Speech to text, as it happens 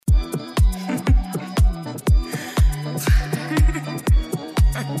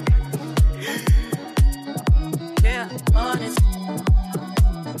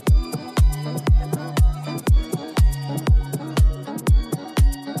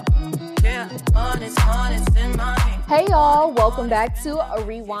Hey y'all, welcome back to a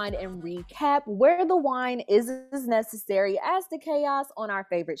Rewind and Recap, where the wine is as necessary as the chaos on our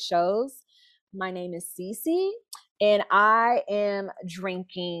favorite shows. My name is Cece, and I am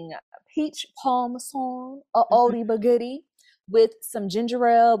drinking peach parmesan, a oldie but goodie, with some ginger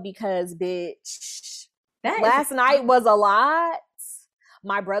ale because, bitch, last night was a lot.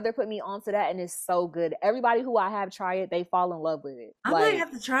 My brother put me onto that, and it's so good. Everybody who I have tried it, they fall in love with it. I might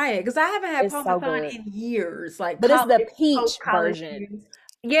have to try it because I haven't had Parmesan in years. But it's the peach version.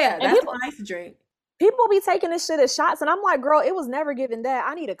 Yeah, that's what I used to drink. People be taking this shit as shots, and I'm like, girl, it was never given that.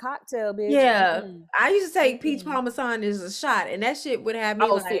 I need a cocktail, bitch. Yeah, I used to take peach Parmesan as a shot, and that shit would have me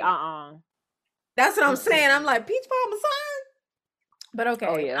That's what I'm saying. I'm like, peach Parmesan? But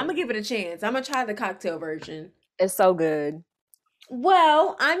okay, I'm gonna give it a chance. I'm gonna try the cocktail version. It's so good.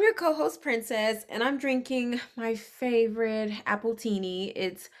 Well, I'm your co-host Princess, and I'm drinking my favorite appletini.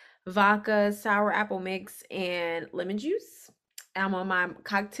 It's vodka, sour apple mix, and lemon juice. I'm on my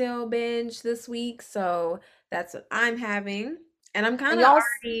cocktail binge this week, so that's what I'm having. And I'm kind of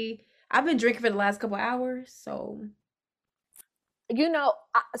I've been drinking for the last couple hours, so.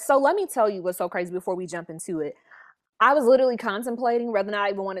 So let me tell you what's so crazy before we jump into it. I was literally contemplating whether or not I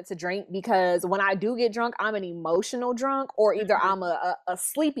even wanted to drink, because when I do get drunk, I'm an emotional drunk, or either I'm a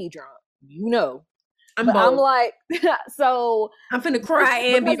sleepy drunk. I'm like, so I'm finna cry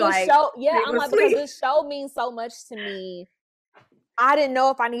and be like, I'm like, because this show means so much to me. I didn't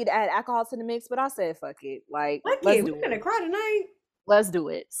know if I need to add alcohol to the mix, but I said, fuck it. Like, let's do it. We're gonna cry tonight. Let's do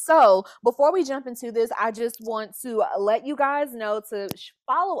it. So before we jump into this, I just want to let you guys know to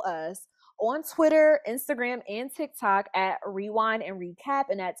follow us on Twitter, Instagram, and TikTok at Rewind and Recap,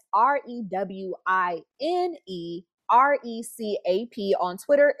 and that's REWINE RECAP on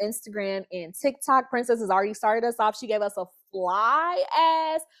Twitter, Instagram, and TikTok. Princess has already started us off. She gave us a fly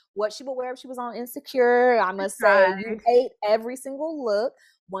ass what she would wear if she was on Insecure. I must say, you ate every single look.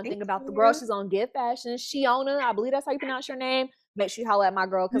 One thing about the girl, she's on Good Fashion. Shiona, I believe that's how you pronounce your name. Make sure you holler at my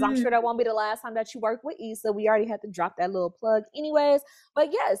girl, because I'm sure that won't be the last time that you work with Issa. We already had to drop that little plug anyways.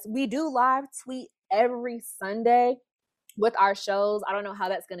 But yes, we do live tweet every Sunday with our shows. I don't know how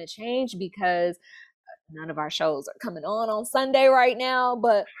that's going to change because none of our shows are coming on Sunday right now,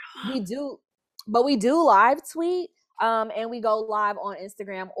 but we do live tweet, and we go live on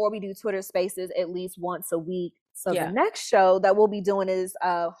Instagram, or we do Twitter Spaces at least once a week. So the next show that we'll be doing is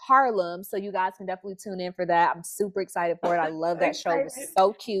Harlem. So you guys can definitely tune in for that. I'm super excited for it. I love that show. It was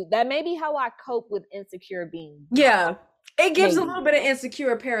so cute. That may be how I cope with Insecure being. Yeah. It gives a little bit of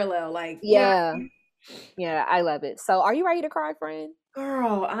Insecure parallel. Like, yeah, I love it. So are you ready to cry, friend?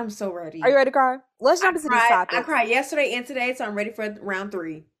 Girl, I'm so ready. Are you ready to cry? Let's jump into these topics. I cried yesterday and today, so I'm ready for round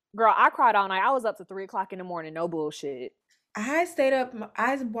 3. Girl, I cried all night. I was up to 3:00 in the morning. No bullshit. I stayed up.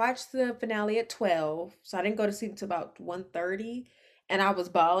 I watched the finale at 12, so I didn't go to sleep until about 1:30, and I was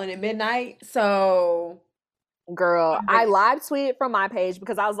bawling at midnight. So, girl, I live tweeted from my page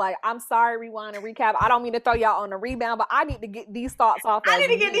because I was like, I'm sorry, Rewind and Recap. I don't mean to throw y'all on the rebound, but I need to get these thoughts off. I need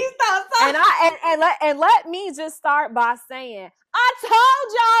to get these thoughts off. And let me just start by saying, I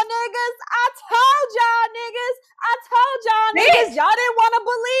told y'all niggas. Y'all didn't want to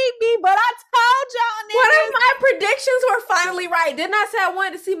believe me, but I told y'all niggas. One of my predictions were finally right. Didn't I say I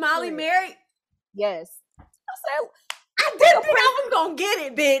wanted to see Molly married? Yes. I didn't think I was gonna get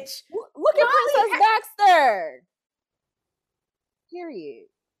it, bitch. Look at Princess Baxter. Period.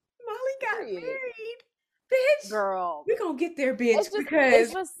 Molly got married, bitch. Girl, we gonna get there, bitch. Because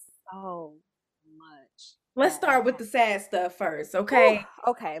it's just so much. Let's start with the sad stuff first, okay?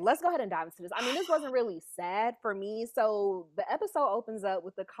 Ooh, okay, let's go ahead and dive into this. I mean, this wasn't really sad for me. So the episode opens up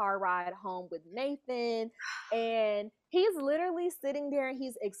with the car ride home with Nathan, and he's literally sitting there and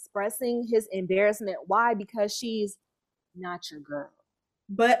he's expressing his embarrassment. Why? Because she's not your girl.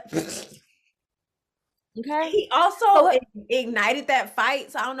 But okay, he also ignited that fight,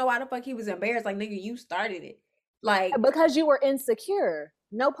 so I don't know why the fuck he was embarrassed. Like, nigga, you started it. Like, because you were insecure.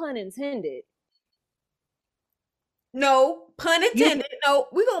 No pun intended. No, pun intended. No,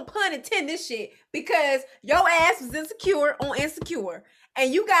 we gonna pun intend this shit because your ass was insecure on Insecure.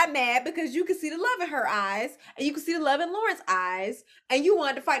 And you got mad because you could see the love in her eyes and you could see the love in Lawrence's eyes, and you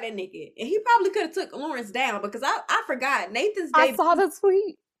wanted to fight that nigga. And he probably could have took Lawrence down, because I forgot Nathan's debut. I saw the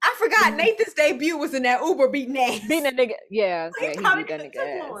tweet. I forgot Nathan's debut was in that Uber beating ass. Beating a nigga. Yeah. He probably could have took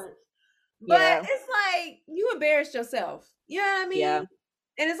Lawrence. But it's like, you embarrassed yourself. You know what I mean? Yeah.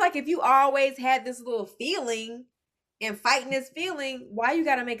 And it's like, if you always had this little feeling and fighting this feeling, why you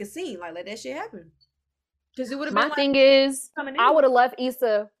gotta make a scene? Like, let that shit happen. Because it would have been my thing is, I would have left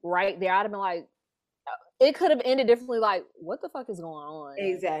Issa right there. I'd have been like, it could have ended differently. Like, what the fuck is going on?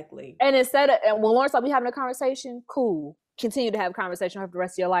 Exactly. And instead of, and when Lawrence like, we having a conversation, cool. Continue to have a conversation for the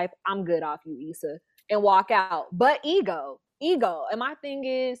rest of your life. I'm good off you, Issa, and walk out. But ego. And my thing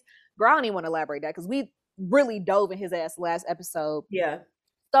is, girl, I don't even want to elaborate that because we really dove in his ass last episode. Yeah.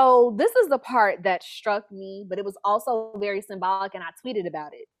 So this is the part that struck me, but it was also very symbolic, and I tweeted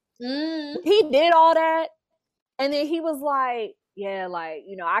about it. He did all that, and then he was like, yeah, like,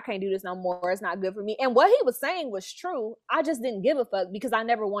 you know, I can't do this no more. It's not good for me. And what he was saying was true. I just didn't give a fuck because I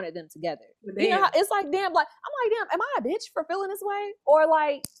never wanted them together. You know, it's like, damn, like, I'm like, damn, am I a bitch for feeling this way? Or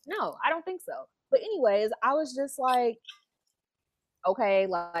like, no, I don't think so. But anyways, I was just like, okay,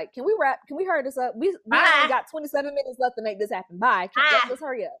 like, can we wrap? Can we hurry this up? We only got 27 minutes left to make this happen. Bye. Let's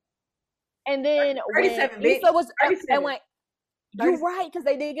hurry up. And then when Issa was, and when, you're right, because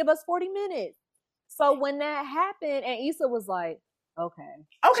they did give us 40 minutes. So when that happened, and Issa was like, okay.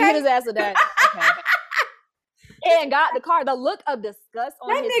 She hit his ass with that. Okay. And got the car. The look of disgust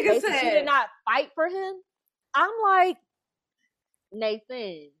on that his face. She did not fight for him. I'm like,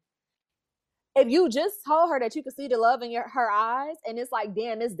 Nathan, if you just told her that you could see the love in her eyes, and it's like,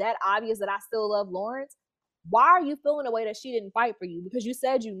 damn, it's that obvious that I still love Lawrence, why are you feeling the way that she didn't fight for you? Because you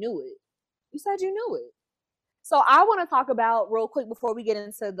said you knew it. You said you knew it. So I want to talk about real quick before we get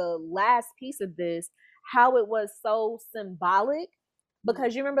into the last piece of this, how it was so symbolic.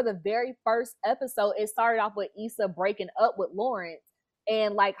 Because you remember the very first episode, it started off with Issa breaking up with Lawrence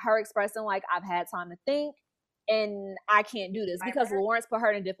and like her expressing like, I've had time to think and I can't do this because Lawrence put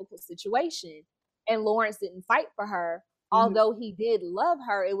her in a difficult situation and Lawrence didn't fight for her. Although he did love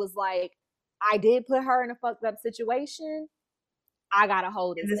her, it was like, I did put her in a fucked up situation. I gotta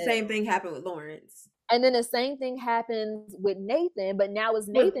hold it. And the same thing happened with Lawrence. And then the same thing happens with Nathan, but now it's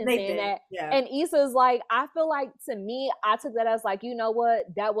Nathan saying that. Yeah. And Issa's like, I feel like, to me, I took that as like, you know what?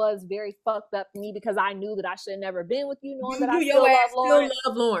 That was very fucked up for me because I knew that I should have never been with you, knowing that I still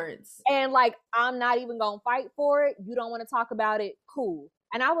love Lawrence. And like, I'm not even going to fight for it. You don't want to talk about it? Cool.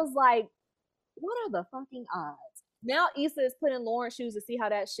 And I was like, what are the fucking odds? Now Issa is put in Lawrence's shoes to see how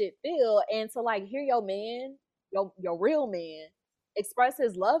that shit feel and to like hear your man, your real man, express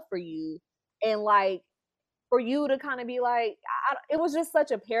his love for you. And like for you to kind of be like, it was just such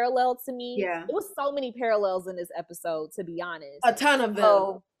a parallel to me. Yeah, it was so many parallels in this episode, to be honest. A ton of them.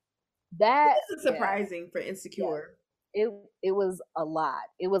 So that is surprising for Insecure. Yeah. It was a lot.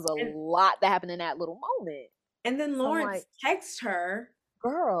 It was a lot that happened in that little moment. And then Lawrence texts her,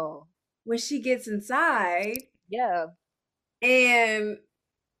 girl, when she gets inside. Yeah. And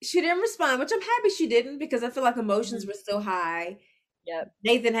she didn't respond, which I'm happy she didn't because I feel like emotions were still high. Yep.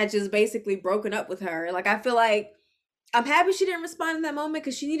 Nathan had just basically broken up with her. Like, I feel like I'm happy she didn't respond in that moment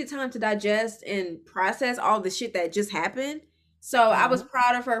because she needed time to digest and process all the shit that just happened. So I was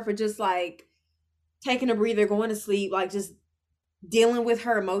proud of her for just like taking a breather, going to sleep, like just dealing with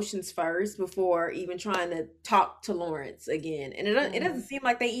her emotions first before even trying to talk to Lawrence again. And it doesn't seem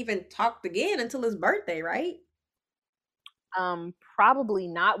like they even talked again until his birthday, right? Probably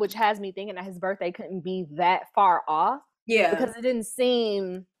not, which has me thinking that his birthday couldn't be that far off. Yeah. Because it didn't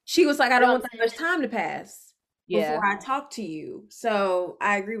seem... She was like, I don't want that much time to pass before I talk to you. So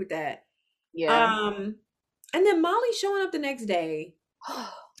I agree with that. Yeah. And then Molly showing up the next day.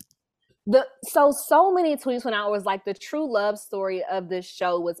 So many tweets when I was like, the true love story of this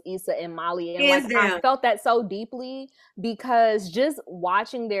show was Issa and Molly. And like, I felt that so deeply because just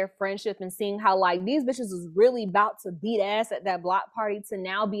watching their friendship and seeing how like these bitches was really about to beat ass at that block party to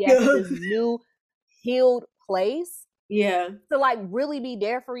now be at this new healed place. Yeah. To like really be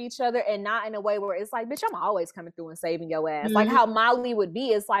there for each other and not in a way where it's like, bitch, I'm always coming through and saving your ass. Like how Molly would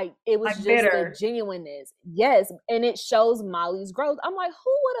be. It's like, it was like just the genuineness. Yes. And it shows Molly's growth. I'm like,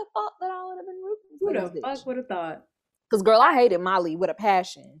 who would have thought that I would have been rooting for this bitch? Who the fuck would have thought? Because girl, I hated Molly with a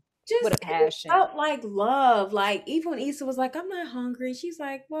passion. Just with a passion. It felt like love. Like even when Issa was like, I'm not hungry. She's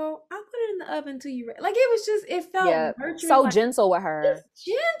like, well, I'll put it in the oven till you like it was just it felt so like, gentle with her.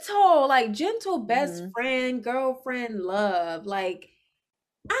 Gentle best friend, girlfriend love. Like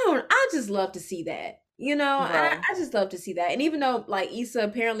I just love to see that. You know, I just love to see that. And even though like Issa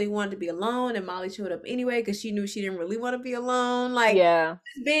apparently wanted to be alone and Molly showed up anyway because she knew she didn't really want to be alone. Like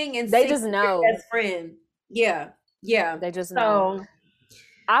being in they just know best friend. Yeah. They just know.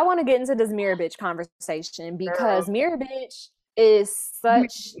 I want to get into this mirror bitch conversation because mirror bitch is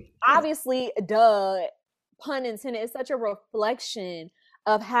such, obviously, pun intended, it's such a reflection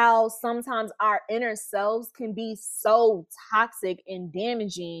of how sometimes our inner selves can be so toxic and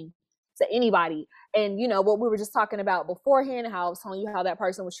damaging to anybody. And, you know, what we were just talking about beforehand, how I was telling you how that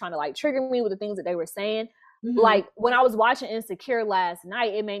person was trying to like trigger me with the things that they were saying. Like when I was watching Insecure last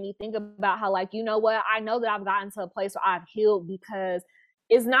night, it made me think about how, like, you know what? I know that I've gotten to a place where I've healed because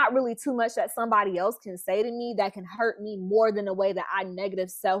it's not really too much that somebody else can say to me that can hurt me more than the way that I negative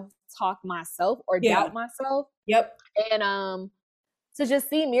self-talk myself or doubt myself. Yep. And to just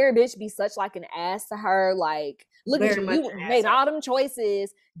see Mirror Bitch be such like an ass to her, like, look at you made all them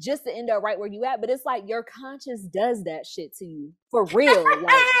choices just to end up right where you at. But it's like your conscience does that shit to you for real.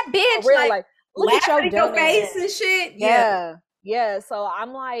 Like, bitch, for real, like look at your face and shit. Yeah. So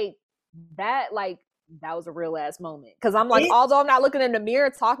I'm like, that was a real ass moment. Cause I'm like, although I'm not looking in the mirror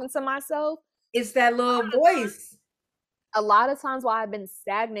talking to myself, it's that little voice. A lot of times why I've been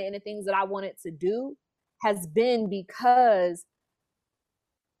stagnant in the things that I wanted to do has been because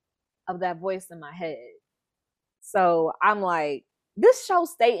of that voice in my head. So I'm like, this show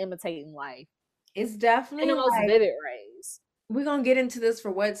stay imitating life. It's definitely in the most vivid ways. We're gonna get into this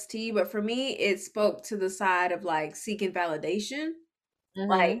for what's tea, but for me, it spoke to the side of like seeking validation,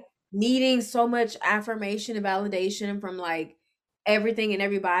 like needing so much affirmation and validation from like everything and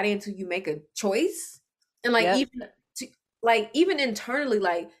everybody until you make a choice, and like even internally,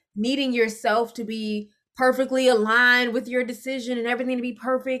 like needing yourself to be perfectly aligned with your decision and everything to be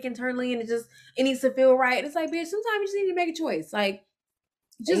perfect internally, and it needs to feel right. It's like, bitch, sometimes you just need to make a choice. Like,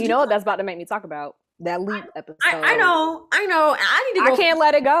 just, you know what that's about to make me talk about? That Leap episode. I know. I need to go. I can't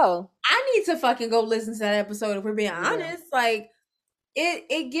let it go. I need to fucking go listen to that episode if we're being honest. Like,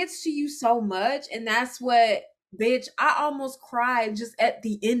 it gets to you so much, and that's what, bitch, I almost cried just at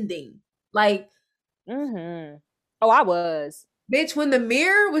the ending. Like, oh, I was. Bitch, when the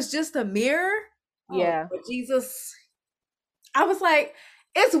mirror was just a mirror. Yeah. Oh, Jesus. I was like,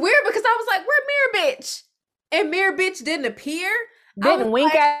 it's weird because I was like, where Mirror Bitch? And Mirror Bitch didn't appear. Didn't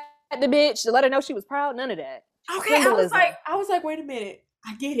wink at the bitch to let her know she was proud. None of that. Okay, symbolism. I was like, wait a minute.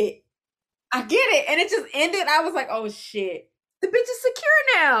 I get it. And it just ended. I was like, oh shit. The bitch is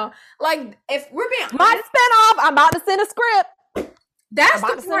secure now. Like, if we're being honest, my spinoff, I'm about to send a script. That's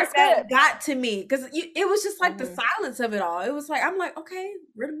the part that got to me. Because it was just like the silence of it all. It was like, I'm like, okay,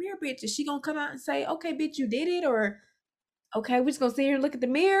 we're the Mirror Bitch. Is she gonna come out and say, okay, bitch, you did it? Or okay, we're just gonna sit here and look at the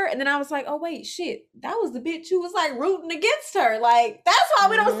mirror. And then I was like, oh wait, shit, that was the bitch who was like rooting against her. Like, that's why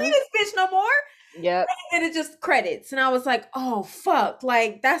we don't see this bitch no more. Yep. And it just credits. And I was like, oh fuck,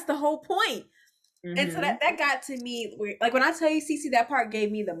 like that's the whole point. And so that got to me. Like when I tell you, Cece, that part gave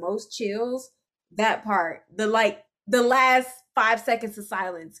me the most chills. That part, the last 5 seconds of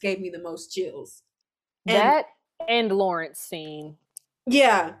silence gave me the most chills. That and Lawrence scene.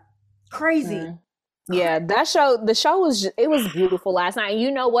 Yeah. Crazy. Yeah, the show was beautiful last night. And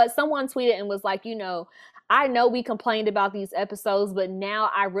you know what? Someone tweeted and was like, I know we complained about these episodes, but now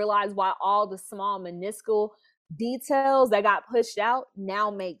I realize why all the small minuscule details that got pushed out now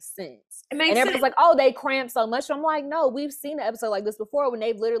make sense. And everybody's like, oh, they cramped so much. I'm like, no, we've seen an episode like this before when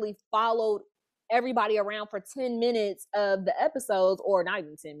they've literally followed everybody around for 10 minutes of the episodes, or not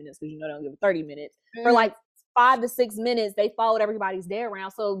even 10 minutes because they don't give 30 minutes. For like 5 to 6 minutes, they followed everybody's day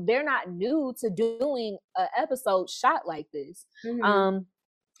around. So they're not new to doing an episode shot like this.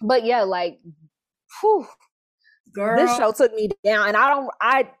 But yeah, like, whew, girl, this show took me down.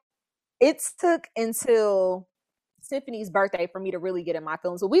 And it took until Tiffany's birthday for me to really get in my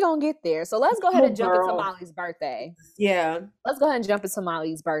feelings. So we're going to get there. So let's go ahead and jump into Molly's birthday. Yeah. Let's go ahead and jump into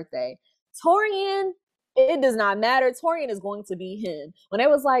Molly's birthday. Torian, it does not matter. Torian is going to be him. When it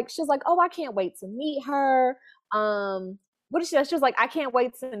was like, she was like, oh, I can't wait to meet her. What did she say? She was like, I can't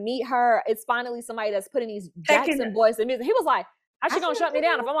wait to meet her. It's finally somebody that's putting these Jackson boys in music. He was like, how's she gonna shut me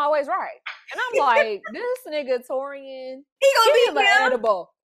down if I'm always right? And I'm like, this nigga Torian, he gonna be him an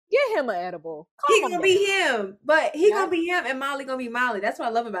edible. Get him an edible. He gonna be him, but he gonna be him, and Molly gonna be Molly. That's what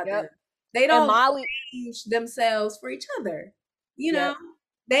I love about them. They don't change themselves for each other. You know,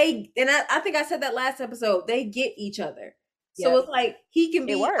 I think I said that last episode. They get each other. So it's like he can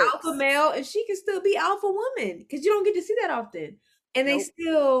be alpha male and she can still be alpha woman, because you don't get to see that often. And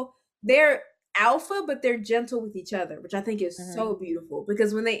they're alpha, but they're gentle with each other, which I think is so beautiful,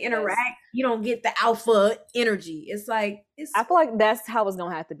 because when they interact, you don't get the alpha energy. It's like, I feel like that's how it's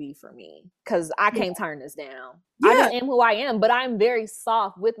gonna have to be for me, because I can't turn this down. I just am who I am, but I'm very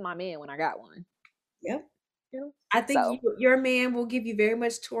soft with my man when I got one. Yep. I think your man will give you very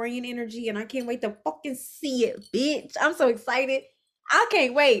much Torian energy, and I can't wait to fucking see it, bitch. I'm so excited. I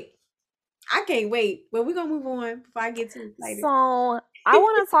can't wait. But we're gonna move on before I get too excited. So I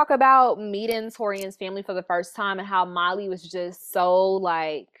want to talk about meeting Torian's family for the first time, and how Molly was just so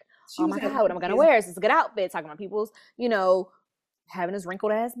like, oh my God, what am I gonna wear? Is this a good outfit? Talking about people's, having his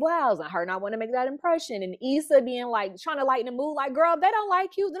wrinkled ass blouse and her not wanting to make that impression, and Issa being like trying to lighten the mood, like, girl, if they don't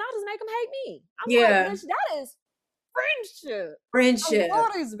like you, then I'll just make them hate me. I'm like, bitch, that is friendship. I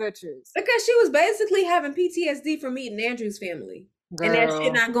love these bitches. Because she was basically having PTSD from meeting Andrew's family. Girl. And that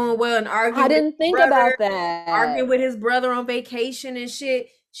shit not going well, and arguing. I didn't think about that. Arguing with his brother on vacation and shit.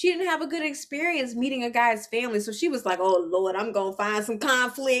 She didn't have a good experience meeting a guy's family. So she was like, oh Lord, I'm gonna find some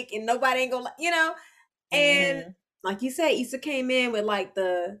conflict and nobody ain't gonna, you know. And like you said, Issa came in with like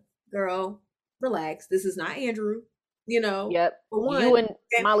the girl, relax. This is not Andrew, you know. Yep. For one, you and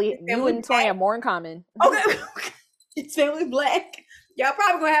Molly, you and Tori have more in common. Okay. It's family black. Y'all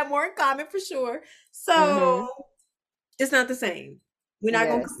probably gonna have more in common for sure. So it's not the same. We're not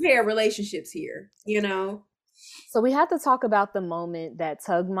gonna compare relationships here, you know. So we have to talk about the moment that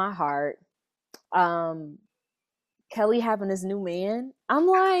tugged my heart. Kelly having this new man. I'm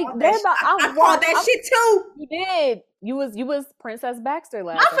like, I called that shit too. You did. You was Princess Baxter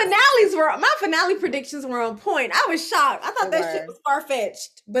last. My finale predictions were on point. I was shocked. I thought that shit was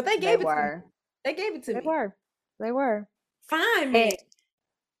far-fetched, but they gave it to me. They gave it to me. They were fine, man.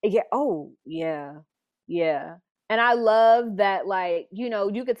 Yeah. Oh, yeah. Yeah. And I love that, like, you know,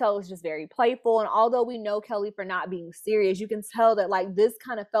 you could tell it was just very playful. And although we know Kelly for not being serious, you can tell that, like, this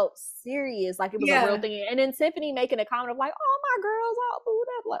kind of felt serious, like it was a real thing. And then Tiffany making a comment of like, oh, my girl's all booed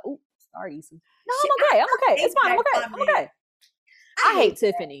up. Like, oh, sorry, Issa. No, I'm okay. It's fine. I'm okay. I hate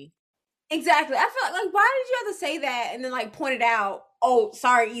Tiffany. Exactly. I feel like, why did you have to say that and then, like, point it out? Oh,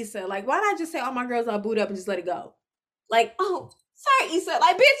 sorry, Issa. Like, why not just say, oh, my girl's all booed up and just let it go? Like, oh, sorry, Issa.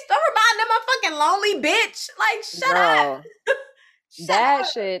 Like, bitch, don't remind them I'm fucking lonely, bitch. Like, shut up. That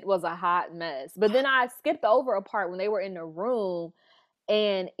shit was a hot mess. But then I skipped over a part when they were in the room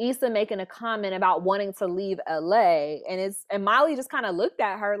and Issa making a comment about wanting to leave LA. And Molly just kind of looked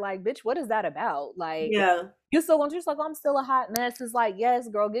at her like, bitch, what is that about? Like, you still want, you're just like, oh, I'm still a hot mess. It's like, yes,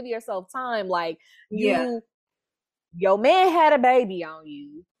 girl, give yourself time. Like, your man had a baby on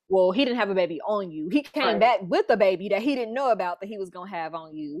you. Well, he didn't have a baby on you. He came back with a baby that he didn't know about that he was going to have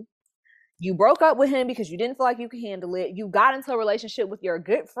on you. You broke up with him because you didn't feel like you could handle it. You got into a relationship with your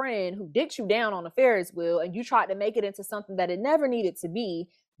good friend who dicked you down on a Ferris wheel and you tried to make it into something that it never needed to be.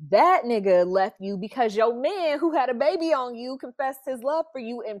 That nigga left you because your man who had a baby on you confessed his love for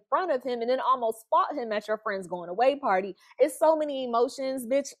you in front of him and then almost fought him at your friend's going away party. It's so many emotions,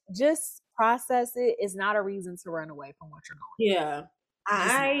 bitch. Just process it. It's not a reason to run away from what you're going through. Yeah.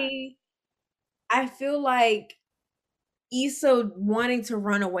 I feel like Issa wanting to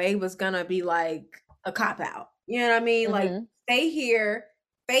run away was gonna be like a cop-out. You know what I mean? Like, stay here,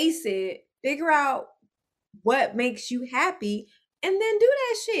 face it, figure out what makes you happy, and then do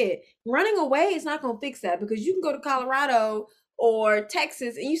that shit. Running away is not gonna fix that because you can go to Colorado or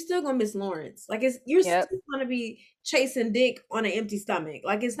Texas and you still gonna miss Lawrence. Like, you're still gonna be chasing dick on an empty stomach.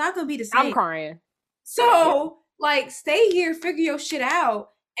 Like, it's not gonna be the same. I'm crying. So, like, stay here, figure your shit out,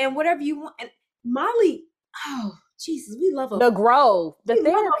 and whatever you want. And Molly, oh Jesus, we love her. The growth, the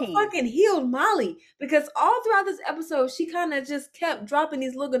therapy. Fucking healed Molly, because all throughout this episode, she kind of just kept dropping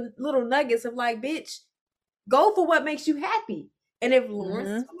these little nuggets of like, bitch, go for what makes you happy. And if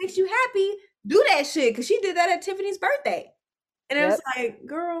Lawrence makes you happy, do that shit. Because she did that at Tiffany's birthday, and it was like,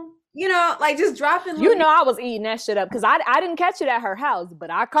 girl, you know, like just dropping. You know, I was eating that shit up because I didn't catch it at her house,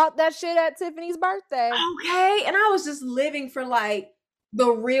 but I caught that shit at Tiffany's birthday. Okay, and I was just living for like the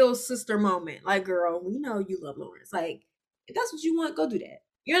real sister moment. Like, girl, we know you love Lawrence. Like, if that's what you want, go do that.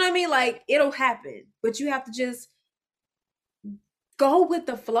 You know what I mean? Like, it'll happen, but you have to just go with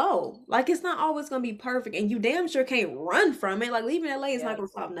the flow. Like, it's not always gonna be perfect, and you damn sure can't run from it. Like, leaving LA is not gonna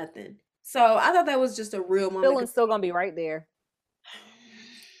solve nothing. So I thought that was just a real moment. Feeling's still gonna be right there.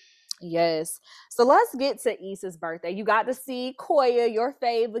 Yes. So let's get to Issa's birthday. You got to see Koya, your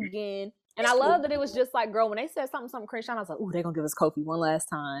fave, again. And I love that it was just like, girl, when they said something cringe, I was like, ooh, they're going to give us Kofi one last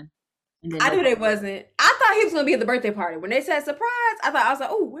time. And then I knew they wasn't. I thought he was going to be at the birthday party. When they said surprise, I was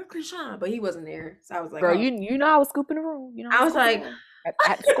like, oh, where's Krishan? But he wasn't there. So I was like, girl, you know I was scooping the room. You know, I was like, I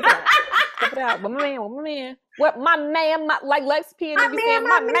had to scoop it out. What my man? What my man, like Lex P and my man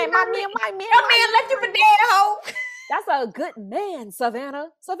left you for dead, hoe. That's a good man, Savannah.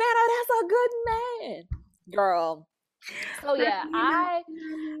 Savannah, that's a good man. Girl. So yeah,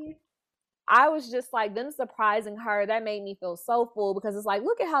 I was just like, them surprising her, that made me feel so full because it's like,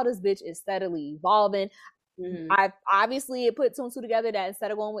 look at how this bitch is steadily evolving. I obviously it put two and two together that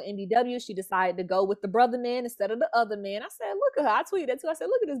instead of going with NBW, she decided to go with the brother man instead of the other man. I said, look at her. I tweeted that too. I said,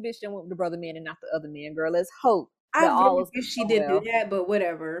 look at this bitch that went with the brother man and not the other man, girl. Let's hope. I really wish she did do that, but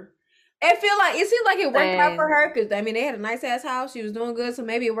whatever. It seemed like it worked out for her because I mean they had a nice ass house. She was doing good, so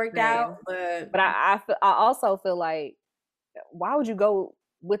maybe it worked out. But I also feel like why would you go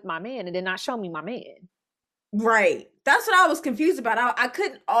with my man and then not show me my man? Right. That's what I was confused about. I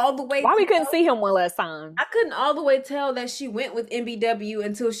couldn't all the way Why we tell, couldn't see him one last time? I couldn't all the way tell that she went with MBW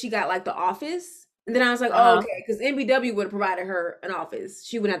until she got like the office. And then I was like, oh, Uh-huh. okay, because MBW would have provided her an office.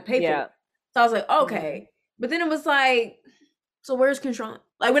 She wouldn't have to pay for Yeah. it. So I was like, Mhm. okay. But then it was like, so where's Control?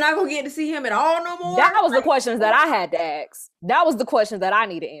 Like, we're not gonna get to see him at all no more. That was the Like, questions that I had to ask. That was the questions that I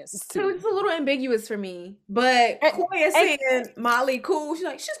needed answers so to. it's a little ambiguous for me. But And- Koya saying Molly cool. She's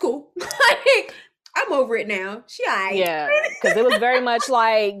like, she's cool. Like, I'm over it now. She alright. Yeah, because it was very much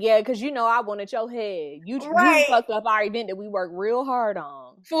like, yeah, because you know I wanted your head. You Right. fucked up our event that we worked real hard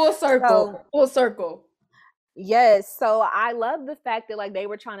on. Full circle. Full circle. Yes, so I love the fact that like they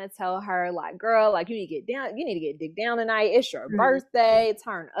were trying to tell her like, girl, like you need to get dick down tonight. It's your birthday,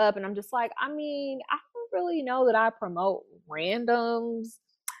 turn up. And I'm just like, I mean, I don't really know that I promote randoms,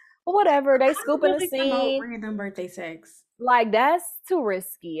 but whatever. They scooping the scene. Random birthday sex. Like that's too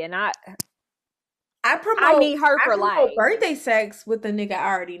risky, and I promote. need her for life. Birthday sex with the nigga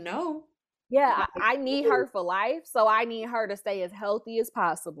I already know. Yeah, I need her for life, so I need her to stay as healthy as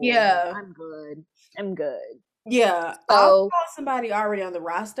possible. Yeah, I'm good. Yeah, So, I'll call somebody already on the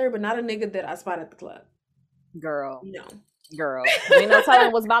roster, but not a nigga that I spot at the club. Girl, no, girl, ain't no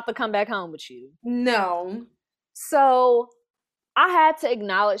telling what's about to come back home with you. No. So I had to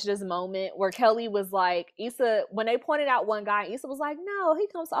acknowledge this moment where Kelly was like, Issa, when they pointed out one guy, Issa was like, no, he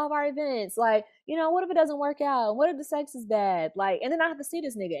comes to all of our events. Like, you know, what if it doesn't work out? What if the sex is bad? Like, and then I have to see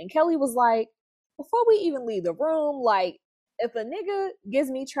this nigga. And Kelly was like, before we even leave the room, like, if a nigga gives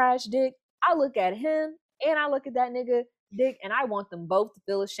me trash dick, I look at him and I look at that nigga dick and I want them both to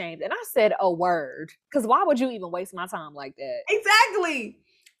feel ashamed. And I said a word. Because why would you even waste my time like that? Exactly.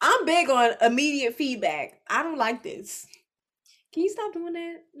 I'm big on immediate feedback. I don't like this. Can you stop doing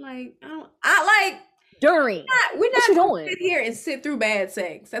that? Like, during. We're not gonna sit here and sit through bad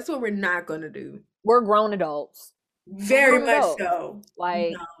sex. That's what we're not gonna do. We're grown adults. Very much so.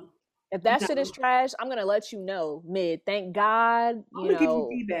 Like, if that shit is trash, I'm gonna let you know mid. Thank God. I'm gonna give you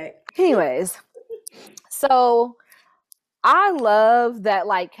feedback. Anyways, so I love that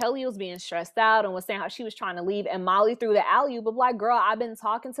like Kelly was being stressed out and was saying how she was trying to leave, and Molly threw the alley-oop, but like, girl, I've been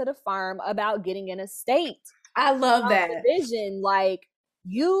talking to the firm about getting an estate. I love that vision. Like,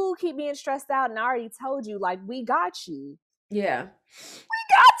 you keep being stressed out, and I already told you, like, we got you. Yeah, we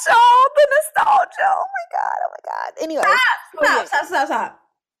got y'all. The nostalgia. Oh my god. Anyway, stop.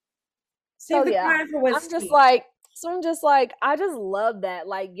 So yeah, I'm just like, I just love that.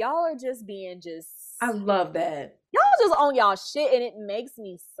 Like, y'all are just being I love that. Y'all just on y'all shit, and it makes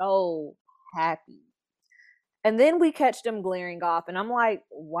me so happy. And then we catch them glaring off, and I'm like,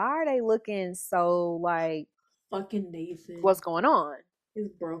 why are they looking so like fucking Nathan? What's going on? His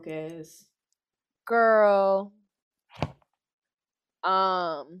broke ass. Girl.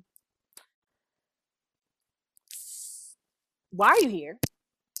 Why are you here?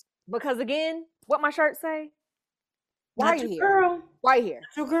 Because again, what my shirt say? Why are you here? Girl. Why are you here?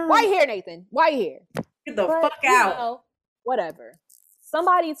 Why are you here, Nathan? Why are you here? Get the fuck out. Know, whatever.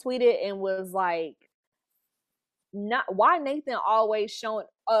 Somebody tweeted and was like, not why Nathan always showing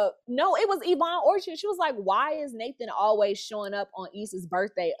no, it was Yvonne Orchard. She was like, why is Nathan always showing up on Issa's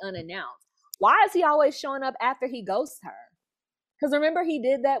birthday unannounced? Why is he always showing up after he ghosts her? Because remember he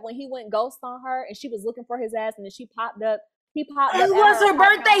did that when he went ghost on her and she was looking for his ass and then she popped up. It was her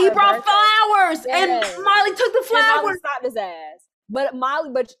birthday. He brought flowers, and Molly took the flowers. And Molly stopped his ass. But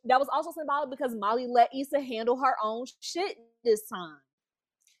that was also symbolic because Molly let Issa handle her own shit this time.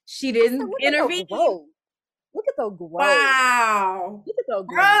 She didn't intervene. Look at the growth. Wow. Look at the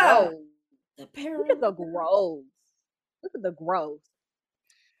growth. Look at the growth. Look at the growth.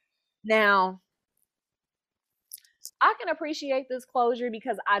 Now, I can appreciate this closure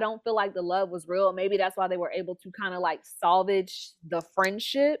because I don't feel like the love was real. Maybe that's why they were able to kind of like salvage the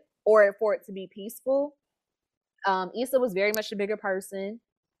friendship or for it to be peaceful. Issa was very much a bigger person.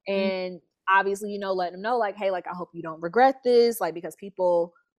 And obviously, letting them know like, hey, like, I hope you don't regret this. Like, because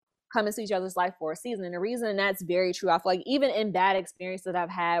people come into each other's life for a season. And the reason that's very true, I feel like even in bad experiences that I've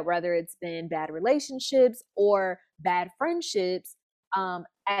had, whether it's been bad relationships or bad friendships,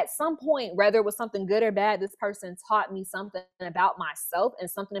 at some point, whether it was something good or bad, this person taught me something about myself and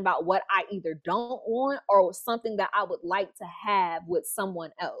something about what I either don't want or something that I would like to have with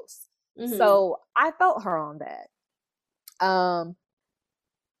someone else. Mm-hmm. So I felt her on that. I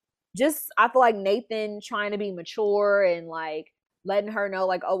feel like Nathan trying to be mature and like letting her know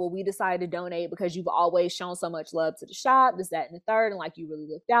like, oh, well, we decided to donate because you've always shown so much love to the shop, this, that, and the third. And like, you really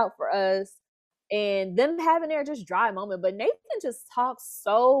looked out for us. and them having their just dry moment. But Nathan just talks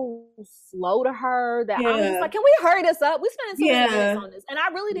so slow to her that I'm just like, can we hurry this up? We spending too many minutes on this, and I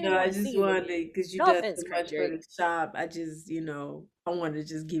really didn't want to see you wanted, because you no done offense, so much Craig. for the shop. I just, I wanted to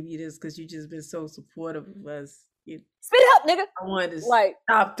just give you this because you just been so supportive of us. Spit it up, nigga. I wanted to like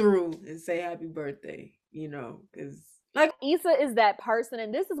stop through and say happy birthday, because like Issa is that person,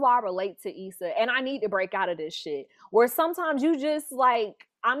 and this is why I relate to Issa, and I need to break out of this shit where sometimes you just like,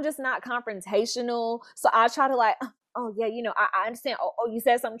 I'm just not confrontational, so I try to like, oh yeah, I understand. Oh, you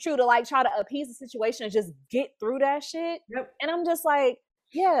said something true, to like try to appease the situation and just get through that shit. Yep. And I'm just like,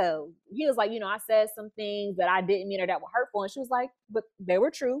 yeah. He was like, I said some things that I didn't mean or that were hurtful, and she was like, but they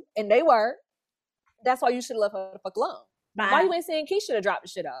were true, and they were. That's why you should have left her the fuck alone. Bye. Why you ain't saying Keisha to drop the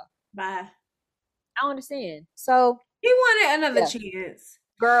shit off? Bye. I don't understand. So he wanted another chance.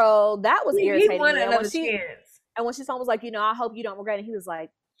 Girl, that was irritating. He wanted another chance. And when she was like, I hope you don't regret it, he was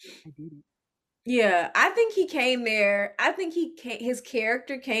like, I did it. Yeah, I think he came there. I think his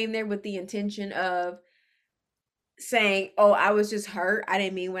character came there with the intention of saying, oh, I was just hurt. I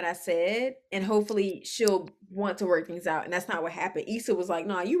didn't mean what I said. And hopefully she'll want to work things out. And that's not what happened. Issa was like,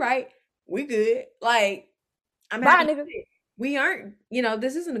 no, you right. We good. Like, I'm happy. Nigga. We aren't,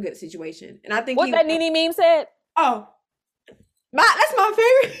 this isn't a good situation. And I think what that Nene meme said. Oh, bye. That's my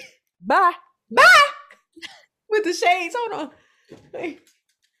favorite. Bye. Bye. With the shades. Hold on.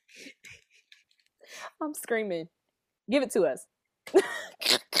 I'm screaming. Give it to us.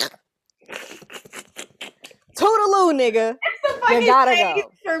 Toodaloo, nigga. It's the fucking shades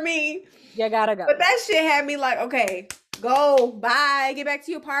for me. You gotta go. But that shit had me like, okay, go, bye, get back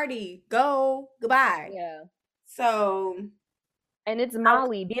to your party, go, goodbye. Yeah. So, and it's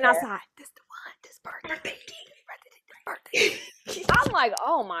Molly being outside. This the one. This birthday. I'm like,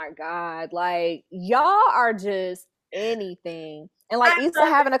 oh my God, like y'all are just anything. And like Issa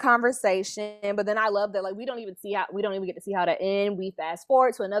having a conversation, but then I love that like we don't even get to see how that end. We fast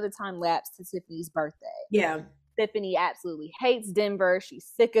forward to another time lapse to Tiffany's birthday. Yeah. Tiffany absolutely hates Denver. She's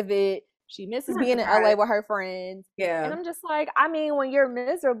sick of it. She misses being in LA with her friends. Yeah. And I'm just like, I mean, when you're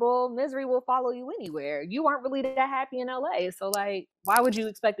miserable, misery will follow you anywhere. You weren't really that happy in LA. So like, why would you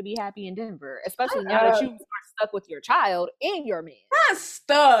expect to be happy in Denver? Especially now that you are stuck with your child and your man. Not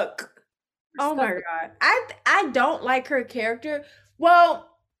stuck. Oh my God. I don't like her character. Well,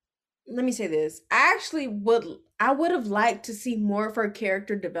 let me say this. I would have liked to see more of her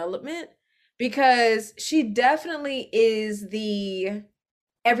character development, because she definitely is the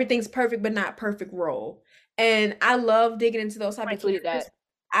everything's perfect but not perfect role. And I love digging into those type of characters.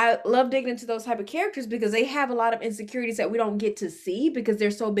 I love digging into those type of characters because they have a lot of insecurities that we don't get to see because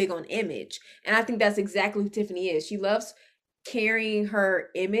they're so big on image. And I think that's exactly who Tiffany is. She loves carrying her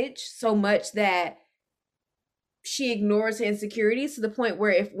image so much that she ignores her insecurities to the point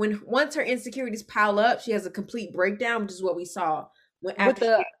where once her insecurities pile up, she has a complete breakdown, which is what we saw after she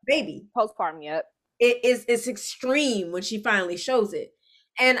had a baby. Postpartum, yep. It's extreme when she finally shows it.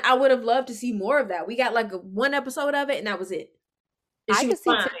 And I would have loved to see more of that. We got like one episode of it, and that was it. I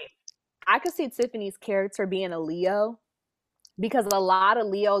could see Tiffany's character being a Leo, because a lot of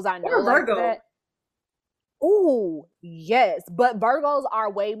Leos I know or Virgo. Like that. Ooh, yes. But Virgos are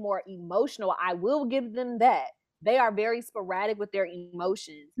way more emotional. I will give them that. They are very sporadic with their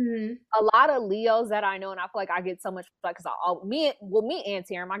emotions. Mm-hmm. A lot of Leos that I know, and I feel like I get so much like, because me and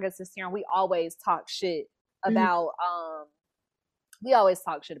Taryn, my good sister Taryn, we always talk shit about we always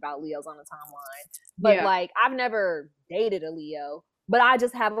talk shit about Leos on the timeline. But like, I've never dated a Leo, but I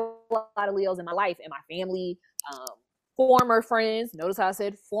just have a lot of Leos in my life, in my family, former friends. Notice how I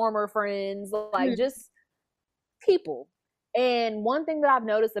said former friends, like just people. And one thing that I've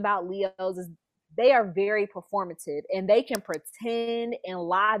noticed about Leos is they are very performative, and they can pretend and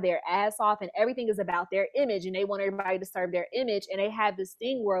lie their ass off, and everything is about their image, and they want everybody to serve their image. And they have this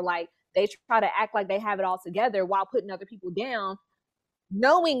thing where like they try to act like they have it all together while putting other people down,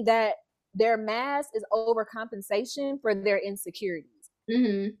 knowing that their mask is overcompensation for their insecurities.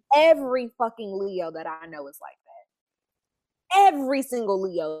 Mm-hmm. Every fucking Leo that I know is like that. Every single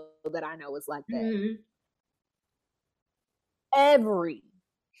Leo that I know is like that. Mm-hmm. Every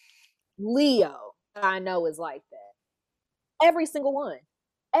Leo that I know is like that. Every single one.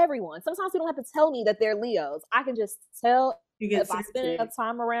 Everyone. Sometimes you don't have to tell me that they're Leos. I can just tell if I spend enough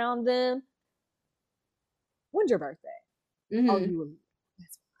time around them. When's your birthday? Mm-hmm. Oh, you were Leo.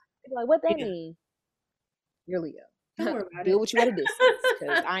 That's fine. Like, what that mean? You're Leo. Don't worry about do what you gotta do,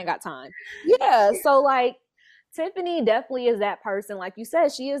 because I ain't got time. Yeah, so like Tiffany definitely is that person. Like you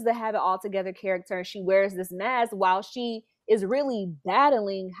said, she is the have it all together character, and she wears this mask while she is really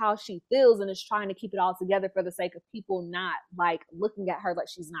battling how she feels and is trying to keep it all together for the sake of people not like looking at her like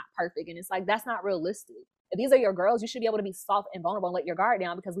she's not perfect. And it's like, that's not realistic. If these are your girls, you should be able to be soft and vulnerable and let your guard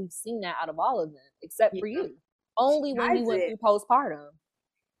down, because we've seen that out of all of them, except for you. Only when you went through postpartum.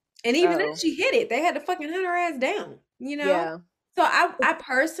 And even then she hit it. They had to fucking hunt her ass down, you know? Yeah. So I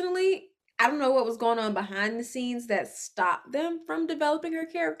personally, I don't know what was going on behind the scenes that stopped them from developing her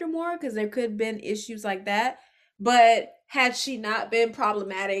character more, because there could have been issues like that. But had she not been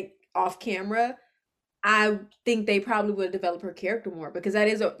problematic off camera, I think they probably would have developed her character more, because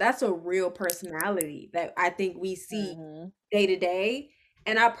that's a real personality that I think we see day to day.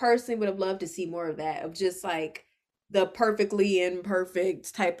 And I personally would have loved to see more of that, of just like the perfectly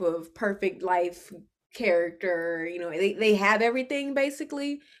imperfect type of perfect life character. You know, they have everything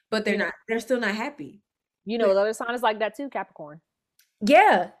basically, but they're still not happy. You know, the other sign is like that too, Capricorn.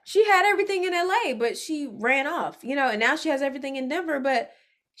 Yeah, she had everything in LA, but she ran off, you know, and now she has everything in Denver, but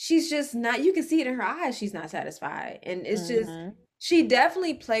she's just not, you can see it in her eyes, she's not satisfied. And it's just, she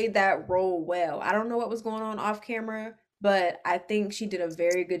definitely played that role well. I don't know what was going on off camera, but I think she did a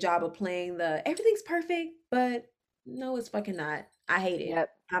very good job of playing the everything's perfect, but no, it's fucking not. I hate it. Yep.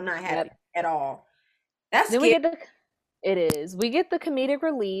 I'm not happy at all. That's then it is. We get the comedic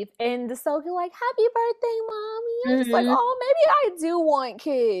relief, and the Sophie like, happy birthday, mommy. I'm just like, oh, maybe I do want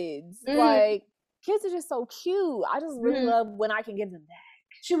kids. Like, kids are just so cute. I just really love when I can give them back.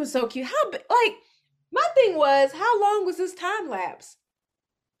 She was so cute. Like, my thing was, how long was this time lapse?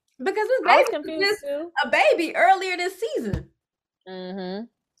 Because this baby was just a baby earlier this season.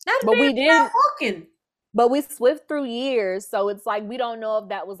 But we didn't. But we swift through years, so it's like we don't know if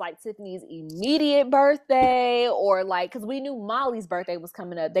that was like Tiffany's immediate birthday or like, because we knew Molly's birthday was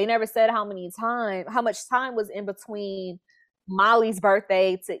coming up. They never said how much time was in between Molly's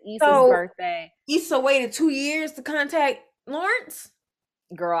birthday to Issa's birthday. Issa waited 2 years to contact Lawrence?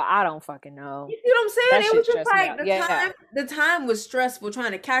 Girl, I don't fucking know. You see what I'm saying? It was just like the time was stressful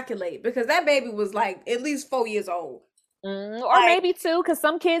trying to calculate, because that baby was like at least 4 years old. Or maybe 2, because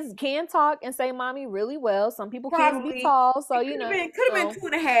some kids can talk and say mommy really well. Some people can't be tall, so you know. Could have been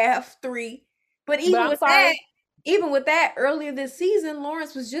 2.5, 3. But even with that, earlier this season,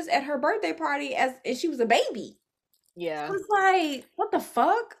 Lawrence was just at her birthday party and she was a baby. Yeah. I was like, what the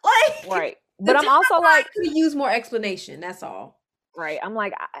fuck? Like, right. But I'm also like, could use more explanation. That's all. Right. I'm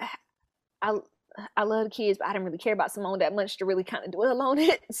like, I love the kids, but I didn't really care about Simone that much to really kind of dwell on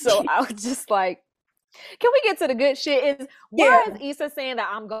it. So I was just like, can we get to the good shit? Why is Issa saying that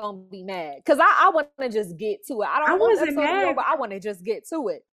I'm gonna be mad? Because I want to just get to it. I wasn't mad, but I want to just get to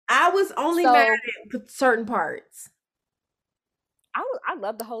it. I was only mad at certain parts. I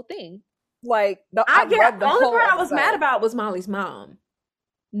love the whole thing. Like the only part I was mad about was Molly's mom.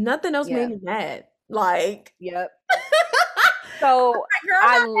 Nothing else made me mad. Like, yep. So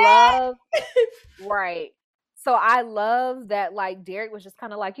I love right. So I love that, like, Derek was just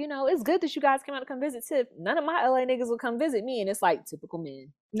kind of like, you know, it's good that you guys came out to come visit Tiff. None of my LA niggas will come visit me. And it's like, typical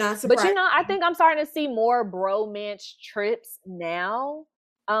men. Not surprised. But, you know, I think I'm starting to see more bromance trips now,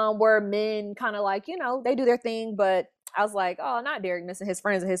 where men kind of like, you know, they do their thing. But I was like, oh, not Derek missing his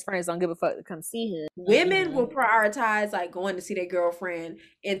friends, and his friends don't give a fuck to come see him. Women will prioritize, like, going to see their girlfriend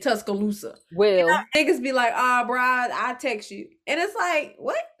in Tuscaloosa. Will. You know, niggas be like, bride, I text you. And it's like,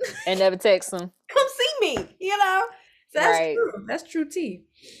 what? And never text them. Come see me, you know? So that's true. That's true tea.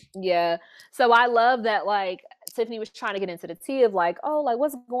 Yeah. So I love that, like, Tiffany was trying to get into the tea of, like, oh, like,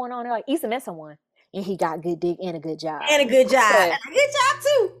 what's going on? They're like, Issa met someone. And he got good dick and a good job. And a good job. And a good job,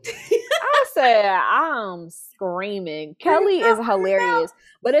 too. I said, I'm screaming. Kelly is hilarious.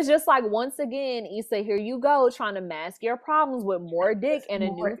 But it's just like, once again, Issa, here you go, trying to mask your problems with more dick and a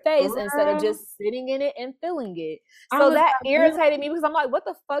new face instead of just sitting in it and feeling it. So that irritated me, because I'm like, what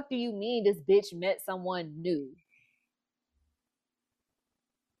the fuck do you mean this bitch met someone new?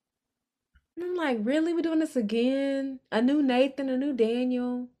 I'm like, really? We're doing this again? A new Nathan, a new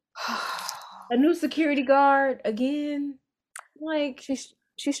Daniel, a new security guard again? Like,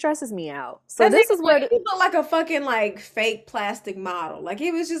 she stresses me out. So this is what it looked like, a fucking like fake plastic model. Like,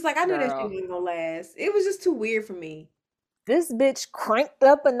 it was just like, I knew that shit wasn't gonna last. It was just too weird for me. This bitch cranked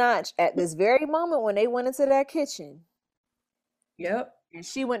up a notch at this very moment when they went into that kitchen. Yep. And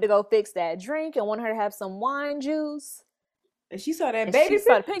she went to go fix that drink and wanted her to have some wine juice. And she saw that baby. She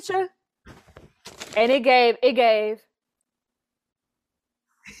saw the picture. And it gave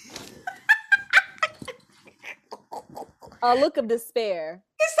a look of despair.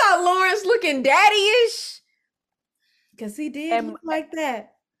 He saw Lawrence looking daddy-ish, because he did look like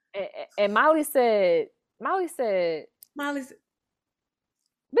that. And Molly said,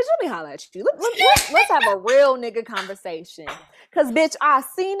 Bitch, let me holler at you. Let's have a real nigga conversation. Cause bitch, I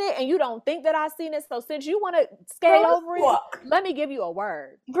seen it and you don't think that I seen it. So since you want to skate over it, let me give you a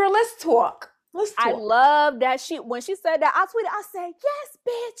word. Girl, let's talk. I love that when she said that, I tweeted, I said, yes,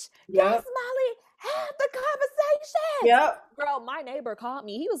 bitch. Yes, Molly, have the conversation. Yep. Girl, my neighbor called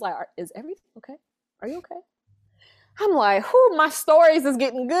me. He was like, is everything okay? Are you okay? I'm like, whew, my stories is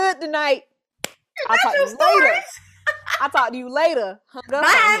getting good tonight. I'll talk to you later. I'll talk to you later. Hung up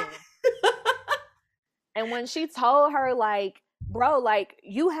on him. And when she told her, like, bro, like,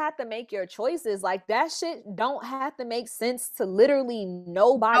 you have to make your choices. Like, that shit don't have to make sense to literally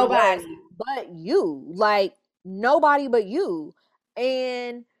nobody else but you. Like, nobody but you.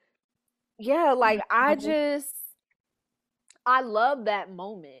 And yeah, like, I love that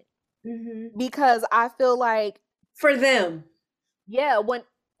moment. Because I feel like for them, yeah, when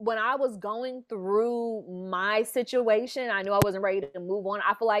I was going through my situation, I knew I wasn't ready to move on.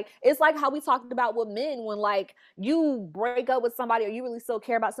 I feel like it's like how we talked about with men, when like you break up with somebody or you really still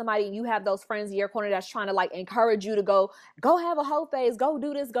care about somebody and you have those friends in your corner that's trying to like encourage you to go have a whole phase, go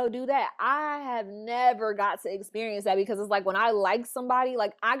do this, go do that. I have never got to experience that, because it's like when I like somebody,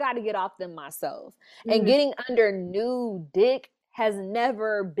 like I got to get off them myself. And getting under new dick has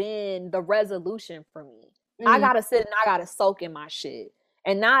never been the resolution for me. I got to sit and I got to soak in my shit.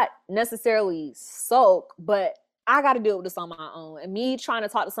 And not necessarily sulk, but I got to deal with this on my own. And me trying to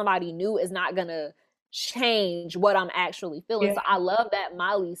talk to somebody new is not going to change what I'm actually feeling. Yeah. So I love that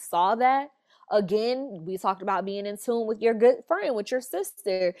Molly saw that. Again, we talked about being in tune with your good friend, with your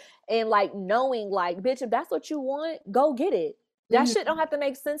sister, and like knowing like, bitch, if that's what you want, go get it. That shit don't have to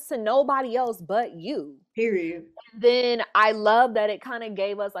make sense to nobody else but you. Period. And then I love that it kind of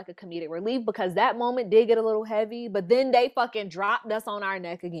gave us like a comedic relief, because that moment did get a little heavy, but then they fucking dropped us on our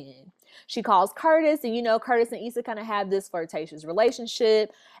neck again. She calls Curtis, and you know, Curtis and Issa kind of have this flirtatious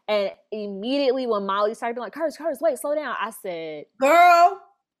relationship. And immediately when Molly started being like, Curtis, wait, slow down. I said, girl,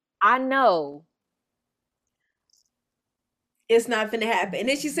 I know. It's not finna happen. And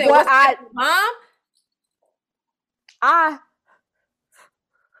then she said, what's that, Mom?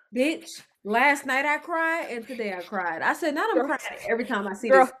 Bitch, last night I cried and today I cried. I said, now I'm crying every time I see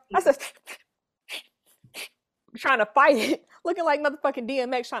this. I said, I'm trying to fight it. Looking like motherfucking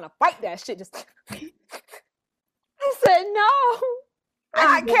DMX trying to fight that shit. Just I said, no.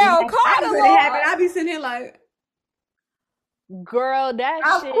 I Carol Carter. I be sitting here like, girl,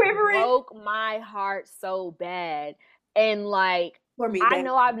 that shit broke my heart so bad. And like, for me, I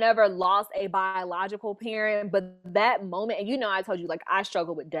know I've never lost a biological parent, but that moment, and you know, I told you, like, I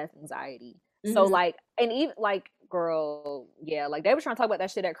struggle with death anxiety. So like, and even like, girl, yeah, like they were trying to talk about that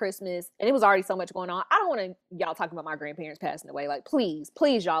shit at Christmas, and it was already so much going on. I don't want y'all talking about my grandparents passing away. Like, please,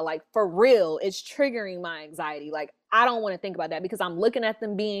 y'all, like, for real, it's triggering my anxiety. Like, I don't want to think about that, because I'm looking at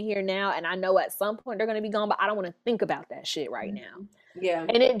them being here now, and I know at some point they're going to be gone, but I don't want to think about that shit right now. Yeah.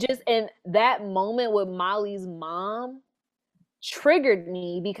 And it just, and that moment with Molly's mom triggered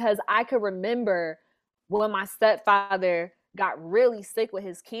me, because I could remember when my stepfather got really sick with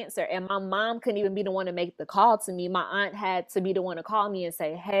his cancer, and my mom couldn't even be the one to make the call to me. My aunt had to be the one to call me and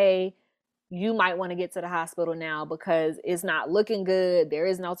say, hey, you might want to get to the hospital now because it's not looking good. There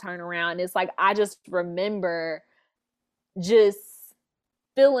is no turnaround. It's like, I just remember just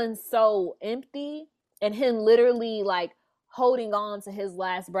feeling so empty, and him literally like holding on to his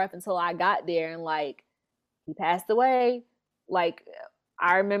last breath until I got there, and like he passed away. Like,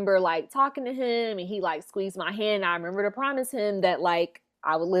 I remember like talking to him, and he like squeezed my hand. I remember to promise him that like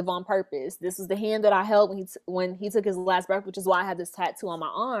I would live on purpose. This is the hand that I held when he took his last breath, which is why I have this tattoo on my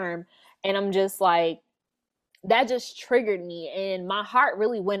arm. And I'm just like, that just triggered me. And my heart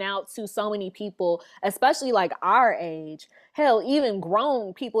really went out to so many people, especially like our age. Hell, even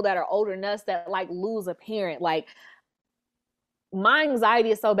grown people that are older than us that like lose a parent. Like, my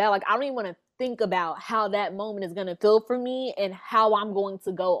anxiety is so bad. Like, I don't even want to think about how that moment is going to feel for me and how I'm going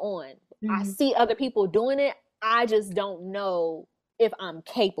to go on. I see other people doing it. I just don't know if I'm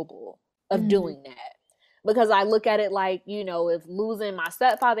capable of doing that, because I look at it like, you know, if losing my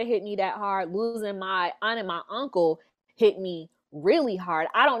stepfather hit me that hard, losing my aunt and my uncle hit me really hard,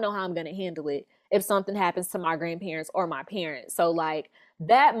 I don't know how I'm going to handle it if something happens to my grandparents or my parents. So like,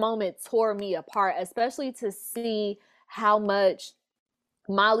 that moment tore me apart, especially to see how much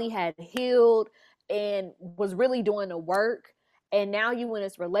Molly had healed and was really doing the work. And now you in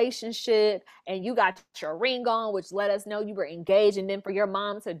this relationship and you got your ring on, which let us know you were engaged. And then for your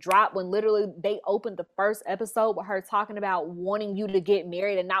mom to drop when literally they opened the first episode with her talking about wanting you to get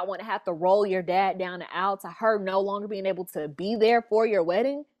married and not want to have to roll your dad down the aisle, to her no longer being able to be there for your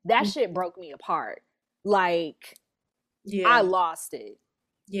wedding, that shit broke me apart. Like, I lost it.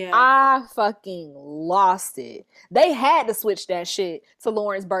 Yeah. I fucking lost it. They had to switch that shit to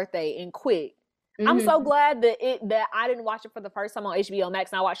Lauren's birthday and quick. I'm so glad that I didn't watch it for the first time on HBO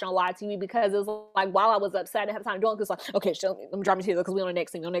Max and I watched it on live TV because it was like while I was upset I didn't have time to do it because like okay, so let me drop me here because we on the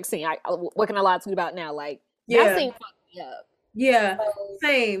next scene. What can I lie to you about now? Like that Yeah. scene fucked me up. Yeah. So,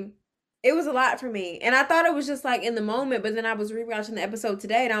 Same. It was a lot for me. And I thought it was just like in the moment, but then I was rewatching the episode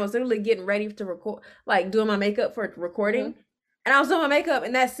today and I was literally getting ready to record, like doing my makeup for recording. And I was doing my makeup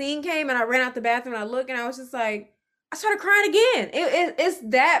and that scene came and I ran out the bathroom and I looked and I was just like, I started crying again. It's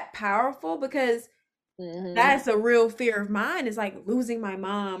that powerful because that's a real fear of mine. It's like losing my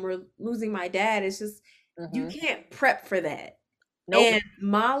mom or losing my dad. It's just, you can't prep for that. nope. And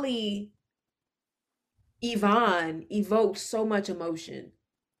Molly Yvonne evoked so much emotion.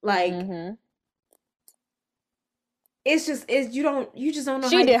 Like it's just you just don't know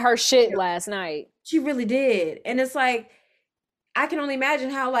She how did her shit last night. She really did. And it's like I can only imagine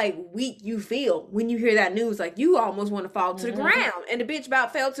how like weak you feel when you hear that news. Like you almost want to fall to the ground, and the bitch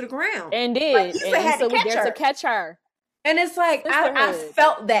about fell to the ground. And But did. Issa And had to Issa was catch there her. to catch her. And it's like I Sisterhood.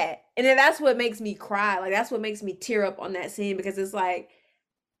 felt that, and then that's what makes me cry. Like that's what makes me tear up on that scene because it's like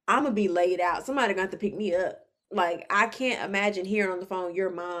I'm gonna be laid out. Somebody gonna have to pick me up. Like I can't imagine hearing on the phone your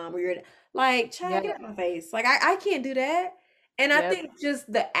mom or your like child get out my face. Like I can't do that. And I think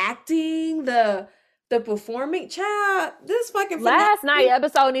just the acting, the performing, child, this fucking last night finale,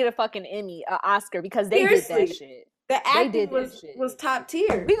 episode need a fucking Emmy, Oscar because they did that seriously, shit. the They acting did that was shit. was top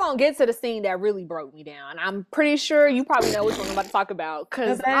tier. We gonna get to the scene that really broke me down. I'm pretty sure you probably know which one I'm about to talk about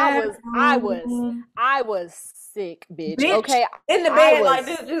because I was sick, bitch. Okay, in the bed like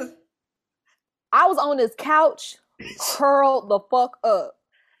this, just I was on this couch, curled the fuck up,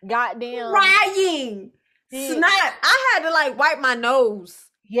 goddamn crying, snap. I had to like wipe my nose.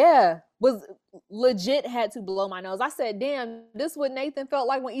 Yeah, was legit had to blow my nose. I said, "Damn, this what Nathan felt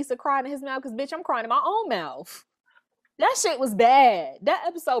like when Issa cried in his mouth." Because bitch, I'm crying in my own mouth. That shit was bad. That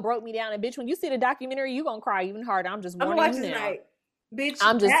episode broke me down. And bitch, when you see the documentary, you gonna cry even harder. I'm just warning you now. Tonight. Bitch,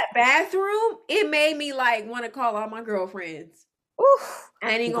 that bathroom, it made me like want to call all my girlfriends. Oof.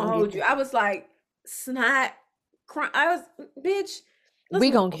 I ain't gonna hold you. I was like, snot, crying. I was, bitch.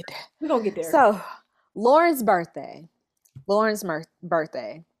 We gonna get there. We gonna get there. So, Lauren's birthday. Fuck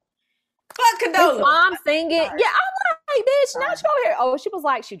Condola. His mom singing. Yeah, I'm like, bitch, now she over here. Oh, she was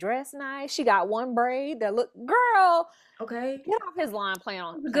like, she dressed nice. She got one braid that looked, girl. Okay. Get off his line playing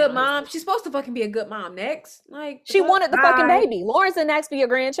on. Good mom. She's supposed to fucking be a good mom next. Like, she wanted the fucking baby. Lawrence didn't ask for your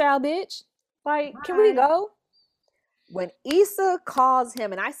grandchild, bitch. Like, can we go? When Issa calls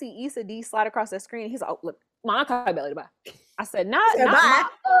him and I see Issa D slide across the screen, he's like, oh, look, Mom, I'll call you back later, bye. I said, not my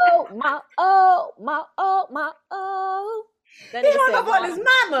That nigga hung up on his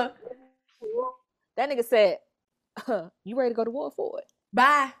mama. That nigga said, you ready to go to war for it?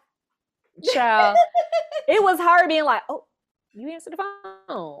 Bye. Child. It was her being like, oh, you answered the phone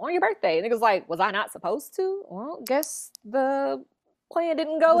on your birthday. And nigga's like, was I not supposed to? Well, guess the plan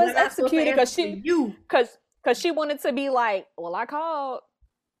didn't go as executed because she wanted to be like, well, I called.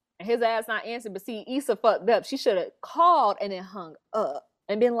 And his ass not answered, but see, Issa fucked up. She should have called and then hung up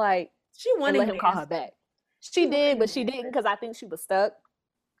and been like, she wanted let him call her back. She did, but she didn't because I think she was stuck.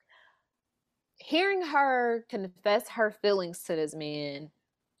 Hearing her confess her feelings to this man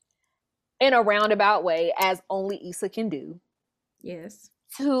in a roundabout way, as only Issa can do. Yes.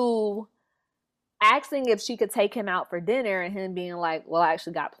 To asking if she could take him out for dinner and him being like, well, I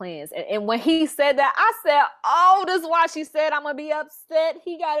actually got plans. And when he said that, I said, oh, this is why she said I'm going to be upset.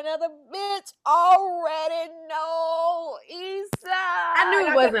 He got another bitch already. No, Issa. I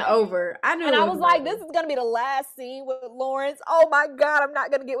knew it wasn't over. I was like, this is going to be the last scene with Lawrence. Oh my God, I'm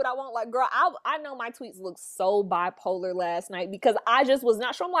not going to get what I want. Like, girl, I know my tweets looked so bipolar last night because I just was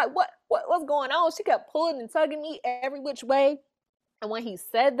not sure. I'm like, what's going on? She kept pulling and tugging me every which way. And when he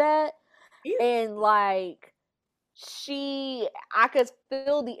said that, and like I could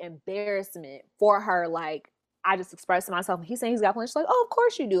feel the embarrassment for her. Like I just expressed to myself. He's saying he's got plans. She's like, oh, of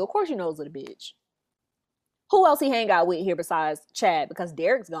course you do. Of course you know the bitch. Who else he hang out with here besides Chad? Because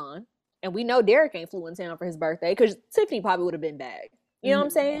Derek's gone, and we know Derek ain't flew in town for his birthday. Because Tiffany probably would have been back. You know what I'm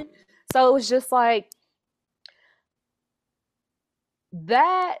saying? So it was just like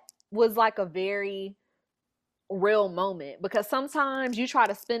that was like a very real moment because sometimes you try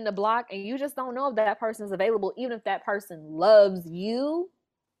to spin the block and you just don't know if that person is available, even if that person loves you.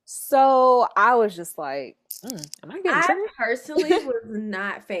 So I was just like, am I getting triggered? I personally was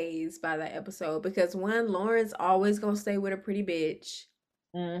not fazed by that episode because Lawrence always gonna stay with a pretty bitch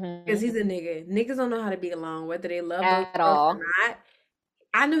because he's a nigga. Niggas don't know how to be alone, whether they love at all or not.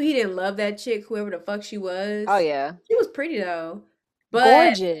 I knew he didn't love that chick, whoever the fuck she was. Oh yeah, she was pretty though. But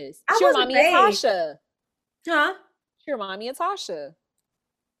Gorgeous. I She was a remind me of babe. Tasha. Huh? She remind me of Tasha.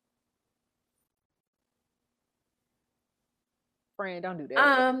 Friend, don't do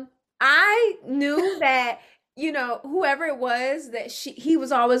that. I knew that, whoever it was, that he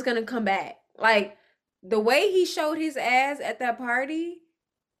was always gonna come back. Like the way he showed his ass at that party,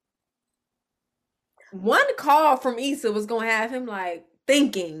 one call from Issa was gonna have him like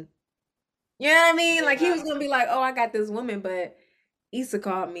thinking. You know what I mean? Like he was gonna be like, "Oh, I got this woman," but Issa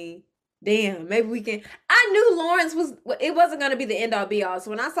called me. Damn, maybe we can. I knew Lawrence it wasn't gonna be the end all be all. So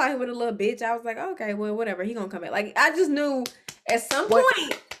when I saw him with a little bitch, I was like, okay, well, whatever. He gonna come back. Like I just knew at some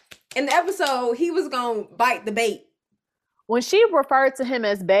point in the episode he was gonna bite the bait. When she referred to him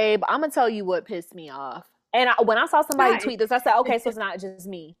as babe, I'm gonna tell you what pissed me off. And when I saw somebody tweet this, I said, okay, so it's not just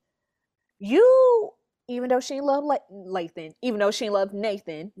me. You, even though she loved Lathan, even though she loved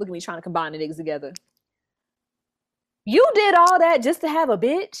Nathan, look at me trying to combine the niggas together. You did all that just to have a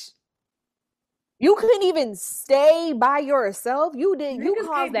bitch? You couldn't even stay by yourself? You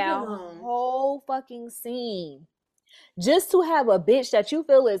caused that whole fucking scene. Just to have a bitch that you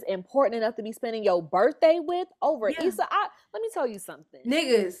feel is important enough to be spending your birthday with over Issa. Let me tell you something.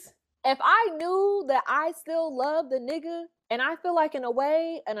 Niggas. If I knew that I still love the nigga, and I feel like in a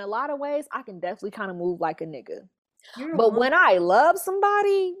lot of ways, I can definitely kind of move like a nigga. But when I love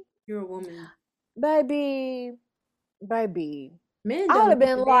somebody, you're a woman. Baby. Men I would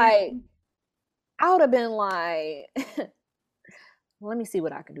have been like, let me see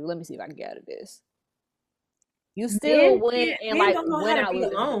what I can do. Let me see if I can get out of this. You still went and like went out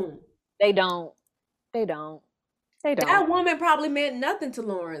with alone. They don't. That woman probably meant nothing to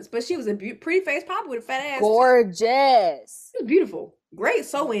Lawrence, but she was a pretty face, probably with a fat ass. Gorgeous. She was beautiful. Great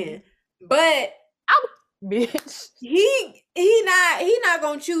sew-in. But bitch. He not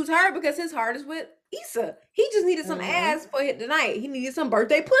gonna choose her because his heart is with Issa. He just needed some ass for it tonight. He needed some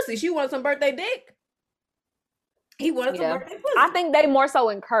birthday pussy. She wanted some birthday dick. He wanted some birthday pussy. I think they more so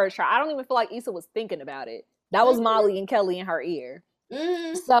encouraged her. I don't even feel like Issa was thinking about it. That was Molly and Kelly in her ear.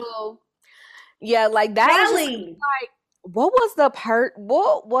 So yeah, like that was just, like, what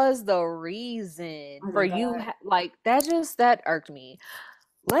was the reason for you like that irked me.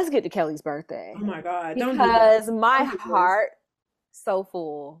 Let's get to Kelly's birthday. Oh my God. Because my heart so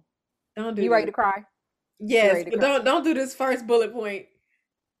full. Don't do you ready to cry? Yes, but don't do this first bullet point.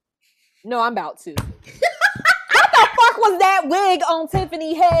 No, I'm about to. What the fuck was that wig on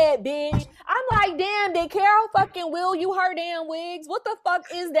Tiffany head, bitch? I'm like, damn, did Carol fucking will you her damn wigs? What the fuck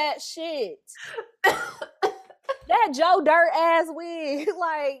is that shit? That Joe Dirt ass wig.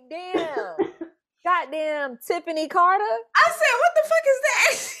 Like, damn. Goddamn Tiffany Carter. I said, what the fuck is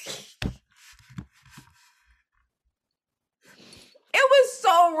that? It was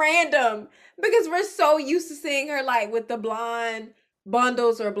so random because we're so used to seeing her like with the blonde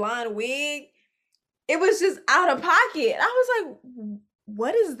bundles or blonde wig. It was just out of pocket. I was like,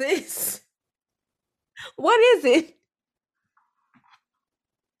 what is this? What is it?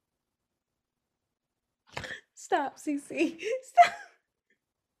 Stop, CC. Stop.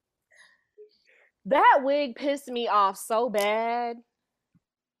 That wig pissed me off so bad.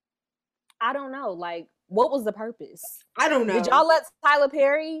 I don't know. Like, what was the purpose? I don't know. Did y'all let Tyler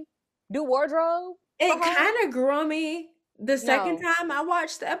Perry do wardrobe? It kind of grew on me the second time I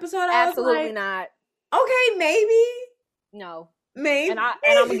watched the episode. Absolutely like, not. Okay, maybe. No. Maybe. And I'm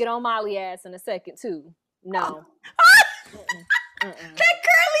gonna get on Molly ass in a second too. No. That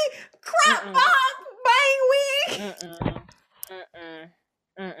curly crop bang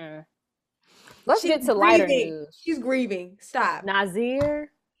wig. Let's get to lighter news. She's grieving. Stop.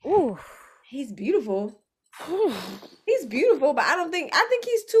 Nazir. Ooh. He's beautiful. He's beautiful, but I think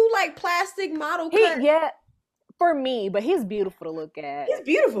he's too like plastic model cut. Yeah, for me, but he's beautiful to look at. He's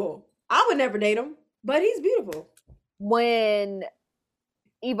beautiful. I would never date him, but he's beautiful. When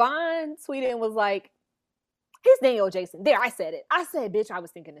Yvonne tweeted and was like, he's Daniel Jason. There, I said it. I said, bitch, I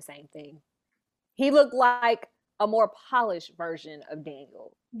was thinking the same thing. He looked like a more polished version of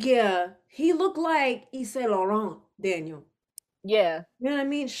Daniel. Yeah, he looked like Yves Saint Laurent Daniel. Yeah. You know what I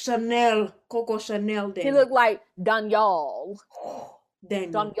mean? Coco Chanel Daniel. He looked like Daniel.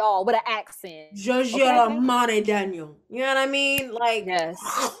 Daniel with an accent. Giorgio Armani Daniel. You know what I mean? Like, yes.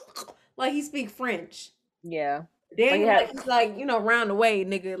 Like he speak French. Yeah. Daniel, like he's like, round the way,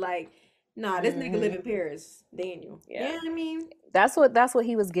 nigga. Like, nah, this nigga live in Paris. Daniel. Yeah. You know what I mean? That's what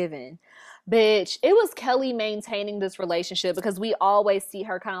he was given. Bitch, it was Kelly maintaining this relationship because we always see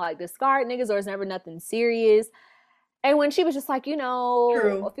her kind of like discard niggas or it's never nothing serious. And when she was just like,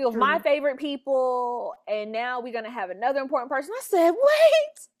 a few of my favorite people, and now we're going to have another important person, I said,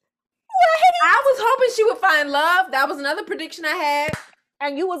 wait, I was hoping she would find love. That was another prediction I had.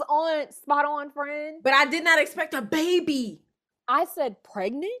 And you was on spot on, friend. But I did not expect a baby. I said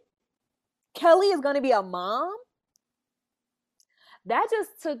pregnant? Kelly is going to be a mom? That just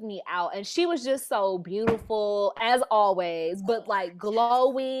took me out. And she was just so beautiful, as always, but like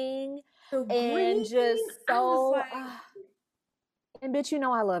glowing and just so... Like, and bitch, you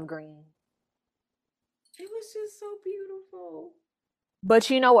know I love green. It was just so beautiful.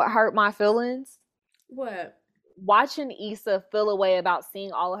 But you know what hurt my feelings? What? Watching Issa feel away about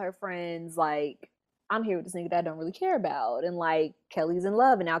seeing all of her friends like, I'm here with this nigga that I don't really care about. And like, Kelly's in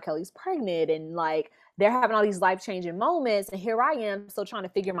love and now Kelly's pregnant. And like, they're having all these life-changing moments. And here I am still trying to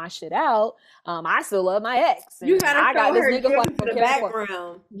figure my shit out. I still love my ex. You gotta I got this nigga from the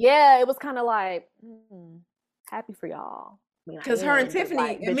background. Yeah, it was kind of like, happy for y'all. Because her and Tiffany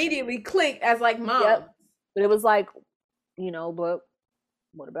like, immediately clicked as like moms. Yep. But it was like, you know, but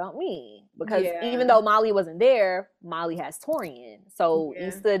what about me? Because even though Molly wasn't there, Molly has Torian. So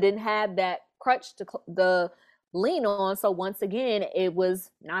Issa didn't have that crutch to lean on. So once again, it was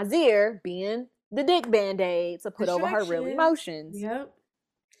Nazir being the dick band-aid to put over her real emotions. Yep.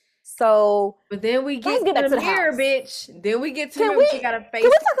 So, but then we get to the mirror, bitch. Then we get to mirror. She got a face. Can we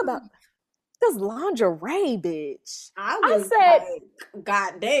talk about this lingerie, bitch? I said, like,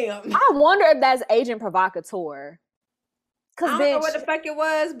 goddamn. I wonder if that's Agent Provocateur. I don't know what the fuck it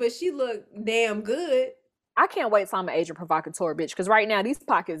was, but she looked damn good. I can't wait till I'm an Agent Provocateur, bitch, because right now these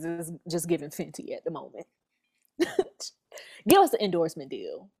pockets is just giving Fenty at the moment. Give us an endorsement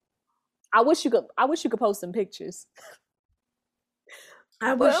deal. I wish you could post some pictures.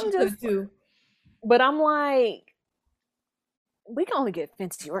 I wish you could too. But I'm like, we can only get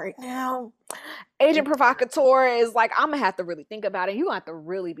Fenty right now. Agent Provocateur is like, I'm gonna have to really think about it. You have to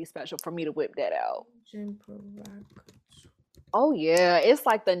really be special for me to whip that out. Agent Provocateur. Oh yeah, it's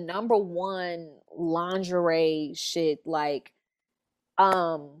like the #1 lingerie shit. Like,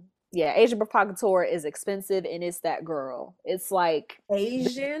 Agent Provocateur is expensive, and it's that girl. It's like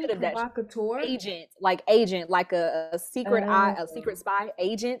Agent Provocateur. Agent, like a secret eye, a secret spy.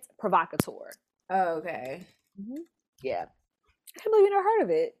 Agent Provocateur. Oh, okay. Mm-hmm. Yeah, I can't believe you never heard of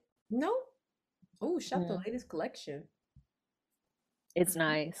it. No. Oh, shop the latest collection. It's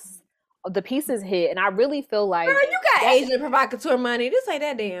nice. The pieces hit, and I really feel like, girl, you got Agent Provocateur money. This ain't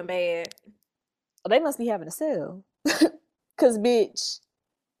that damn bad. Well, they must be having a sale. Cause bitch,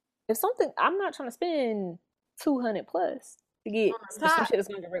 if something, I'm not trying to spend $200 plus to get some shit that's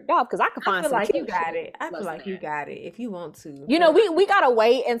gonna get ripped off. Cause I can find some. Like you got it. I feel like you got it if you want to. You know, we gotta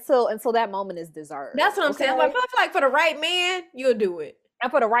wait until that moment is deserved. That's what I'm saying. Like, I feel like for the right man, you'll do it. And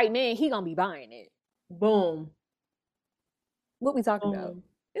for the right man, he gonna be buying it. Boom. What we talking about?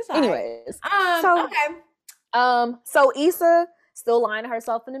 It's anyways. Okay. So Issa still lying to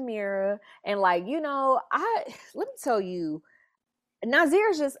herself in the mirror, and like, you know, let me tell you,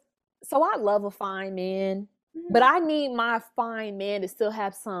 Nazir's just, so I love a fine man, but I need my fine man to still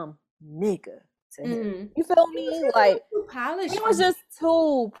have some nigga to him. You feel me? Like, he was just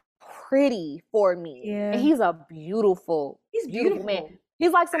too pretty for me. Yeah. And he's a beautiful man.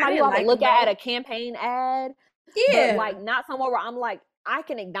 He's like somebody who I would look at a campaign ad. Yeah. But like, not somewhere where I'm like, I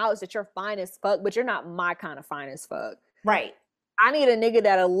can acknowledge that you're fine as fuck, but you're not my kind of fine as fuck. Right. I need a nigga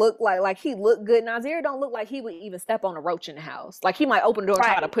that'll look like he look good. Nazir don't look like he would even step on a roach in the house. Like, he might open the door and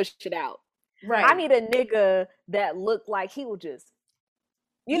try to push it out. Right. I need a nigga that look like he will just,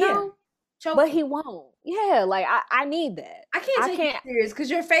 you know, but he won't. Yeah, like I need that. I can't take you serious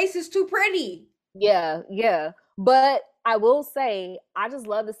because your face is too pretty. Yeah. But I will say, I just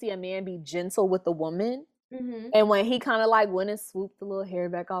love to see a man be gentle with a woman. Mm-hmm. And when he kind of like went and swooped the little hair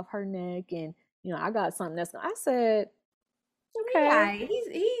back off her neck, and you know, I got something I said, okay. Yeah,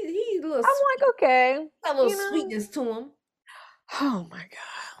 he's a little. I'm like, okay, got a little sweetness to him. Oh my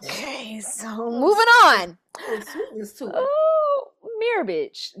god. Okay, so moving on. A little sweetness to him. Oh, mirror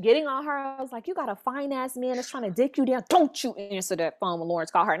bitch, getting on her. I was like, you got a fine ass man that's trying to dick you down. Don't you answer that phone when Lawrence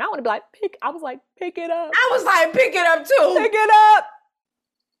called her? And I want to be like, pick it up. I was like, pick it up too. Pick it up.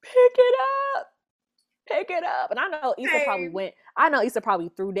 And I know Issa probably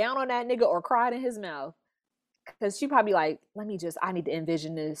threw down on that nigga or cried in his mouth. Cause she probably like, I need to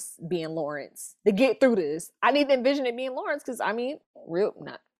envision this being Lawrence to get through this. I need to envision it being Lawrence. Cause I mean,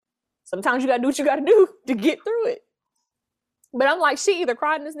 sometimes you gotta do what you gotta do to get through it. But I'm like, she either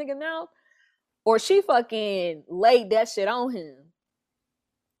cried in this nigga's mouth or she fucking laid that shit on him.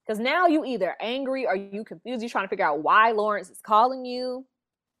 Cause now you either angry or you confused. You trying to figure out why Lawrence is calling you.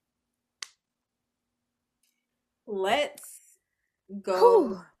 Let's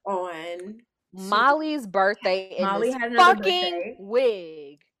go on Molly's birthday in Molly this had another fucking birthday.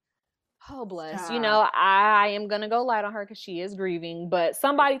 wig. Oh, bless. Stop. I am gonna go light on her because she is grieving. But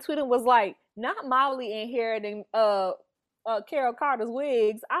somebody tweeted was like, not Molly inheriting Carol Carter's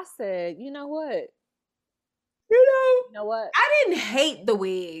wigs. I said, you know what? You know, You know what? I didn't hate the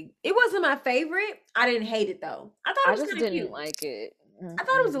wig. It wasn't my favorite. I didn't hate it though. I thought I it was just kind of didn't cute. like it. I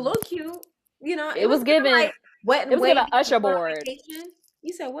thought it was a little cute. You know, It it was was kind of given. like wet It and was given wavy Usher on board. vacation.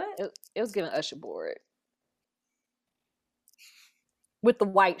 You said what? It was given Usher board with the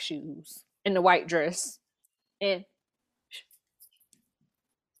white shoes and the white dress and.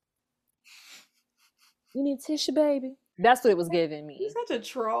 You need tissue, baby. That's what it was giving me. You're such a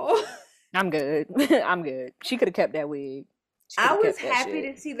troll. I'm good. I'm good. She could have kept that wig. I was happy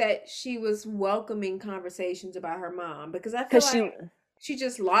to see that she was welcoming conversations about her mom because I feel like she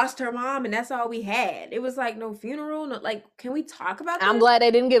just lost her mom and that's all we had. It was like no funeral, no like. Can we talk about that? I'm glad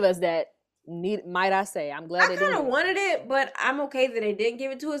they didn't give us that. Might I say? I'm glad they didn't. I kind of wanted it, but I'm okay that they didn't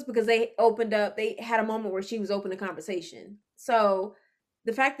give it to us because they opened up. They had a moment where she was open to conversation. So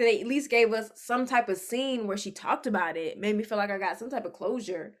the fact that they at least gave us some type of scene where she talked about it made me feel like I got some type of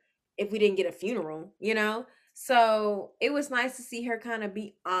closure if we didn't get a funeral, you know? So it was nice to see her kind of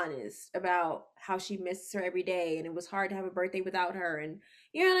be honest about how she misses her every day and it was hard to have a birthday without her. And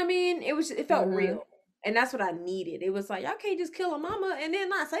you know what I mean? It felt real. And that's what I needed. It was like, y'all can't just kill a mama and then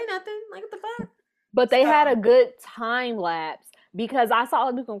not say nothing. Like, what the fuck? But they had a good time lapse because I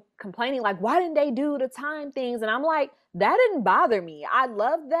saw people complaining, like, why didn't they do the time things? And I'm like, that didn't bother me. I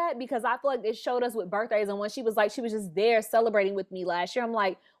love that because I feel like it showed us with birthdays. And when she was like, she was just there celebrating with me last year. I'm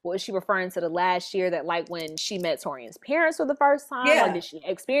like, what was she referring to the last year that like when she met Torian's parents for the first time? Yeah. Like, did she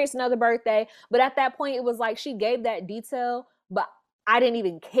experience another birthday? But at that point, it was like she gave that detail, but I didn't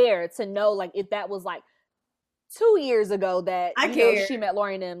even care to know like if that was like 2 years ago that she met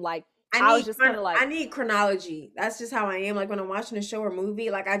Lauren and like I was just kind of like I need chronology. That's just how I am. Like when I'm watching a show or movie,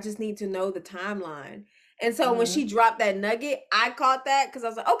 like I just need to know the timeline. And so when she dropped that nugget, I caught that because I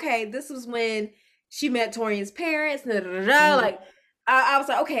was like, okay, this was when she met Torian's parents. Like I was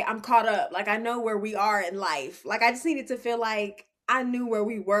like, okay, I'm caught up. Like I know where we are in life. Like I just needed to feel like I knew where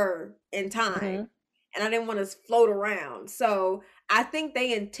we were in time, and I didn't want to float around. So I think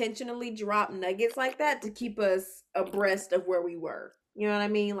they intentionally dropped nuggets like that to keep us abreast of where we were. You know what I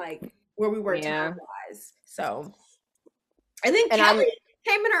mean? Like where we were time wise. So, and then Kelly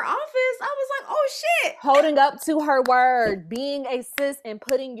came in her office. I was like, oh shit. Holding up to her word, being a sis and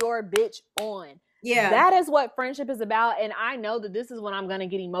putting your bitch on. Yeah. That is what friendship is about. And I know that this is when I'm going to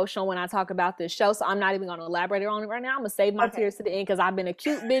get emotional when I talk about this show. So I'm not even going to elaborate on it right now. I'm going to save my tears to the end because I've been a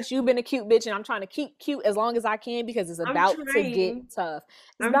cute bitch. You've been a cute bitch. And I'm trying to keep cute as long as I can because it's about to get tough.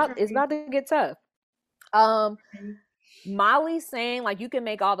 It's about to get tough. Molly saying like you can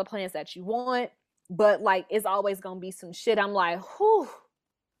make all the plans that you want, but like it's always going to be some shit. I'm like, whew.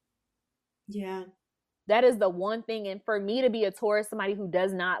 Yeah. That is the one thing. And for me to be a Taurus, somebody who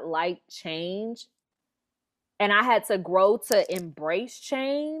does not like change, and I had to grow to embrace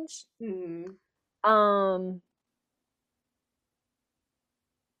change.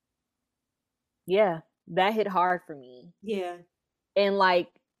 Yeah, that hit hard for me. Yeah. And like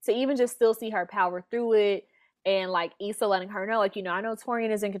to even just still see her power through it. And like Issa letting her know, like, I know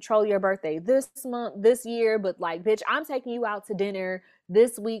Torian is in control of your birthday this year, but like, bitch, I'm taking you out to dinner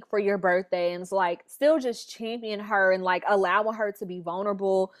this week for your birthday. And it's like still just champion her and like allowing her to be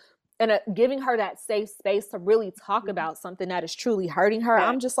vulnerable and giving her that safe space to really talk about something that is truly hurting her. Yeah.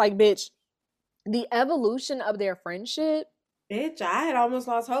 I'm just like, bitch, the evolution of their friendship. Bitch, I had almost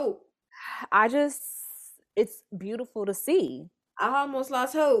lost hope. It's beautiful to see. I almost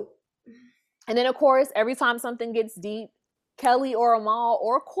lost hope. And then, of course, every time something gets deep, Kelly or Amal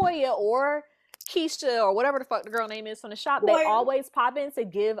or Koya or Keisha or whatever the fuck the girl name is from the shop, they always pop in to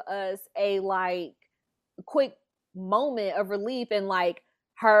give us a like quick moment of relief and like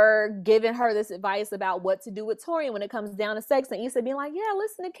her giving her this advice about what to do with Torian when it comes down to sex. And Issa being like, yeah,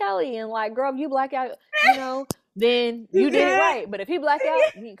 listen to Kelly. And like, girl, if you black out, then you did it right. But if he black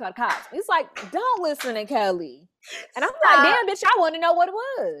out, you can call the cops. It's like, don't listen to Kelly. And I'm like, damn, bitch, I want to know what it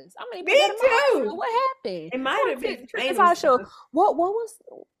was. I mean, me too. What happened? It might have been What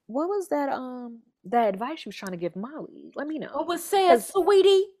was that advice she was trying to give Molly? Let me know. What was said,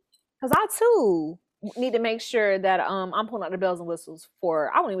 sweetie? Because I too need to make sure that I'm pulling out the bells and whistles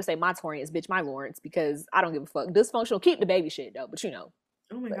for, I won't even say my Torians, bitch, my Lawrence, because I don't give a fuck. Dysfunctional, keep the baby shit though, but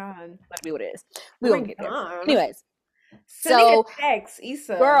Oh my god, let me what it is. We gonna get there. Anyways, so text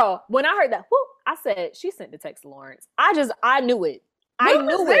Issa. Girl, when I heard that, whoop, I said she sent the text to Lawrence. I knew it. I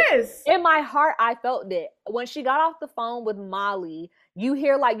knew it. In my heart, I felt it. When she got off the phone with Molly, you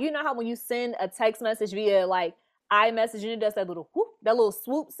hear like, you know how when you send a text message via like iMessage and it does that little whoop, that little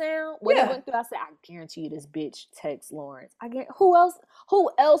swoop sound. When it Yeah. went through, I said, I guarantee you this bitch texts Lawrence.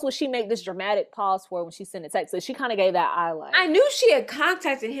 Who else would she make this dramatic pause for when she sent a text? So she kind of gave that eye like. I knew she had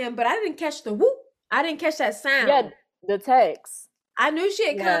contacted him, but I didn't catch the whoop. I didn't catch that sound. Yeah, the text. I knew she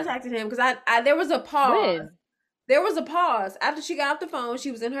had contacted him because I there was a pause. When? There was a pause after she got off the phone.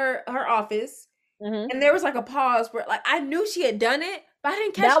 She was in her office, and there was like a pause where like I knew she had done it, but I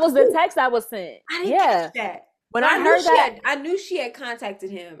didn't catch that was the text that was sent. I didn't catch that. When I heard that, I knew she had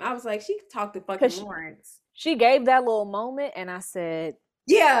contacted him. I was like, she could talk to fucking Lawrence. She gave that little moment, and I said,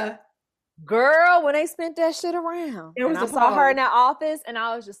 "Yeah, girl." When they spent that shit around, there was I saw her in that office, and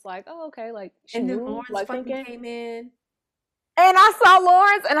I was just like, "Oh, okay." Like, and then Lawrence like fucking came in. And I saw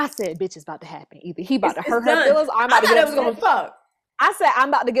Lawrence, and I said, "Bitch, it's about to happen. Either he about to hurt her feelings, or I'm about to get upset." Fuck. I said, "I'm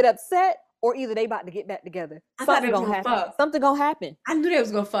about to get upset, or either they about to get back together. Something gonna happen. Fuck. Something gonna happen." I knew they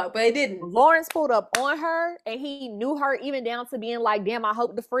was gonna fuck, but it didn't. Lawrence pulled up on her, and he knew her even down to being like, "Damn, I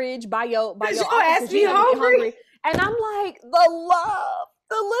hope the fridge by your ass be hungry." And I'm like, the love,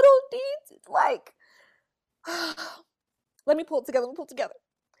 the little deeds, like, let me pull it together.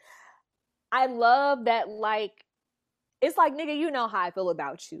 I love that, like. It's like, nigga, you know how I feel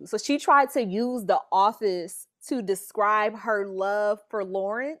about you. So she tried to use The Office to describe her love for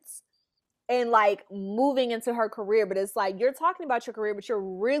Lawrence and like moving into her career. But it's like, you're talking about your career, but you're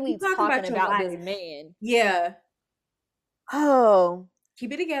really talking about this man. Yeah. Oh.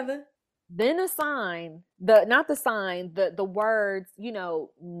 Keep it together. Then the words, you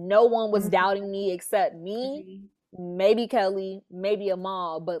know, no one was doubting me except me. Maybe Kelly, maybe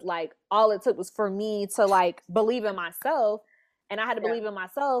Amal, but like all it took was for me to like believe in myself, and I had to believe in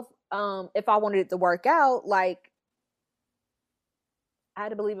myself. If I wanted it to work out, like I had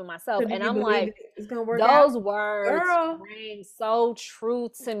to believe in myself, and I'm like, it's gonna work those words ring so true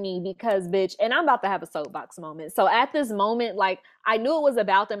to me because, bitch, and I'm about to have a soapbox moment. So at this moment, like I knew it was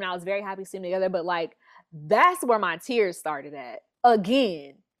about them, and I was very happy to see them together, but like that's where my tears started at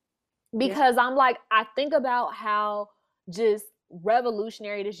again. Because I'm like, I think about how just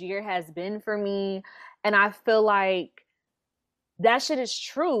revolutionary this year has been for me. And I feel like that shit is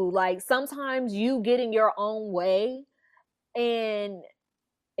true. Like sometimes you get in your own way. And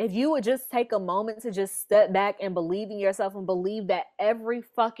if you would just take a moment to just step back and believe in yourself and believe that every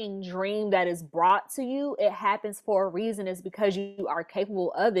fucking dream that is brought to you, it happens for a reason. It's because you are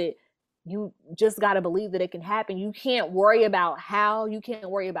capable of it. You just got to believe that it can happen. You can't worry about how, you can't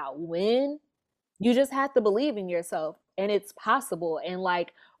worry about when. You just have to believe in yourself and it's possible. And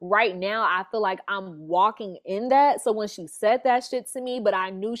like right now, I feel like I'm walking in that. So when she said that shit to me, but I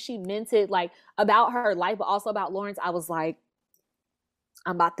knew she meant it like about her life, but also about Lawrence, I was like,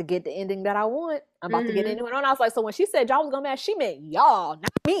 I'm about to get the ending that I want. I'm about to get into it. And I was like, so when she said y'all was gonna match, she meant y'all,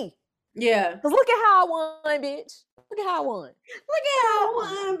 not me. Yeah. Because look at how I won, bitch. Look at how I won. Look at how I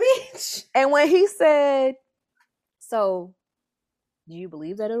won, bitch. And when he said, so do you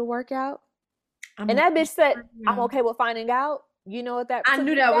believe that it'll work out? And that bitch said, I'm okay with finding out. You know what that I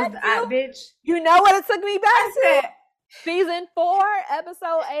knew that was the bitch. You know what it took me back to? Season 4,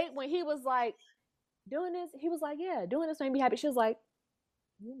 episode 8, when he was like, doing this, he was like, yeah, doing this made me happy. She was like,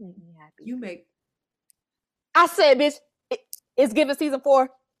 you make me happy. I said, bitch, it's giving season 4,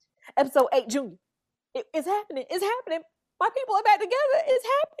 episode 8, Junior. It's happening. It's happening. My people are back together. It's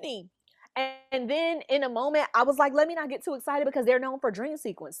happening. And then in a moment, I was like, let me not get too excited because they're known for dream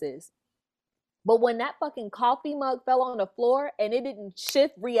sequences. But when that fucking coffee mug fell on the floor and it didn't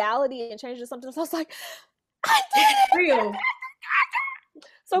shift reality and change to something else, I was like, I did it. Real.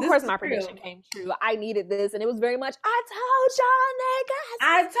 So of course my prediction came true. I needed this, and it was very much, I told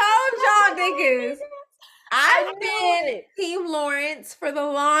y'all niggas. I've been Team Lawrence for the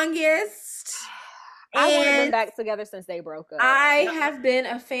longest. I want them back together since they broke up. I have been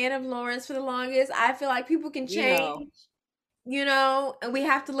a fan of Lawrence for the longest. I feel like people can change, you know, and we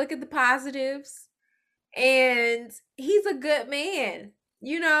have to look at the positives. And he's a good man,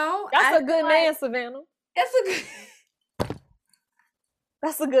 you know. That's a good man, Savannah.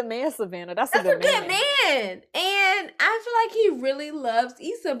 That's a good man, Savannah. That's a good man. And I feel like he really loves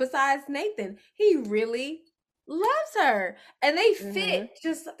Issa besides Nathan. He really loves her. And they fit.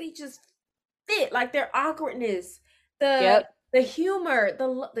 They just fit. Like their awkwardness, the humor,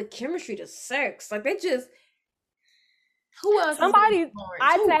 the chemistry, the sex. Like they just who else?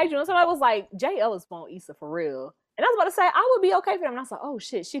 I tagged you and somebody was like, Jay Ellis want Issa for real. And I was about to say I would be okay for them. And I was like, oh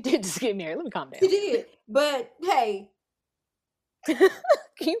shit, she did just get married. Let me calm down. She did. But hey. Can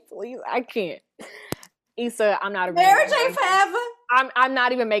you please? I can't. Issa, I'm not a Mary J forever. I'm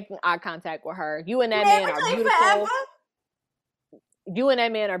not even making eye contact with her. You and that man are beautiful. Forever. You and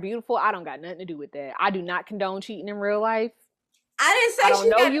that man are beautiful. I don't got nothing to do with that. I do not condone cheating in real life. I didn't I say don't she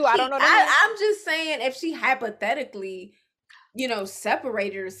know got to you. I don't cheat. know the man. I'm just saying if she hypothetically,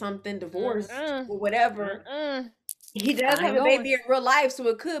 separated or something, divorced Mm-mm. or whatever. Mm-mm. He does I have ain't a going. baby in real life, so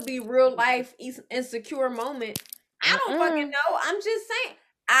it could be real life insecure moment. I don't fucking Mm-mm. know. I'm just saying.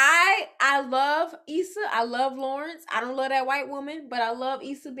 I love Issa. I love Lawrence. I don't love that white woman, but I love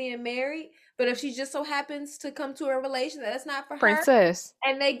Issa being married. But if she just so happens to come to a relation that's not for her, Princess.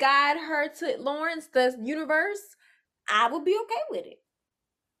 and they guide her to Lawrence, the universe, I would be okay with it.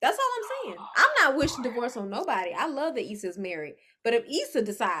 That's all I'm saying. I'm not wishing divorce on nobody. I love that Issa's married. But if Issa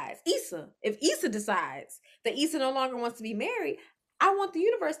decides that Issa no longer wants to be married, I want the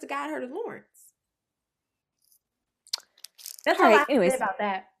universe to guide her to Lawrence. That's All all I right. have to say Anyways, about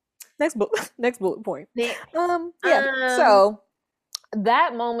that. next bullet point. Next. Yeah. So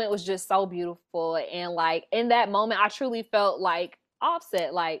that moment was just so beautiful, and like in that moment, I truly felt like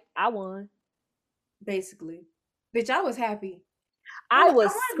Offset. Like I won. Basically. Bitch, I was happy. I I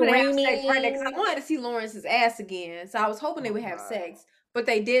was wanted them to have sex right there because I screaming. wanted to see Lawrence's ass again. So I was hoping they Oh would have God. sex, but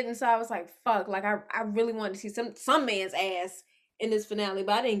they didn't. So I was like, fuck. Like I really wanted to see some man's ass in this finale,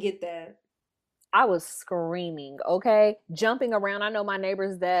 but I didn't get that. I was screaming, okay? Jumping around. I know my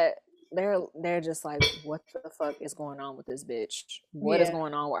neighbors that they're just like, what the fuck is going on with this bitch? What is Yeah.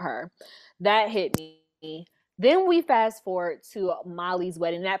 going on with her? That hit me. Then we fast forward to Molly's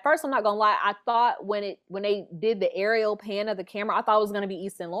wedding. And at first, I'm not gonna lie, I thought when they did the aerial pan of the camera, I thought it was gonna be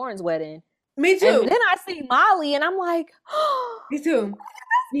East and Lauren's wedding. Me And too. then I see Molly, and I'm like, oh, Me too.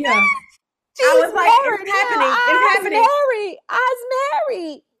 Yeah. I she's was like, married it's now. happening. It's happening. I's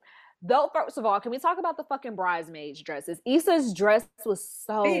married. Though, first of all, can we talk about the fucking bridesmaids' dresses? Issa's dress was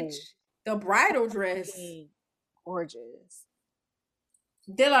Bitch. so The bridal dress. gorgeous.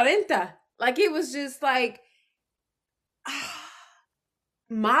 De la Renta. Like it was just like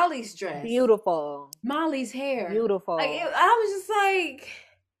Molly's dress. Beautiful. Molly's hair. Beautiful. Like I was just like,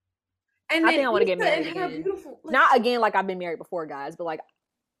 and I then think I want to get Issa married and her again. beautiful. Not again like I've been married before, guys, but like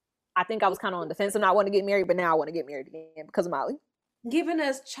I think I was kind of on the fence of not wanting to get married, but now I want to get married again because of Molly. Giving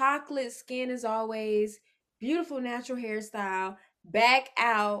us chocolate skin as always, beautiful natural hairstyle, back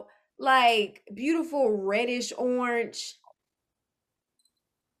out, like beautiful reddish orange.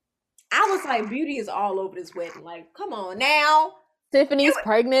 I was like, beauty is all over this wedding. Like, come on now. Tiffany's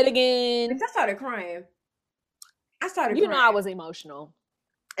pregnant again. I started crying. You know I was emotional.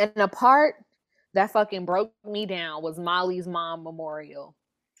 And the part that fucking broke me down was Molly's mom memorial.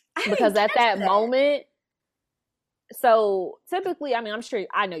 Because at that moment, so typically, I mean, I'm sure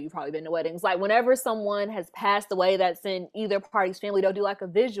I know you've probably been to weddings. Like whenever someone has passed away that's in either party's family, they'll do like a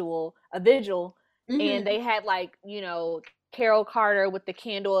vigil, and they had like, Carol Carter with the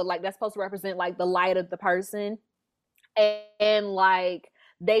candle, like that's supposed to represent like the light of the person. And like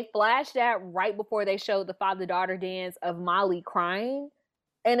they flashed that right before they showed the father-daughter dance of Molly crying.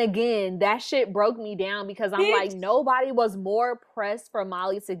 And again, that shit broke me down because I'm like, nobody was more pressed for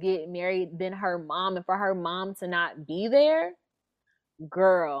Molly to get married than her mom, and for her mom to not be there.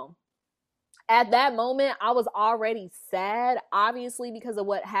 Girl, at that moment, I was already sad, obviously, because of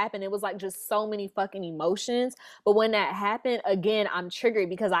what happened. It was like just so many fucking emotions. But when that happened, again, I'm triggered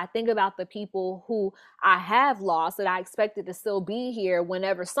because I think about the people who I have lost that I expected to still be here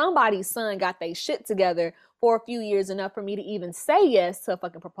whenever somebody's son got their shit together for a few years, enough for me to even say yes to a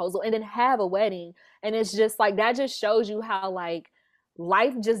fucking proposal and then have a wedding. And it's just like, that just shows you how like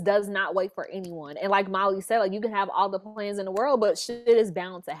life just does not wait for anyone. And like Molly said, like you can have all the plans in the world, but shit is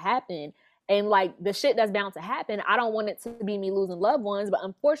bound to happen. And like the shit that's bound to happen, I don't want it to be me losing loved ones, but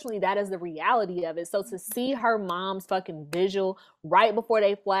unfortunately that is the reality of it. So to see her mom's fucking visual right before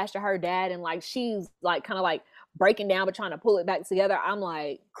they flash to her dad, and like she's like kind of like breaking down but trying to pull it back together, I'm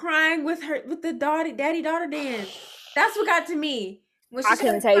like crying with the daddy daughter dance. That's what got to me. When she I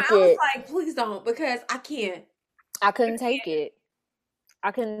couldn't take it. I was like, please don't, because I can't. I couldn't take it.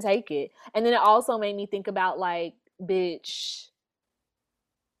 I couldn't take it. And then it also made me think about like, bitch,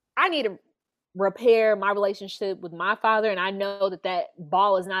 I need to repair my relationship with my father, and I know that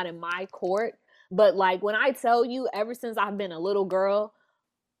ball is not in my court. But like when I tell you, ever since I've been a little girl,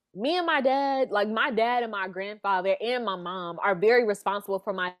 me and my dad, like my dad and my grandfather and my mom are very responsible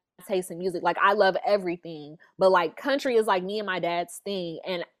for my taste in music. Like I love everything, but like country is like me and my dad's thing,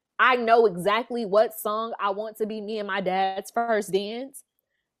 and I know exactly what song I want to be me and my dad's first dance.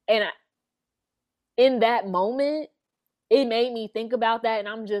 And in that moment, it made me think about that, and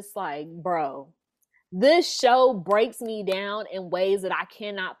I'm just like, bro, this show breaks me down in ways that I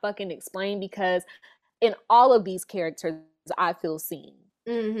cannot fucking explain, because in all of these characters, I feel seen.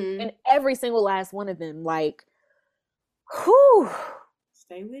 Mm-hmm. And every single last one of them, like, Whew.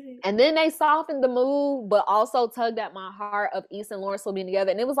 Stay with it. And then they softened the mood, but also tugged at my heart of Issa and Lauren still being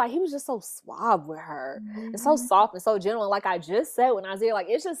together. And it was like, he was just so suave with her. And so soft and so gentle. And like I just said when I was there, like,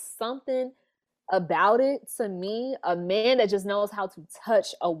 it's just something about it to me, a man that just knows how to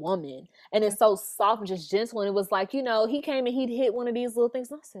touch a woman. And it's so soft and just gentle. And it was like, you know, he came and he'd hit one of these little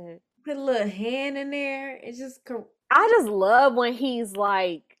things. And I said, put a little hand in there. It's just... I just love when he's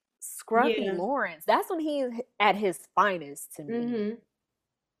like scruffy Lawrence. That's when he's at his finest to me.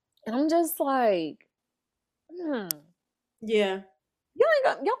 And I'm just like, yeah. Y'all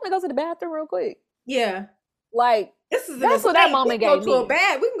want to go to the bathroom real quick? Yeah. Like, that's what that moment gave me. We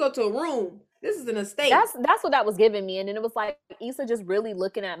can go to a room. This is an estate. That's what that was giving me. And then it was like Issa just really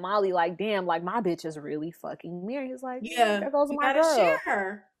looking at Molly like, damn, like my bitch is really fucking Mary. He's like, yeah, there goes my girl. Share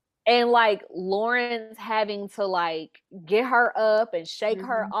her. And like Lauren's having to like get her up and shake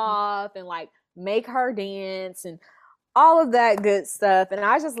her off and like make her dance and all of that good stuff. And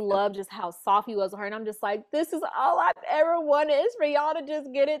I just love just how soft he was with her. And I'm just like, this is all I've ever wanted is for y'all to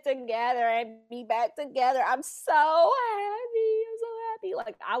just get it together and be back together. I'm so happy. I'm so happy.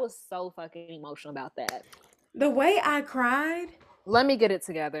 Like, I was so fucking emotional about that. The way I cried. Let me get it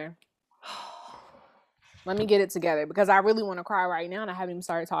together. Let me get it together because I really want to cry right now and I haven't even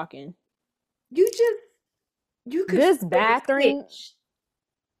started talking. You could. This bathroom.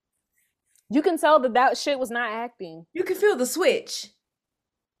 You can tell that shit was not acting. You can feel the switch.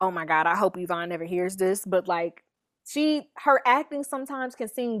 Oh my God, I hope Yvonne never hears this, but like her acting sometimes can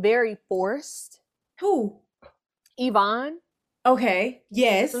seem very forced. Who? Yvonne. Okay,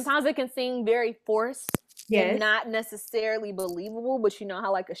 yes. Sometimes it can seem very forced. Yes. And not necessarily believable, but you know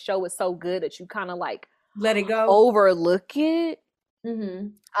how like a show is so good that you kind of like let it go. Overlook it.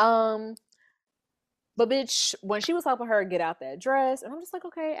 But bitch, when she was helping her get out that dress, and I'm just like,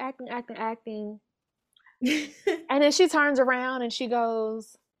 okay, acting. And then she turns around and she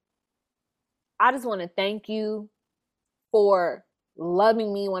goes, I just want to thank you for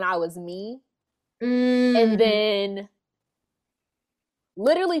loving me when I was me. And then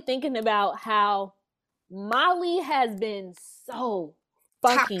literally thinking about how Molly has been so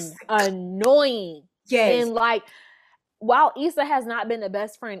fucking annoying. Yes. And like, while Issa has not been the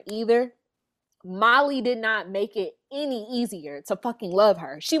best friend either, Molly did not make it any easier to fucking love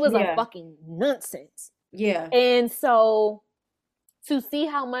her. She was a fucking nonsense. Yeah. And so to see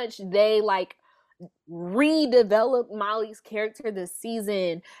how much they like redeveloped Molly's character this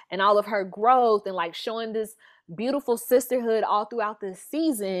season and all of her growth and like showing this beautiful sisterhood all throughout this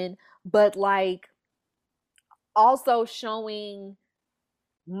season, but like also showing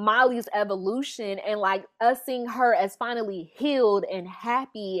Molly's evolution and like us seeing her as finally healed and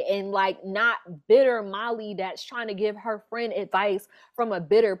happy and like not bitter Molly that's trying to give her friend advice from a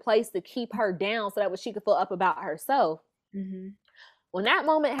bitter place to keep her down so that she could feel up about herself. When that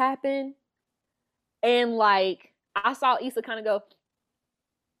moment happened and like I saw Issa kind of go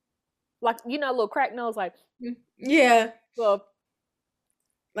like, you know, a little crack nose like well,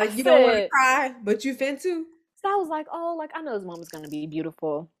 like you don't want to cry but you finna. So I was like, oh, like, I know this moment's going to be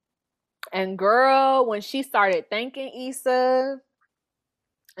beautiful. And girl, when she started thanking Issa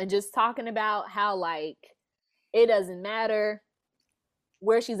and just talking about how, like, it doesn't matter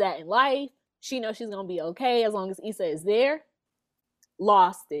where she's at in life. She knows she's going to be okay as long as Issa is there.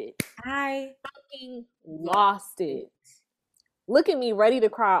 Lost it. I fucking lost it. Look at me ready to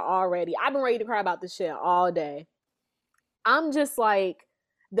cry already. I've been ready to cry about this shit all day. I'm just like,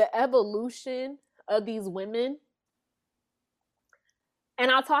 the evolution of these women,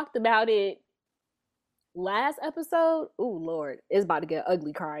 and I talked about it last episode. Ooh, Lord, it's about to get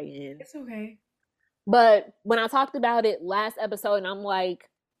ugly crying. It's okay. But when I talked about it last episode, and I'm like,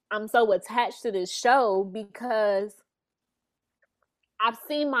 I'm so attached to this show because I've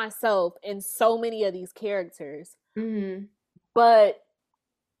seen myself in so many of these characters. But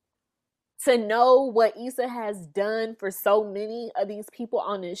to know what Issa has done for so many of these people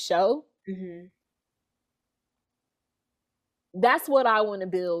on this show, that's what I want to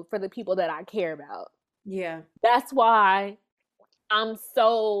build for the people that I care about. Yeah. That's why I'm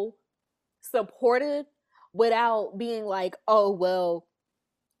so supportive without being like, oh, well,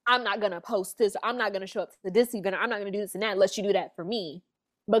 I'm not going to post this. I'm not going to show up to this event. I'm not going to do this and that unless you do that for me.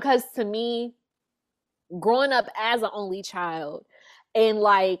 Because to me, growing up as an only child and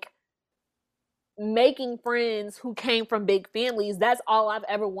like making friends who came from big families, that's all I've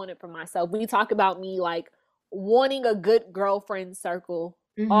ever wanted for myself. We talk about me like wanting a good girlfriend circle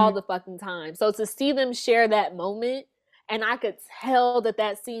all the fucking time. So to see them share that moment, and I could tell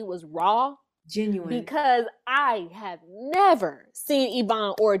that scene was raw, genuine, because I have never seen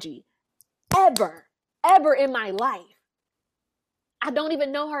Yvonne orgy ever in my life. I don't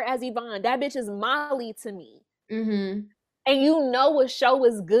even know her as Yvonne. That bitch is Molly to me. Mm-hmm. And you know a show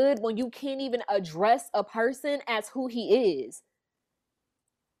is good when you can't even address a person as who he is.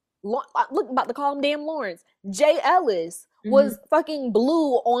 Look, about to call him damn Lawrence. Jay Ellis was fucking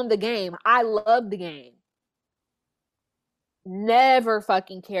blue on The Game. I love The Game. Never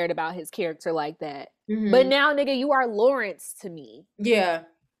fucking cared about his character like that. But now, nigga, you are Lawrence to me. Yeah.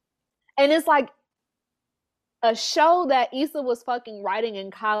 And it's like a show that Issa was fucking writing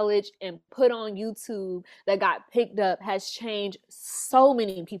in college and put on YouTube that got picked up has changed so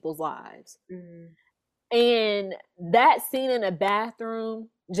many people's lives. And that scene in a bathroom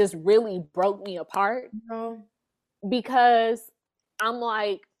just really broke me apart. Because I'm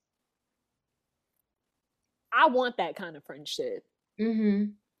like, I want that kind of friendship.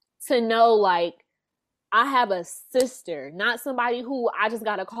 To know, like, I have a sister, not somebody who I just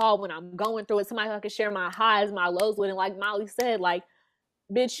got to call when I'm going through it. Somebody who I can share my highs, my lows with. And like Molly said, like,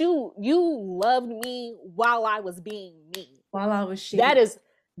 bitch, you loved me while I was being me. While I was shitty.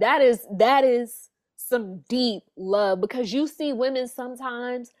 That is some deep love, because you see women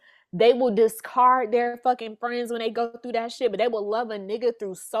sometimes, they will discard their fucking friends when they go through that shit, but they will love a nigga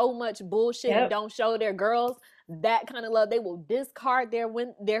through so much bullshit and don't show their girls that kind of love. They will discard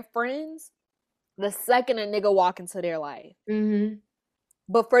their friends the second a nigga walk into their life.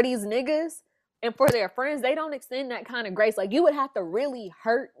 But for these niggas and for their friends, they don't extend that kind of grace. Like, you would have to really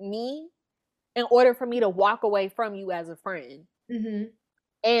hurt me in order for me to walk away from you as a friend.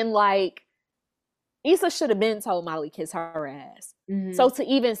 And like, Issa should have been told Molly kiss her ass. So to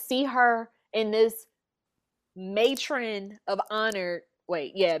even see her in this matron of honor,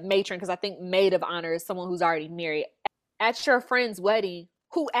 matron, because I think maid of honor is someone who's already married, at your friend's wedding,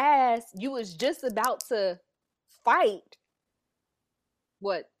 who asked, you was just about to fight,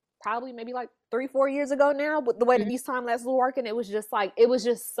 probably maybe like 3-4 years ago now, but the way that these time lapses were working, it was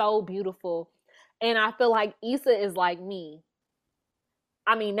just so beautiful. And I feel like Issa is like me.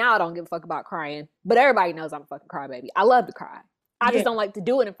 I mean, now I don't give a fuck about crying, but everybody knows I'm a fucking crybaby. I love to cry. I just don't like to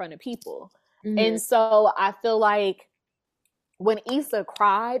do it in front of people. And so I feel like when Issa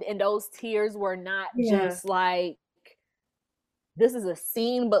cried and those tears were not just like, this is a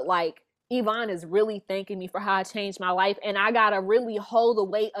scene, but like, Yvonne is really thanking me for how I changed my life. And I gotta really hold the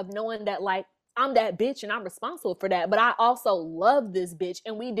weight of knowing that, like, I'm that bitch and I'm responsible for that. But I also love this bitch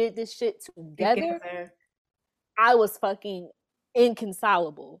and we did this shit together. I was fucking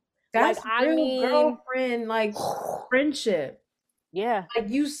inconsolable. That's like, real girlfriend, like, friendship. Yeah. Like,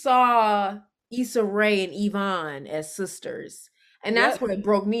 you saw Issa Rae and Yvonne as sisters. And that's where it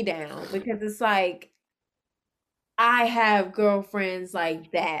broke me down, because it's like, I have girlfriends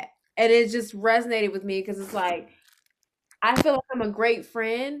like that. And it just resonated with me, because it's like, I feel like I'm a great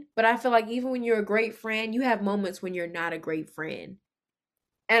friend, but I feel like even when you're a great friend, you have moments when you're not a great friend.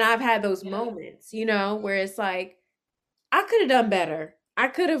 And I've had those moments, you know, where it's like, I could have done better. I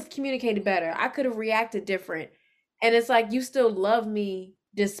could have communicated better. I could have reacted different. And it's like, you still love me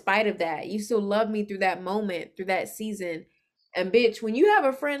despite of that. You still love me through that moment, through that season. And bitch, when you have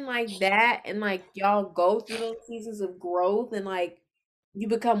a friend like that and like y'all go through those seasons of growth and like you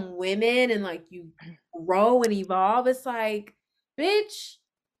become women and like you grow and evolve, it's like, bitch,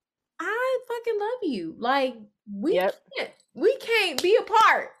 I fucking love you. Like, we can't be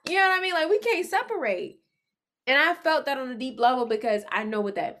apart. You know what I mean? Like, we can't separate. And I felt that on a deep level because I know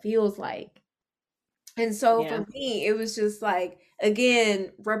what that feels like. And so for me, it was just like,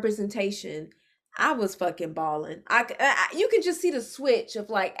 again, representation. I was fucking balling. You can just see the switch of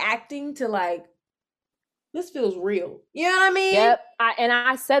like acting to like, this feels real. You know what I mean? Yep.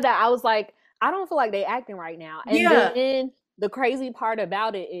 I said that. I was like, I don't feel like they acting right now. And then the crazy part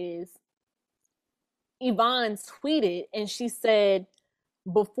about it is Yvonne tweeted and she said,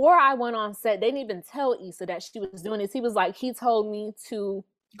 before I went on set, they didn't even tell Issa that she was doing this. He was like, he told me to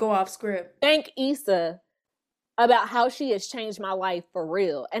go off script. Thank Issa about how she has changed my life for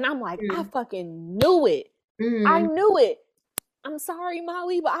real. And I'm like, I fucking knew it. I knew it. I'm sorry,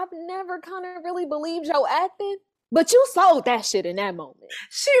 Molly, but I've never kind of really believed your acting. But you sold that shit in that moment.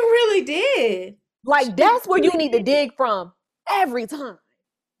 She really did. Like, that's where you need to dig from every time.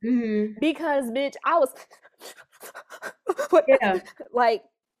 Because, bitch, I was... like,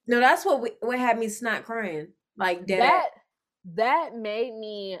 no, that's what had me snot crying. Like, that made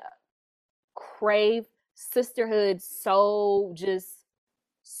me crave sisterhood so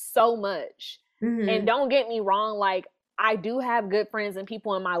much. And don't get me wrong, like, I do have good friends and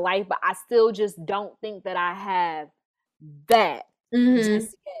people in my life, but I still just don't think that I have that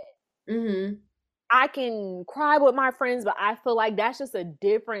just yet. I can cry with my friends, but I feel like that's just a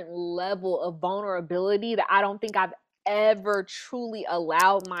different level of vulnerability that I don't think I've ever truly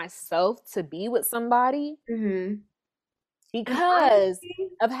allowed myself to be with somebody because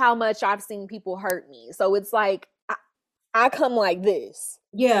of how much I've seen people hurt me. So it's like I come like this.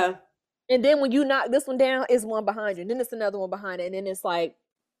 Yeah. And then when you knock this one down, it's one behind you. And then it's another one behind it. And then it's like,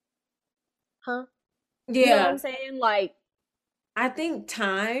 huh? Yeah. You know what I'm saying? Like, I think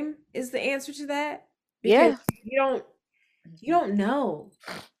time is the answer to that. Because you don't know.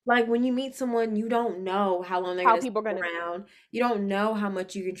 Like when you meet someone, you don't know how long they're going to stick around. You don't know how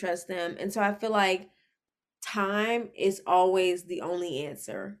much you can trust them. And so I feel like time is always the only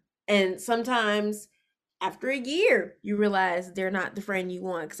answer. And sometimes after a year, you realize they're not the friend you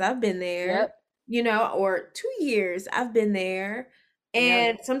want. Because I've been there, or 2 years, I've been there.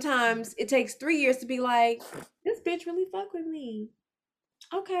 And sometimes it takes 3 years to be like, this bitch really fuck with me.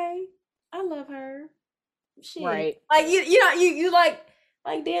 Okay, I love her. Shit. Right. Like you like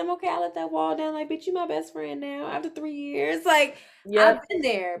damn, okay, I let that wall down. Like, bitch, you my best friend now after 3 years. Like, I've been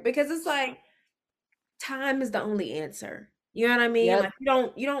there because it's like time is the only answer. You know what I mean? Like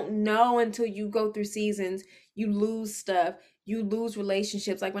you don't know until you go through seasons. You lose stuff. You lose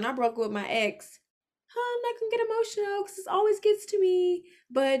relationships. Like when I broke up with my ex, I'm not gonna get emotional because it always gets to me.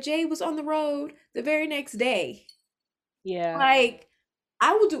 But Jay was on the road the very next day. Yeah. Like,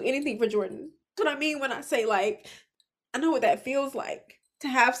 I will do anything for Jordan. That's what I mean when I say, like, I know what that feels like to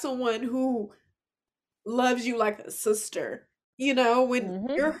have someone who loves you like a sister. You know, when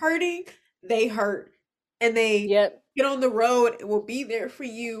you're hurting, they hurt. And they get on the road and will be there for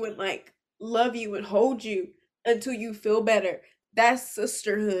you and like love you and hold you until you feel better. That's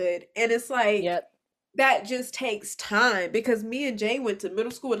sisterhood. And it's like that just takes time because me and Jay went to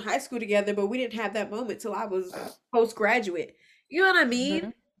middle school and high school together, but we didn't have that moment till I was postgraduate. You know what I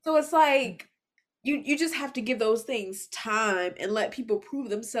mean? So it's like you just have to give those things time and let people prove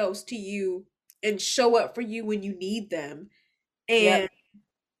themselves to you and show up for you when you need them. And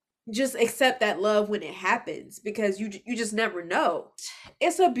just accept that love when it happens because you just never know.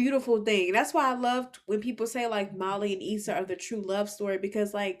 It's a beautiful thing. That's why I loved when people say like Molly and Issa are the true love story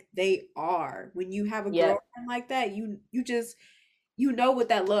because like they are. When you have a girlfriend like that, you just know what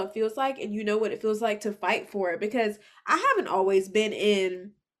that love feels like and you know what it feels like to fight for it because I haven't always been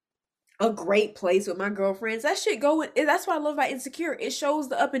in a great place with my girlfriends. That shit that's what I love about Insecure. It shows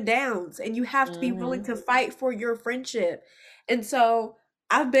the up and downs and you have to be willing to fight for your friendship. And so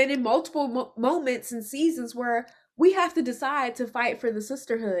I've been in multiple moments and seasons where we have to decide to fight for the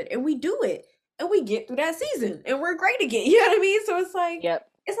sisterhood and we do it and we get through that season and we're great again. You know what I mean? So it's like,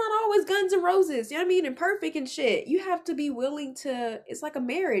 it's not always guns and roses, you know what I mean? And perfect and shit. You have to be willing to, it's like a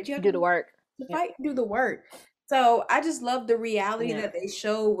marriage. You have to do the work. To fight and do the work. So I just love the reality that they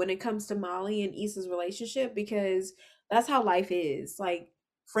show when it comes to Molly and Issa's relationship because that's how life is. Like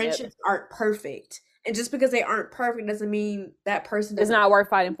friendships aren't perfect. And just because they aren't perfect doesn't mean that person it's not worth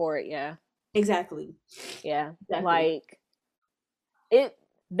fighting for it. Yeah. Exactly. Yeah. Exactly. Like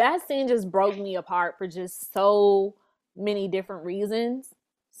that scene just broke me apart for just so many different reasons.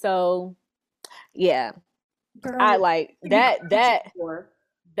 So yeah. Girl, I like that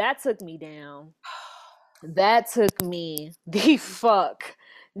took me down. That took me the fuck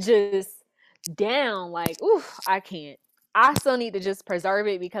just down. Like, oof, I can't. I still need to just preserve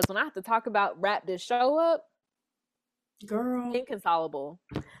it because when I have to talk about wrap this show up, girl, inconsolable.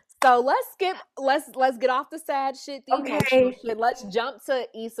 So let's get off the sad shit, the emotional shit. Let's jump to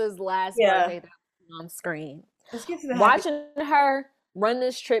Issa's last birthday on screen. Let's get to that. Watching her run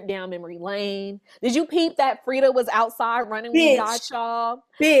this trip down memory lane. Did you peep that Frida was outside running with y'all?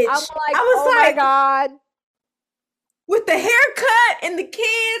 Bitch. I'm like, oh my God. With the haircut and the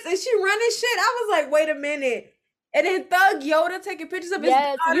kids and she running shit. I was like, wait a minute. And then Thug Yoda taking pictures of his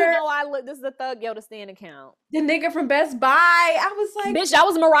daughter. You know this is the Thug Yoda stand account. The nigga from Best Buy. I was like, bitch, that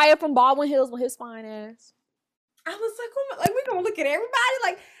was Mariah from Baldwin Hills with his fine ass. I was like, oh my, like we gonna look at everybody.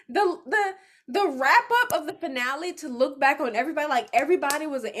 Like the wrap up of the finale to look back on everybody. Like everybody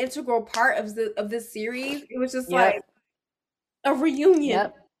was an integral part of this series. It was just like a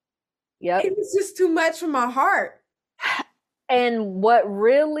reunion. Yep. It was just too much for my heart. And what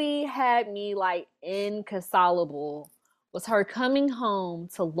really had me like inconsolable was her coming home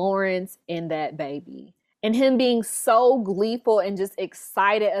to Lawrence and that baby. And him being so gleeful and just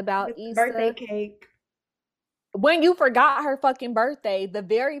excited about Issa. Birthday cake. When you forgot her fucking birthday, the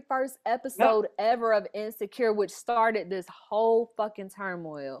very first episode ever of Insecure, which started this whole fucking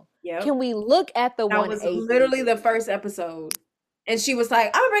turmoil. Can we look at the 180? That was literally the first episode. And she was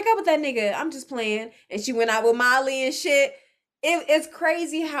like, I'm gonna break up with that nigga. I'm just playing. And she went out with Molly and shit. It's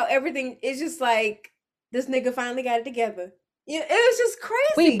crazy how everything is just like, this nigga finally got it together. Yeah, it was just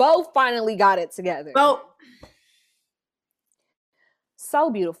crazy. We both finally got it together. Well, So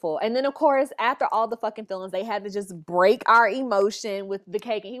beautiful. And then, of course, after all the fucking feelings, they had to just break our emotion with the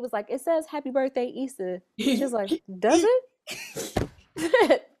cake. And he was like, it says happy birthday, Issa. She's like, does it?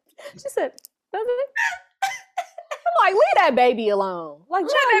 She said, does it? I'm like, leave that baby alone. Like,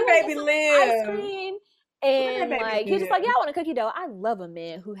 let that baby live. Ice cream. And like, he's just like, yeah, I want a cookie dough. I love a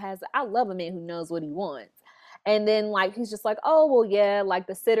man who knows what he wants. And then like, he's just like, oh, well, yeah, like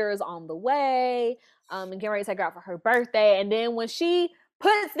the sitter is on the way. And getting ready to take her out for her birthday. And then when she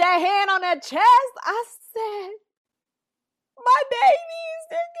puts that hand on that chest, I said, my babies,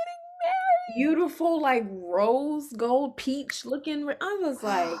 they're getting married. Beautiful, like rose gold peach looking. I was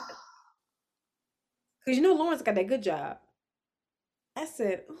like, because you know Lawrence got that good job. I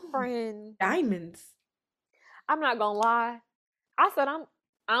said, friend, diamonds. I'm not gonna lie. I said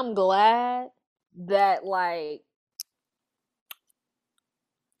I'm glad that like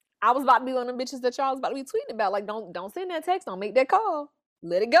I was about to be one of them bitches that y'all was about to be tweeting about. Like, don't send that text. Don't make that call.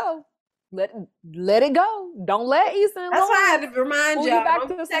 Let it go. Let it go. Don't let Issa. That's why I had to remind y'all. Back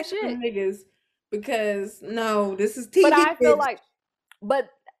to some shit, niggas, because no, this is TV. But I feel like,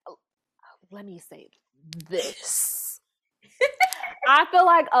 let me say this. I feel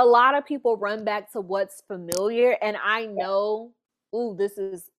like a lot of people run back to what's familiar, and I know. Ooh, this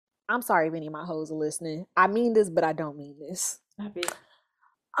is. I'm sorry if any of my hoes are listening. I mean this, but I don't mean this. Stop it.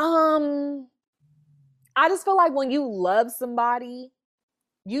 I just feel like when you love somebody,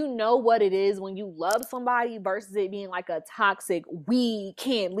 you know what it is when you love somebody versus it being like a toxic, we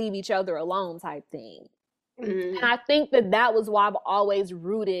can't leave each other alone type thing. Mm-hmm. And I think that was why I've always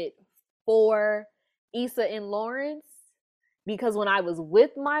rooted for Issa and Lawrence, because when I was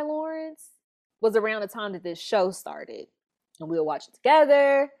with my Lawrence was around the time that this show started, and we would watch it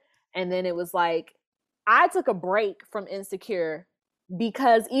together. And then it was like, I took a break from Insecure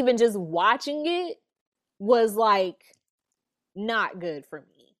because even just watching it was like not good for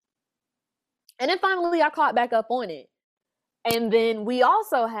me. And then finally I caught back up on it. And then we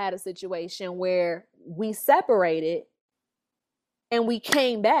also had a situation where we separated and we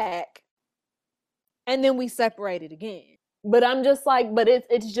came back and then we separated again. But I'm just like, but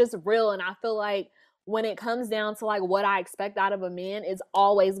it's just real. And I feel like when it comes down to like what I expect out of a man, it's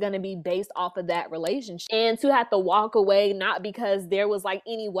always going to be based off of that relationship. And to have to walk away, not because there was like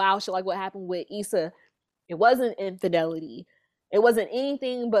any wild shit like what happened with Issa. It wasn't infidelity. It wasn't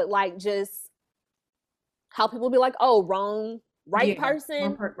anything but like just how people be like, oh, right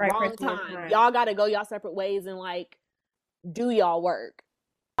person, wrong time. Right. Y'all got to go y'all separate ways and like do y'all work.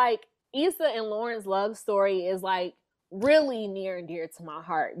 Like Issa and Lauren's love story is like really near and dear to my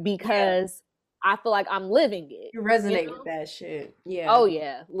heart because I feel like I'm living it. You resonate with that shit. Yeah. Oh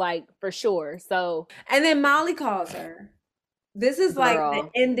yeah, like for sure. So and then Molly calls her. This is like the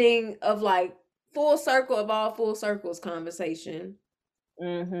ending of like full circle of all full circles conversation.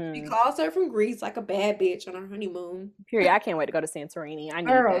 Mm-hmm. She calls her from Greece like a bad bitch on her honeymoon. Period. I can't wait to go to Santorini. I need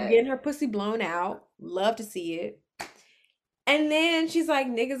that. Getting her pussy blown out. Love to see it. And then she's like,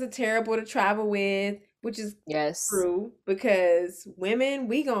 niggas are terrible to travel with, which is true because women,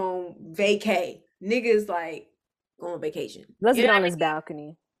 we gon' vacay. Niggas like go on vacation. Let's get on this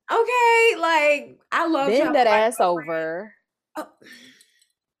balcony. Okay, like I love bend that ass over.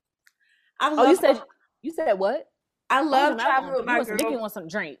 You said what? I love traveling with my girl. Nikki wants some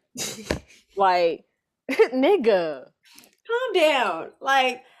drink. Like, nigga, calm down.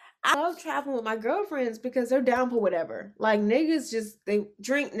 Like, I love traveling with my girlfriends because they're down for whatever. Like niggas just they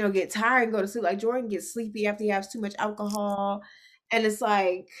drink and they'll get tired and go to sleep. Like Jordan gets sleepy after he has too much alcohol, and it's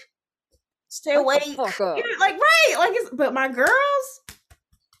like stay awake. Like right, like it's but my girls.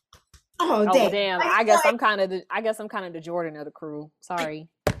 Oh damn! Like, I guess I'm kind of the Jordan of the crew. Sorry.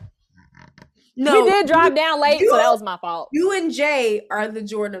 No, we did drive down late, so that was my fault. You and Jay are the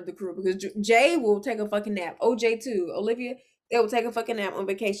Jordan of the crew because Jay will take a fucking nap. OJ too. Olivia, they will take a fucking nap on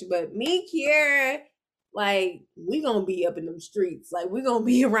vacation. But me, Kiara, like we gonna be up in them streets. Like we gonna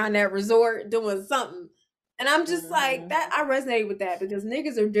be around that resort doing something. And I'm just like that. I resonate with that because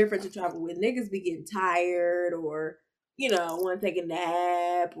niggas are different to travel with. Niggas be getting tired or want to take a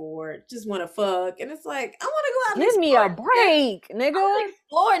nap or just want to fuck. And it's like, I want to go out. Give me a break, nigga.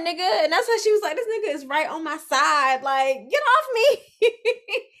 Explore, nigga. And that's why she was like, this nigga is right on my side. Like, get off me.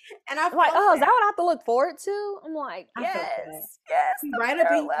 And I'm like, is that what I have to look forward to? I'm like, yes. Right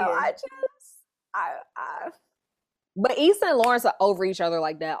up in here. But Issa and Lawrence are over each other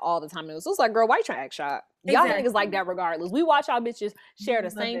like that all the time. It was just like, girl, why you trying to act shot? Y'all niggas like that regardless. We watch y'all bitches share the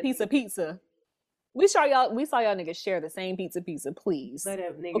same piece of pizza. We saw y'all niggas share the same pizza, please. Let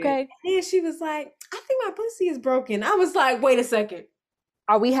up, nigga. Okay. And then she was like, I think my pussy is broken. I was like, wait a second.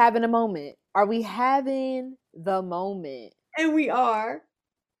 Are we having a moment? Are we having the moment? And we are.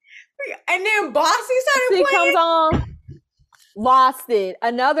 And then Bossy started She playing. comes on, lost it.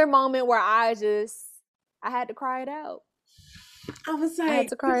 Another moment where I had to cry it out. I was I had like,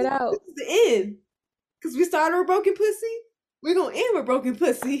 to cry it out. this is the end. Because we started with broken pussy. We're going to end with broken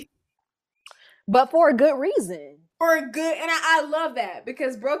pussy. But for a good reason. For a good, and I love that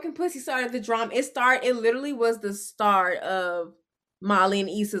because broken pussy started the drama. It literally was the start of Molly and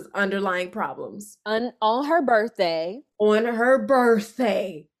Issa's underlying problems. On her birthday. On her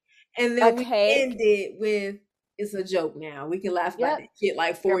birthday. And then we cake. ended with, it's a joke now. We can laugh about that shit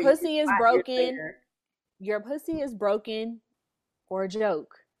like 4 years. Your pussy is broken. Later. Your pussy is broken for a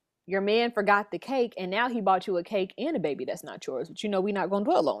joke. Your man forgot the cake, and now he bought you a cake and a baby that's not yours. But we're not going to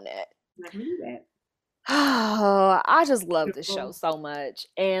dwell on that. Not gonna do that. Oh, I just love this show so much.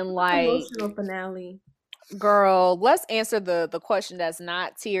 And like, emotional finale. Girl, let's answer the question that's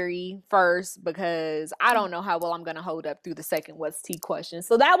not teary first, because I don't know how well I'm gonna hold up through the second what's tea question.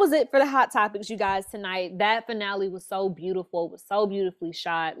 So that was it for the hot topics, you guys, tonight. That finale was so beautiful, was so beautifully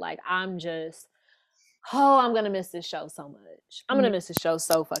shot. Like, I'm gonna miss this show so much. I'm gonna miss this show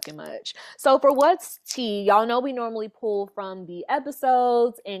so fucking much. So for what's tea, y'all know we normally pull from the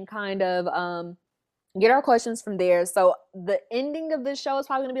episodes and kind of get our questions from there. So the ending of this show is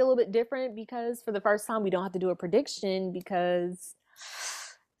probably going to be a little bit different because for the first time we don't have to do a prediction because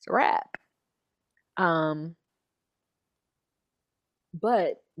it's a wrap.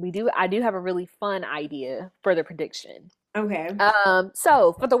 But I do have a really fun idea for the prediction. Okay.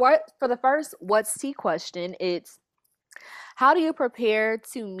 So for the first what's tea question, it's how do you prepare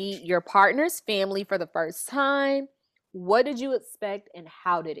to meet your partner's family for the first time? What did you expect and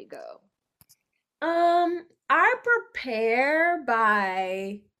how did it go? I prepared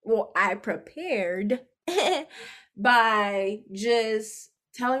by just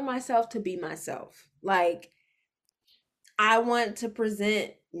telling myself to be myself. Like, I want to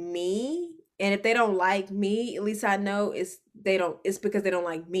present me, and if they don't like me, at least I know it's because they don't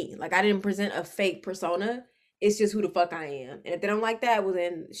like me. Like, I didn't present a fake persona. It's just who the fuck I am. And if they don't like that, well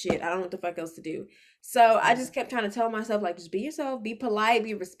then shit, I don't know what the fuck else to do. So I just kept trying to tell myself, like, just be yourself, be polite,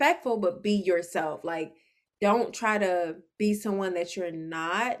 be respectful, but be yourself. Like, don't try to be someone that you're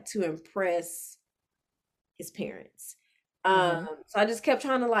not to impress his parents. So I just kept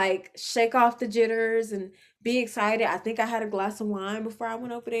trying to like shake off the jitters and be excited. I think I had a glass of wine before I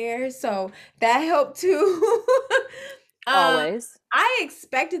went over there, so that helped too. Always. I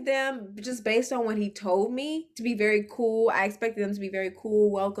expected them, just based on what he told me, to be very cool. I expected them to be very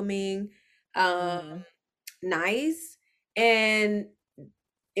cool, welcoming, nice, and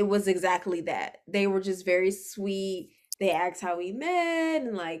it was exactly that. They were just very sweet. They asked how we met,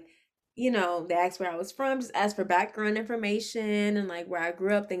 and like, they asked where I was from, just asked for background information and like where I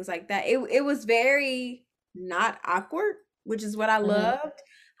grew up, things like that. It was very not awkward, which is what I loved.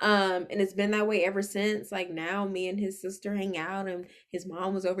 And it's been that way ever since. Like, now me and his sister hang out and his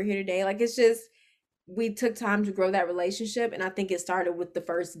mom was over here today. Like, it's just, we took time to grow that relationship, and I think it started with the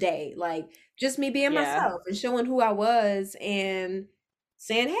first day. Like, just me being myself and showing who I was and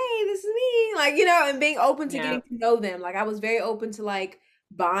saying, hey, this is me. Like, and being open to getting to know them. Like, I was very open to like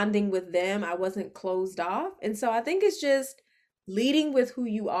bonding with them. I wasn't closed off. And so I think it's just leading with who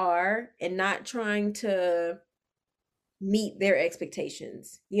you are and not trying to meet their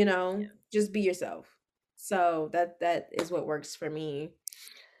expectations, just be yourself. So that is what works for me.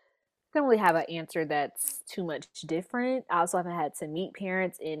 I don't really have an answer that's too much different. I also haven't had to meet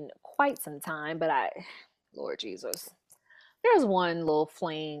parents in quite some time, but Lord Jesus, there's one little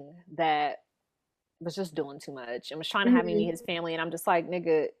fling that was just doing too much and was trying to have me meet his family, and I'm just like,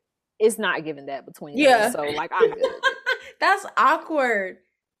 nigga, it's not giving that between us. So like, I'm good. That's awkward.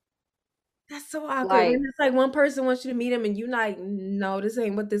 That's so awkward. Like, when it's like one person wants you to meet him and you like, no, this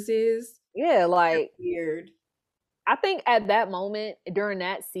ain't what this is. Yeah, like, that's weird. I think at that moment during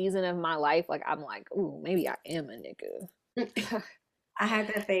that season of my life, like, I'm like, ooh, maybe I am a nigga. I had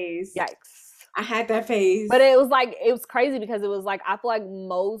that phase. Yikes. I had that phase. But it was crazy because it was like, I feel like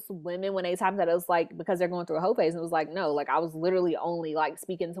most women, when they talk that, it was like because they're going through a whole phase. And it was like, no, like, I was literally only like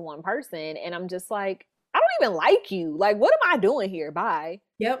speaking to one person, and I'm just like, I don't even like you. Like, what am I doing here? Bye.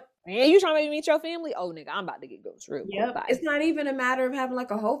 Yep. And you trying to meet your family? Oh, nigga, I'm about to get ghost real quick. Bye. It's not even a matter of having like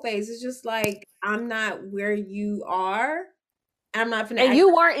a whole phase. It's just like, I'm not where you are. I'm not finna. And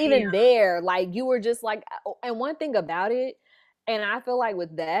you weren't even there. Like, you were just like, and one thing about it, and I feel like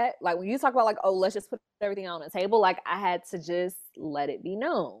with that, like when you talk about like, oh, let's just put everything on the table, like I had to just let it be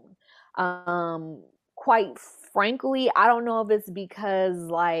known. Quite frankly, I don't know if it's because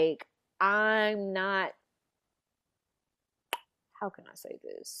like I'm not, how can I say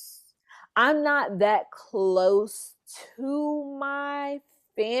this? I'm not that close to my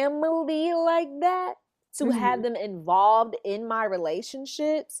family like that, to have Mhm. them involved in my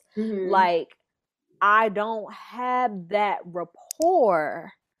relationships. Mhm. Like, I don't have that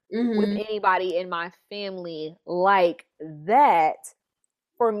rapport with Mhm. anybody in my family like that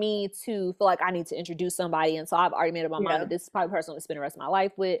for me to feel like I need to introduce somebody. And so I've already made up my mind Yeah. that this is probably the person I'm gonna spend the rest of my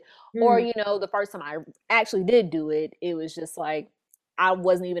life with. Or, Mhm. you know, the first time I actually did do it, it was just like I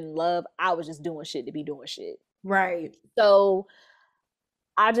wasn't even in love. I was just doing shit to be doing shit. Right. So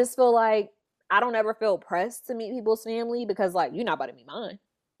I just feel like I don't ever feel pressed to meet people's family because, like, you're not about to meet mine.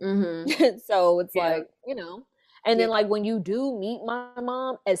 Mhm. So it's Yeah. like, you know. And Yeah. then, like, when you do meet my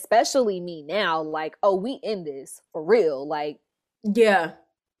mom, especially me now, like, oh, we in this for real. Like, Yeah.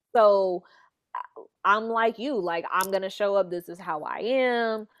 so I'm like you, like, I'm gonna show up. This is how I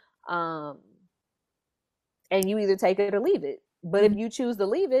am. Um, and you either take it or leave it. But if Mhm. you choose to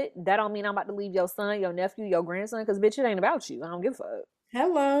leave it, that don't mean I'm about to leave your son, your nephew, your grandson, because bitch, it ain't about you. I don't give a fuck.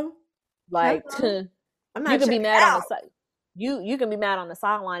 Hello. Like, Hello. I'm you not can be checking mad on the out. side. You can be mad on the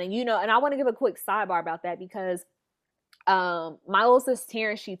sideline, and you know. And I want to give a quick sidebar about that because my little sister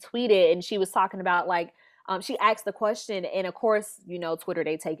Taryn, she tweeted and she was talking about like she asked the question, and of course, you know, Twitter,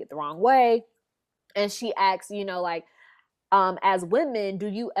 they take it the wrong way. And she asked, you know, like, as women, do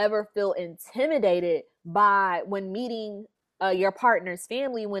you ever feel intimidated by when meeting your partner's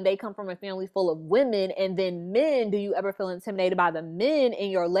family when they come from a family full of women? And then men, do you ever feel intimidated by the men in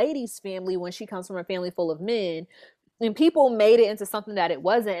your lady's family when she comes from a family full of men? And people made it into something that it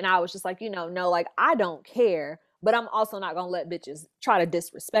wasn't. And I was just like, you know, no, like, I don't care. But I'm also not gonna let bitches try to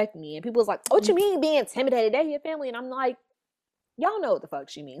disrespect me. And people was like, what you mean being intimidated? They your family. And I'm like, y'all know what the fuck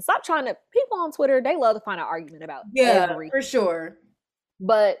she means. Stop trying to, people on Twitter, they love to find an argument about Yeah, everything. for sure.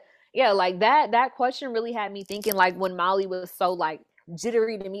 But yeah, like that question really had me thinking, like, when Molly was so like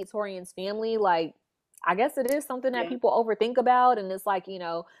jittery to meet Torian's family, like, I guess it is something that Yeah. people overthink about. And it's like, you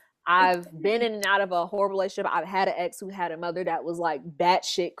know, It I've could been be. in and out of a horrible relationship. I've had an ex who had a mother that was like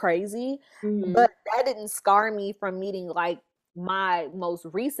batshit crazy. Mhm. But that didn't scar me from meeting like my most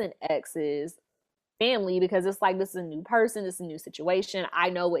recent ex's family, because it's like, this is a new person, this is a new situation. I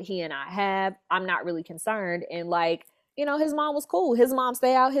know what he and I have. I'm not really concerned. And like, you know, his mom was cool. His mom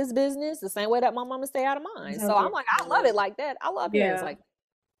stay out his business the same way that my mama stay out of mine. So Sounds I'm like like, I love family. it like that. I love parents Yeah. like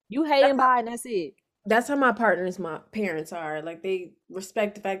you hating by and that's it. That's how my partners, my parents are. Like they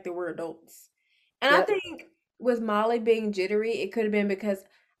respect the fact that we're adults. And I Yep. think with Molly being jittery, it could have been because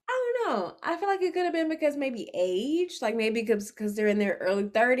I don't know. I feel like it could have been because maybe age, like maybe because they're in their early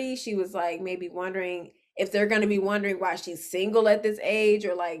 30s. She was like maybe wondering if they're going to be wondering why she's single at this age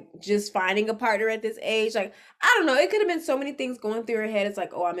or like just finding a partner at this age. Like I don't know. It could have been so many things going through her head. It's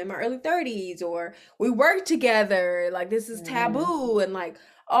like, oh, I'm in my early 30s, or we work together. Like this is Mm-hmm. taboo, and like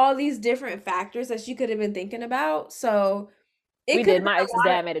all these different factors that she could have been thinking about. So it We could did. have been My a ex's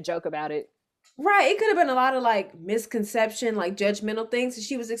lot of dad made a joke about it. right. It could have been a lot of like misconception, like judgmental things that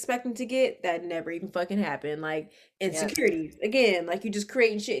she was expecting to get that never even fucking happened. Like Yep. insecurities. Again, like you just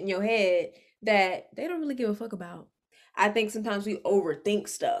creating shit in your head that they don't really give a fuck about. I think sometimes we overthink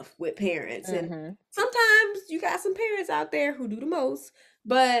stuff with parents, and Mm-hmm. sometimes you got some parents out there who do the most.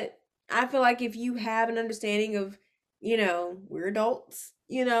 But I feel like if you have an understanding of, we're adults,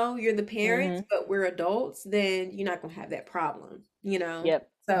 you're the parents, Mm-hmm. but we're adults, then you're not gonna have that problem. Yep.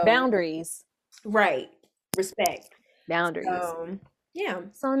 So Boundaries. right. Respect. Boundaries. So, yeah.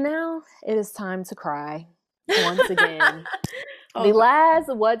 So now it is time to cry once again. The Oh, last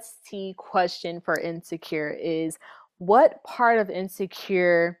what's tea question for Insecure is, what part of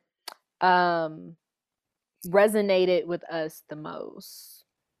Insecure um resonated with us the most?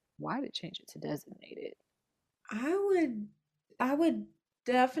 Why did it change it to designated? I would I would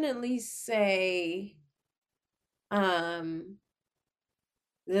definitely say um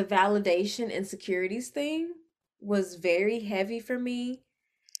the validation and securities thing was very heavy for me.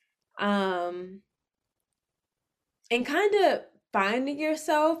 Um and kind of finding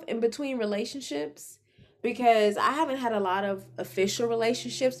yourself in between relationships, because I haven't had a lot of official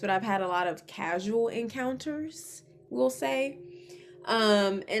relationships, but I've had a lot of casual encounters, we'll say.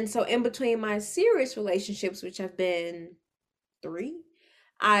 And so in between my serious relationships, which have been three,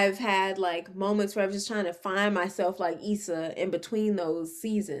 I've had like moments where I'm just trying to find myself like Issa in between those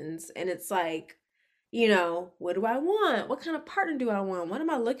seasons. And it's like, what do I want? What kind of partner do I want? What am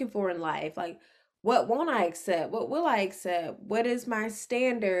I looking for in life? Like, what won't I accept? What will I accept? What is my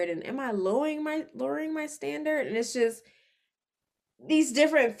standard? And am I lowering my standard? And it's just these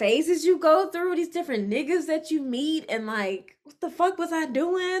different phases you go through, these different niggas that you meet, and like, what the fuck was I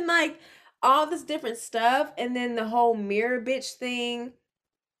doing? Like, all this different stuff. And then the whole mirror bitch thing.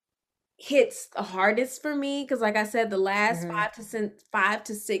 hits the hardest for me because, like I said, the last Mhm. 5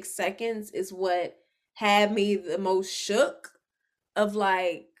 to 6 seconds is what had me the most shook. Of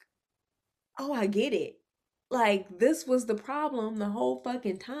like, oh, I get it. Like, this was the problem the whole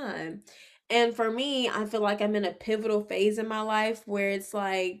fucking time. And for me, I feel like I'm in a pivotal phase in my life where it's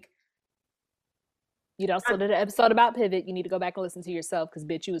like, You also did an episode about pivot. You need to go back and listen to yourself because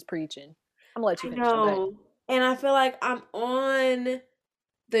bitch, you was preaching. I'm gonna let you I finish. Though. Go ahead. know. And I feel like I'm on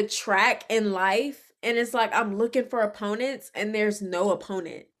the track in life, and it's like I'm looking for opponents, and there's no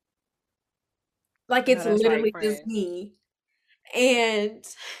opponent. Like, No, it's that's right, literally just friend. me. And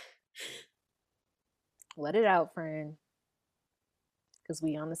Let it out, friend. Because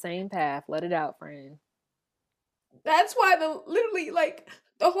we on the same path. Let it out, friend. that's why literally, like,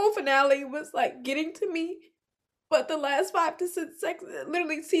 the whole finale was like getting to me. But the last 5 to 6 seconds,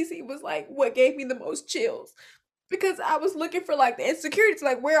 literally, Cece was like what gave me the most chills because I was looking for like the insecurities.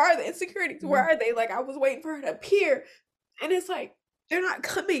 Like, where are the insecurities? Where are they? Like, I was waiting for her to appear, and it's like they're not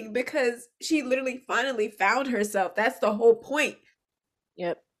coming because she literally finally found herself. That's the whole point.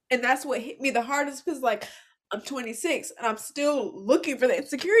 Yep. And that's what hit me the hardest because, like, I'm 26 and I'm still looking for the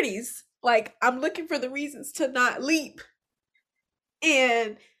insecurities. Like, I'm looking for the reasons to not leap.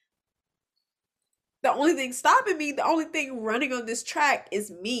 And the only thing stopping me, the only thing running on this track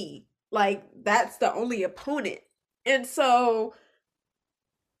is me. Like, that's the only opponent. And so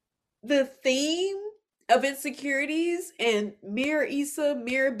the theme of insecurities and mirror Issa,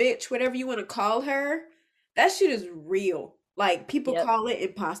 mirror bitch, whatever you want to call her, that shit is real. Like, people Yep. call it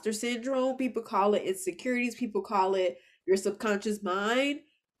imposter syndrome, people call it insecurities, people call it your subconscious mind.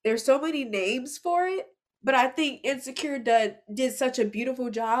 There's so many names for it, but I think Insecure did such a beautiful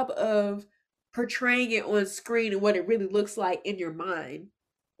job of portraying it on screen and what it really looks like in your mind.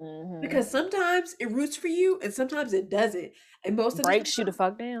 Mm-hmm. Because sometimes it roots for you and sometimes it doesn't. And Breaks you the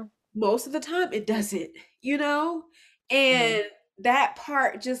fuck down. most of the time it doesn't, you know? Mm-hmm. And that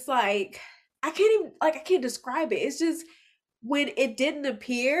part just like I can't describe it. It's just when it didn't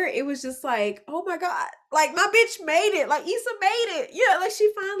appear, it was just like, oh my God, like my bitch made it. Like Issa made it. Yeah, like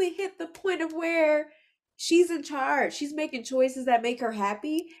she finally hit the point of where she's in charge. She's making choices that make her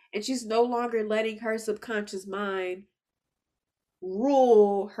happy, and she's no longer letting her subconscious mind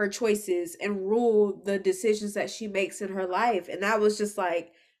rule her choices and rule the decisions that she makes in her life. And that was just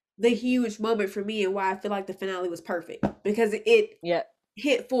like the huge moment for me and why I feel like the finale was perfect because it Yep.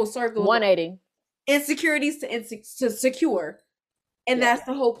 hit full circle of like 180. insecurities to secure. And Yep. that's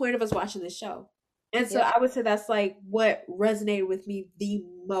the whole point of us watching this show. And so Yep. I would say that's like what resonated with me the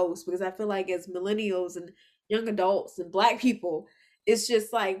most because I feel like as millennials and young adults and black people, it's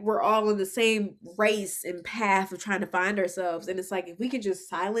just like we're all in the same race and path of trying to find ourselves. And it's like if we can just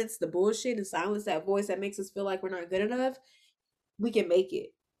silence the bullshit and silence that voice that makes us feel like we're not good enough, we can make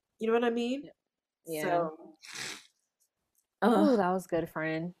it. You know what I mean? Yep. Yeah. So Oh, that was good,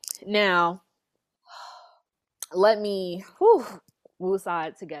 friend. Now, let me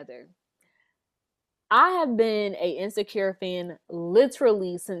woosah together. I have been a Insecure fan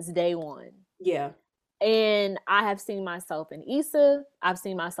literally since day one. yeah. And I have seen myself in Issa. I've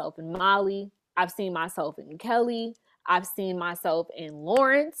seen myself in Molly. I've seen myself in Kelly. I've seen myself in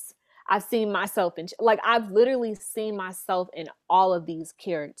Lawrence. I've seen myself in, like, I've literally seen myself in all of these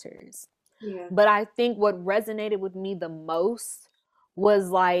characters. Yeah. But I think what resonated with me the most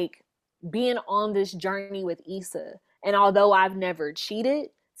was like being on this journey with Issa. And although I've never cheated,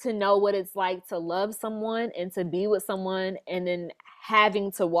 to know what it's like to love someone and to be with someone and then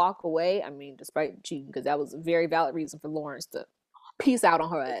having to walk away. I mean, despite cheating, because that was a very valid reason for Lawrence to peace out on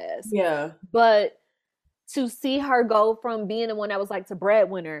her ass. Yeah. But to see her go from being the one that was like to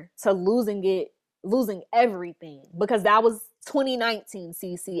breadwinner to losing everything, because that was 2019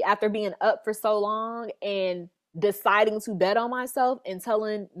 CC after being up for so long and deciding to bet on myself and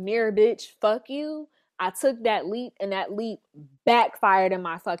telling mirror bitch fuck you. I took that leap and that leap backfired in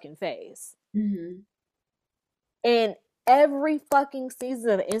my fucking face. Mm-hmm. And every fucking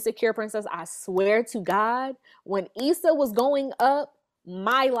season of Insecure Princess, I swear to God, when Issa was going up,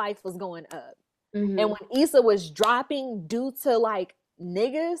 my life was going up. Mm-hmm. And when Issa was dropping due to like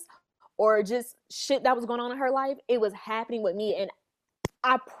niggas or just shit that was going on in her life, it was happening with me. And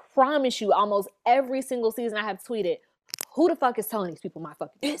I promise you, almost every single season I have tweeted, who the fuck is telling these people my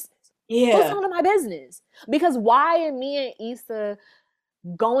fucking business? Yeah. Who's telling them my business? Because why are me and Issa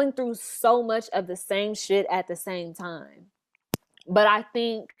going through so much of the same shit at the same time? But I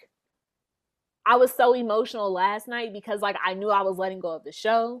think I was so emotional last night because like I knew I was letting go of the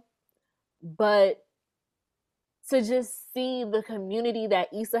show. But to just see the community that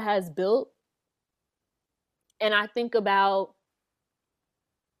Issa has built, and I think about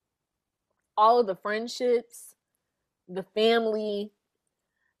all of the friendships, the family,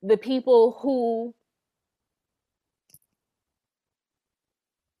 the people who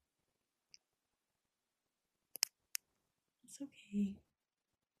It's okay.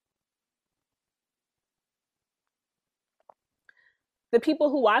 the people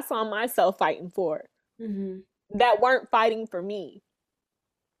who I saw myself fighting for that weren't fighting for me.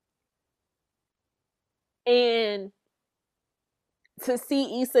 And to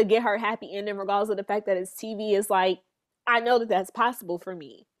see Issa get her happy ending, regardless of the fact that it's TV, is like, I know that that's possible for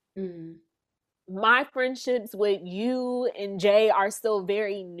me. My friendships with you and Jay are still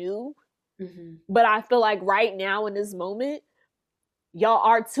very new, but I feel like right now in this moment, y'all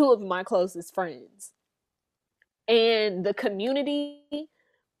are two of my closest friends. And the community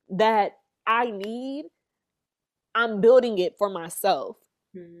that I need, I'm building it for myself.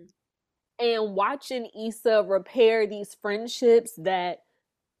 And watching Issa repair these friendships that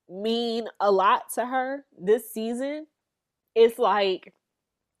mean a lot to her this season, it's like,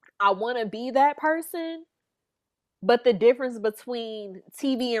 I want to be that person. But the difference between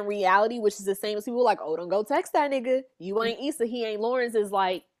TV and reality, which is the same as people like, oh, don't go text that nigga. You ain't Issa, he ain't Lawrence, is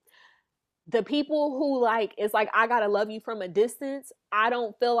like, the people who like, it's like, I gotta love you from a distance. I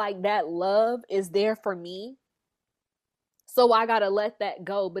don't feel like that love is there for me. So I gotta let that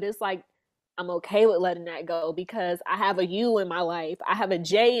go. But it's like, I'm okay with letting that go because I have a you in my life. I have a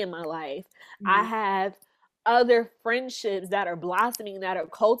Jay in my life. I have other friendships that are blossoming, that are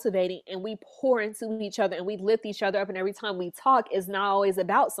cultivating, and we pour into each other and we lift each other up. And every time we talk, it's not always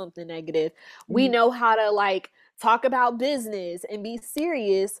about something negative. We know how to like talk about business and be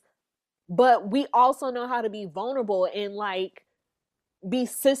serious, but we also know how to be vulnerable and like be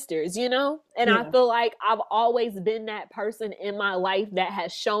sisters, you know? And I feel like I've always been that person in my life that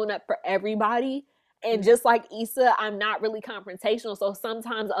has shown up for everybody. And just like Issa, I'm not really confrontational. So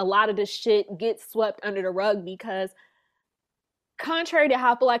sometimes a lot of the shit gets swept under the rug because, contrary to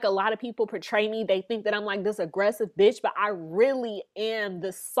how I feel like a lot of people portray me, they think that I'm like this aggressive bitch, but I really am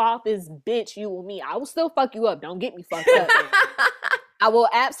the softest bitch you will meet. I will still fuck you up. Don't get me fucked up. I will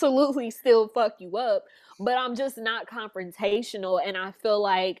absolutely still fuck you up, but I'm just not confrontational. And I feel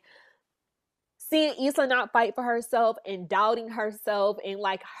like seeing Issa not fight for herself and doubting herself and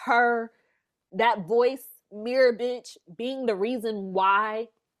like her, that voice, mirror bitch, being the reason why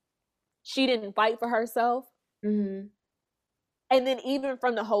she didn't fight for herself. And then even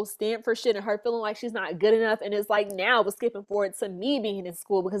from the whole Stanford shit and her feeling like she's not good enough. And it's like, now we're skipping forward to me being in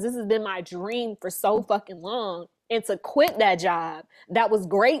school because this has been my dream for so fucking long. And to quit that job that was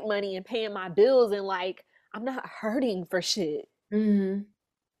great money and paying my bills, and like, I'm not hurting for shit.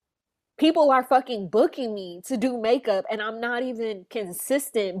 People are fucking booking me to do makeup and I'm not even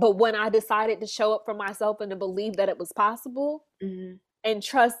consistent. But when I decided to show up for myself and to believe that it was possible and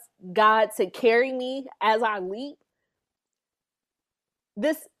trust God to carry me as I leap,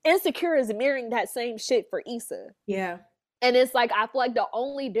 this Insecure is mirroring that same shit for Issa. And it's like, I feel like the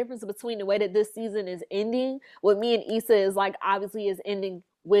only difference between the way that this season is ending with me and Issa is like, obviously is ending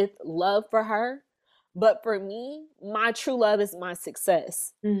with love for her. But for me, my true love is my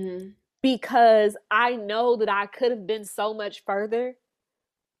success. Because I know that I could have been so much further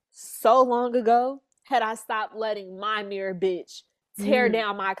so long ago had I stopped letting my mirror bitch tear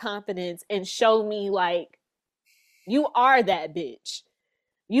down my confidence and show me like, you are that bitch.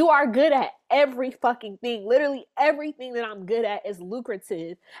 You are good at every fucking thing. Literally everything that I'm good at is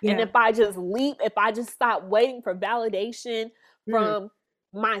lucrative. And if I just leap, if I just stop waiting for validation from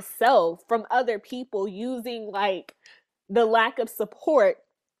myself, from other people, using like the lack of support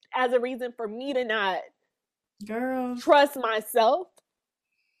as a reason for me to not trust myself,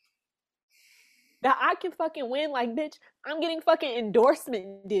 that I can fucking win. Like, bitch, I'm getting fucking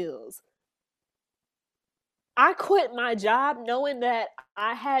endorsement deals. I quit my job knowing that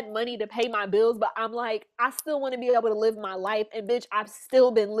I had money to pay my bills, but I'm like, I still want to be able to live my life. And bitch, I've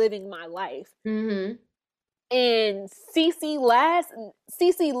still been living my life. And Cece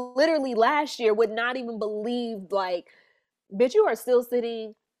literally last year would not even believe, like, bitch, you are still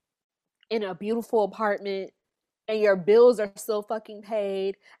sitting in a beautiful apartment and your bills are still fucking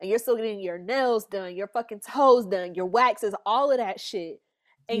paid and you're still getting your nails done, your fucking toes done, your waxes, all of that shit.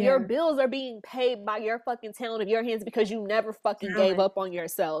 And your bills are being paid by your fucking talent of your hands because you never fucking gave up on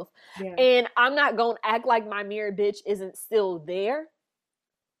yourself. And I'm not gonna act like my mirror bitch isn't still there,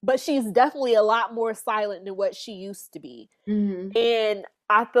 but she's definitely a lot more silent than what she used to be. And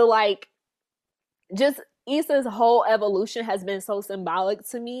I feel like just Issa's whole evolution has been so symbolic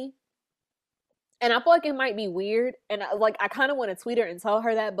to me. And I feel like it might be weird. And I kind of want to tweet her and tell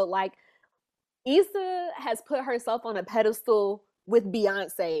her that. But like, Issa has put herself on a pedestal with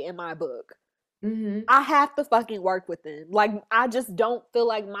Beyonce in my book. Mm-hmm. I have to fucking work with them. Like, I just don't feel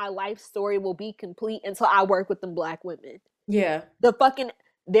like my life story will be complete until I work with them black women. Yeah. The fucking,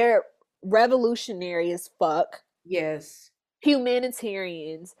 they're revolutionary as fuck. Yes.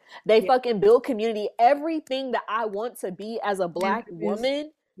 Humanitarians. They Yeah. fucking build community. Everything that I want to be as a black Philanthropist.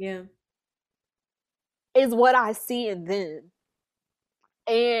 woman Yeah. is what I see in them.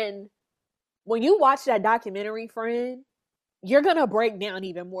 And when you watch that documentary, friend, you're gonna break down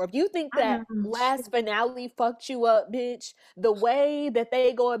even more. If you think I that know. last finale fucked you up, bitch, the way that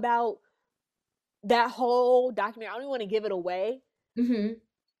they go about that whole documentary, I don't even want to give it away. Mm-hmm.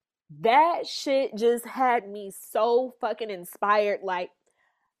 That shit just had me so fucking inspired. Like,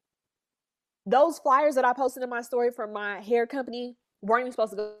 those flyers that I posted in my story from my hair company weren't even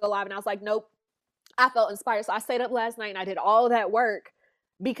supposed to go live. And I was like, nope. I felt inspired. So I stayed up last night and I did all that work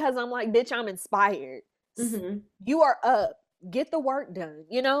because I'm like, bitch, I'm inspired. Mm-hmm. You are up. Get the work done,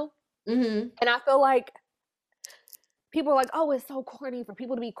 you know? Mm-hmm. And I feel like people are like, oh, it's so corny for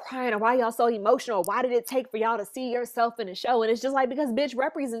people to be crying, or why y'all so emotional? Why did it take for y'all to see yourself in a show? And it's just like, because bitch, Oh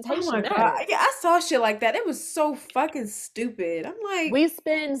representation my God. matters. Yeah, I saw shit like that. It was so fucking stupid. I'm like, We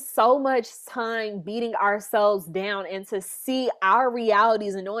spend so much time beating ourselves down, and to see our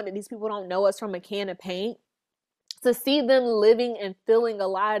realities and knowing that these people don't know us from a can of paint, to see them living and feeling a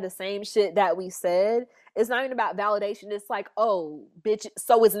lot of the same shit that we said, it's not even about validation. It's like, oh, bitch,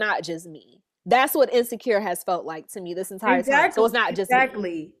 so it's not just me. That's what Insecure has felt like to me this entire time. So exactly. it's not just me.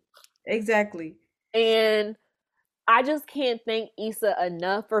 Exactly. Exactly. And I just can't thank Issa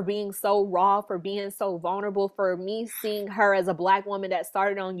enough for being so raw, for being so vulnerable, for me seeing her as a black woman that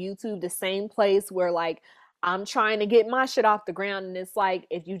started on YouTube, the same place where like I'm trying to get my shit off the ground. And it's like,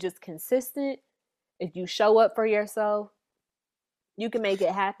 if you just consistent, if you show up for yourself, you can make it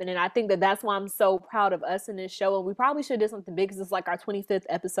happen. And I think that that's why I'm so proud of us in this show. And we probably should do something big, because it's like our 25th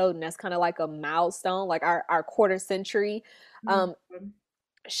episode, and that's kind of like a milestone, like our quarter century um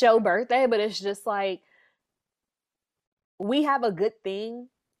show birthday. But it's just like, we have a good thing.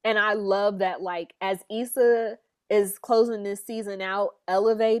 And I love that, like, as Issa is closing this season out,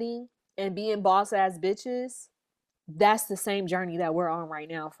 elevating and being boss ass bitches, that's the same journey that we're on right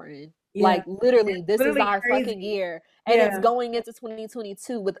now, friend. Yeah. Like, literally, this is Literally our fucking crazy. year. And it's Yeah. going into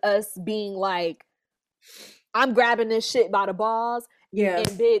 2022 with us being like, I'm grabbing this shit by the balls. Yeah. And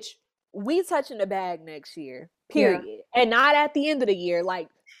bitch, we touching the bag next year. Yeah. Period. And not at the end of the year, like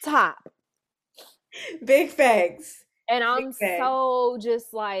top. Big facts. And Big I'm facts. so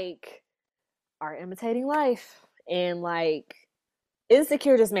just like, are imitating life. And like,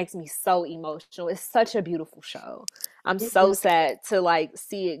 Insecure just makes me so emotional. It's such a beautiful show. I'm It so really sad to like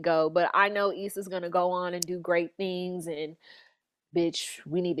see it go, but I know Issa's gonna go on and do great things. And bitch,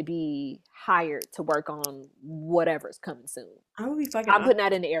 we need to be hired to work on whatever's coming soon. I would be fucking I'm honest. putting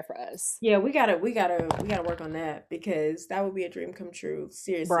that in the air for us, Yeah, we gotta work on that because that would be a dream come true.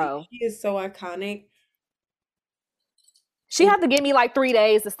 Seriously. bro. She is so iconic. She had to give me like 3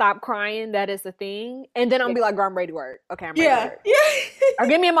 days to stop crying. That is the thing. And then I'm gonna be like, girl, I'm ready to work. Okay, I'm ready to Yeah. work. Yeah. Or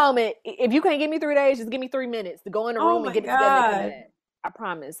give me a moment. If you can't give me 3 days, just give me 3 minutes to go in the Oh room and my get it together and come God. back. I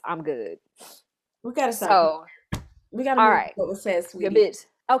promise I'm good. We gotta stop. So, We gotta all move right. what was said, Good sweetie. bitch.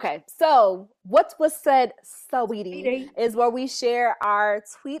 Okay, so what was said, sweetie, Sweetie. is where we share our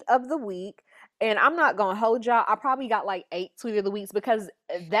tweet of the week. And I'm not gonna hold y'all. I probably got like 8 tweet of the weeks, because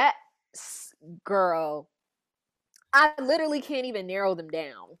that girl, I literally can't even narrow them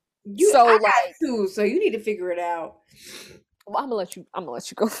down. So I like, got two, so you need to figure it out. well, I'm gonna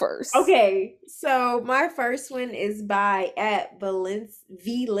let you go first. Okay, so my first one is by at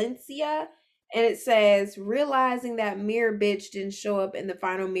Valencia, and it says, realizing that Mirror Bitch didn't show up in the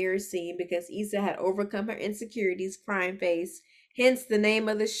final mirror scene because Issa had overcome her insecurities, crying face, hence the name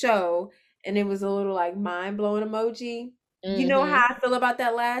of the show. And it was a little like mind blowing emoji. You know Mm-hmm. how I feel about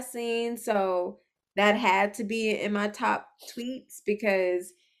that last scene, so that had to be in my top tweets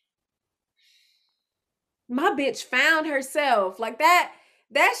because my bitch found herself. Like that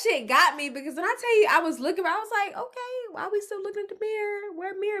shit got me because when I tell you I was looking, I was like, okay, why we still looking at the mirror?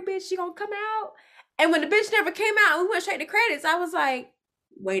 Where mirror bitch? She gonna come out? And when the bitch never came out and we went straight to credits, I was like,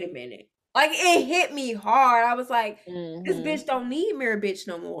 wait a minute. Like it hit me hard. I was like, this Mm-hmm. bitch don't need mirror bitch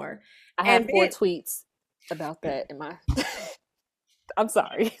no more. I have And 4 then tweets about that in my I'm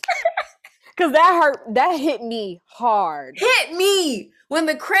sorry. Cause that hit me hard. hit me when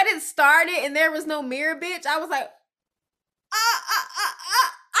the credits started and there was no mirror bitch. I was like,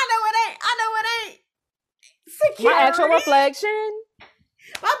 I know it ain't. I know it ain't. My actual Security. reflection.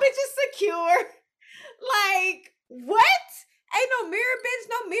 My bitch is secure. Like, what? Ain't no mirror bitch,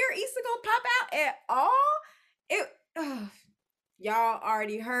 no mirror Issa gonna pop out at all? It Y'all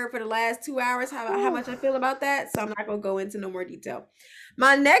already heard for the last 2 hours how much I feel about that, so I'm not gonna go into no more detail.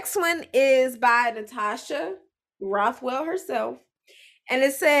 My next one is by Natasha Rothwell herself, and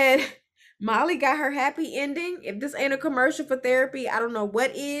it said, Molly got her happy ending. If this ain't a commercial for therapy, I don't know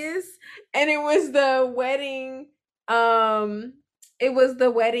what is. And it was the wedding, um, it was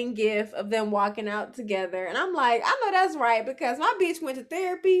the wedding gift of them walking out together. And I'm like, I know that's right, because my bitch went to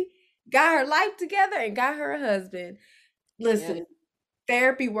therapy, got her life together, and got her a husband. Listen, Yep.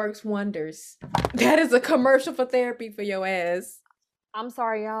 therapy works wonders. That is a commercial for therapy for your ass. I'm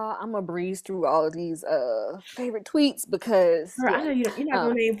sorry, y'all. I'm gonna breeze through all of these favorite tweets because Girl, I yeah. know you're not gonna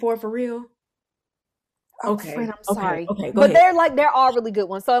Um, name four for real. oh friend, Okay, I'm okay, sorry. okay. Go But ahead. they're all really good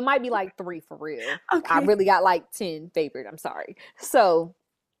ones. So it might be like 3 for real. I Okay. really got like 10 favorite. I'm sorry. So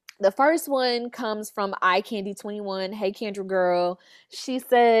the first one comes from iCandy21. Hey, Kendra girl. She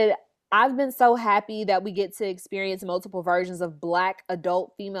said, I've been so happy that we get to experience multiple versions of Black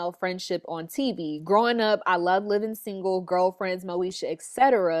adult female friendship on TV. Growing up, I loved living single, girlfriends, Moesha,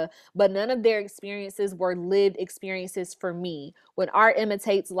 etc., but none of their experiences were lived experiences for me. When art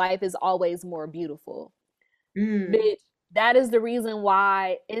imitates life is always more beautiful. Mm. Bitch, that is the reason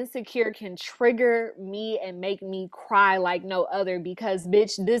why Insecure can trigger me and make me cry like no other because,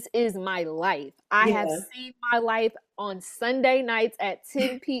 bitch, this is my life. I have Yeah. seen my life on Sunday nights at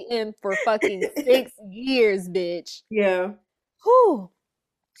 10 p.m. for fucking 6 years, bitch. Yeah. Whew.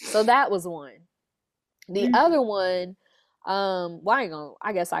 So that was one. The Mhm. other one, well,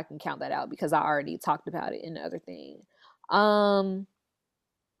 I guess I can count that out because I already talked about it in the other thing. Um,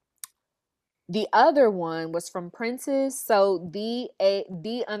 The other one was from Princess. So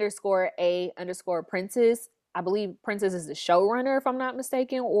D_A_Princess. I believe Princess is the showrunner, if I'm not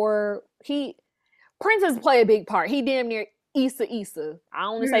mistaken, or Princess play a big part. He damn near Issa. I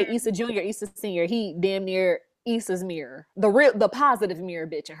don't want to say Mhm. Issa Jr., Issa Senior. He damn near Issa's mirror, the positive mirror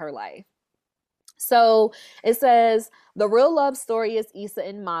bitch in her life. So it says the real love story is Issa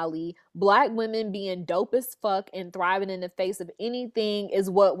and Molly. Black women being dope as fuck and thriving in the face of anything is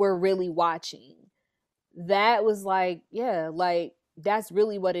what we're really watching. That was like, yeah, like that's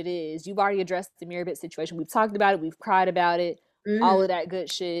really what it is. You've already addressed the mirror bit situation. We've talked about it, we've cried about it, all Mhm. of that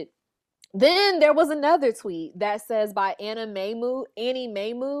good shit. Then there was another tweet that says by Annie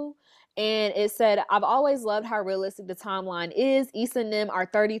Maymu, and it said, I've always loved how realistic the timeline is. Issa and them are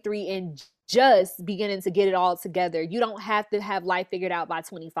 33 and just beginning to get it all together. You don't have to have life figured out by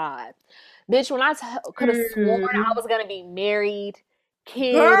 25. Bitch, when could have sworn I Mhm. was going to be married,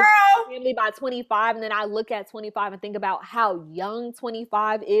 kid, Girl. family by 25, and then I look at 25 and think about how young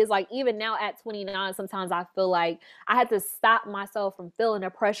 25 is. Like, even now at 29, sometimes I feel like I had to stop myself from feeling the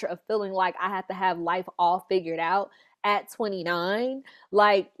pressure of feeling like I had to have life all figured out at 29.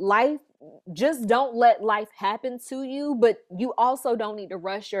 Like, life, just don't let life happen to you, but you also don't need to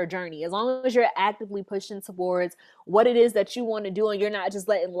rush your journey. As long as you're actively pushing towards what it is that you want to do and you're not just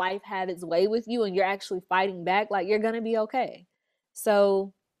letting life have its way with you and you're actually fighting back, like, you're going to be okay.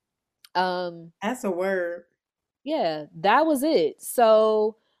 So, um, That's a word. yeah, that was it.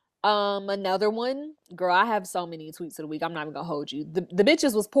 So, another one, girl, I have so many tweets of the week. I'm not even gonna hold you. The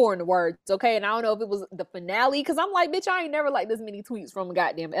bitches was pouring the words, okay? And I don't know if it was the finale, because I'm like, bitch, I ain't never like this many tweets from a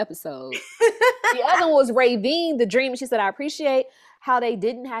goddamn episode. The other one was Ravine, the dream. She said, I appreciate how they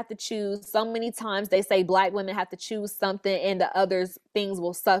didn't have to choose. So many times they say black women have to choose something and the others things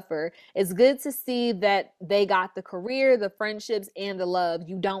will suffer. It's good to see that they got the career, the friendships, and the love.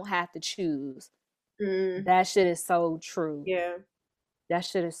 You don't have to choose. Mm. That shit is so true. Yeah, That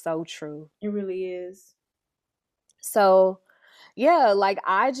shit is so true. it really is. So, yeah, like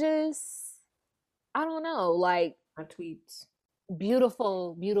I don't know, like My tweets.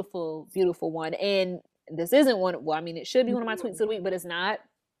 beautiful, beautiful, beautiful one. And this isn't one, well, I mean, it should be one of my tweets of Mhm. the week, but it's not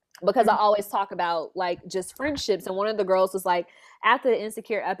because I Mhm. always talk about like just friendships. And one of the girls was like, after the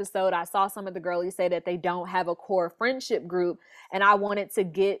Insecure episode, I saw some of the girlies say that they don't have a core friendship group. And I wanted to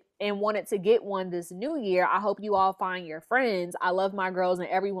get one this new year. I hope you all find your friends. I love my girls and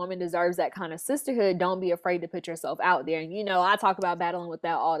every woman deserves that kind of sisterhood. Don't be afraid to put yourself out there. And I talk about battling with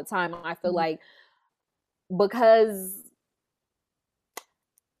that all the time. I feel Mhm. like because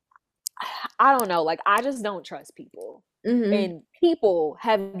I don't know, like I just don't trust people. Mhm. And people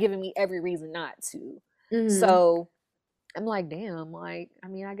have given me every reason not to. Mhm. So I'm like, damn, like, I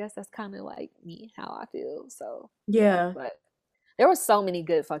mean, I guess that's kind of like me, how I feel. So, yeah, Yeah. but there were so many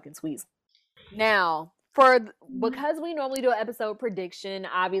good fucking tweets. Now, because we normally do an episode prediction,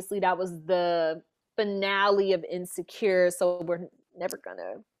 obviously that was the finale of Insecure, so we're never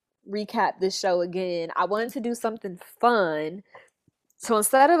gonna recap this show again. I wanted to do something fun. So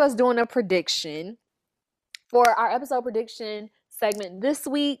instead of us doing a prediction, for our episode prediction segment this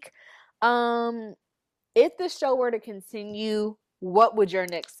week. If the show were to continue, what would your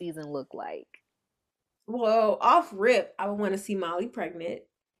next season look like? Well, off rip, I would want to see Molly pregnant.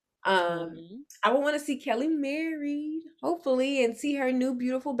 Mm-hmm. I would want to see Kelly married, hopefully, and see her new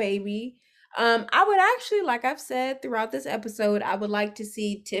beautiful baby. I would actually, like I've said throughout this episode, I would like to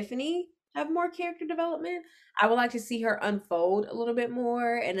see Tiffany have more character development. I would like to see her unfold a little bit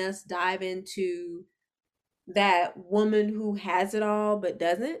more and us dive into that woman who has it all but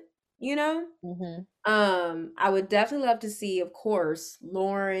doesn't, you know? Mm-hmm. I would definitely love to see, of course,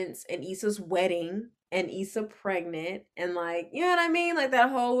 Lawrence and Issa's wedding and Issa pregnant and like, you know what I mean? Like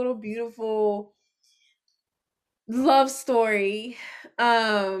that whole little beautiful love story.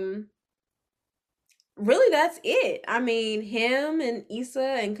 Really that's it. I mean, him and Issa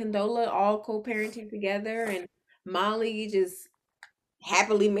and Condola all co-parenting together and Molly just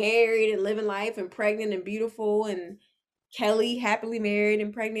happily married and living life and pregnant and beautiful and Kelly happily married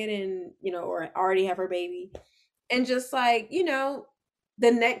and pregnant and, or already have her baby. And just like,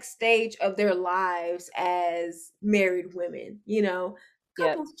 the next stage of their lives as married women, Yep.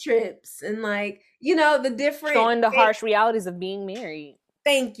 couples trips and like, the different showing the harsh realities of being married.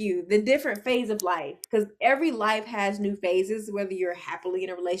 Thank you. The different phase of life. Because every life has new phases, whether you're happily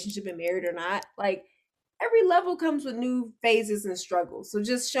in a relationship and married or not. Like every level comes with new phases and struggles. So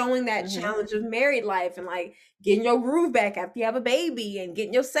just showing that challenge of married life and like getting your groove back after you have a baby and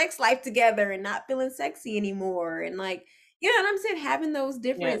getting your sex life together and not feeling sexy anymore. And like, and I'm saying having those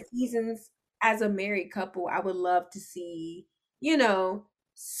different seasons as a married couple, I would love to see,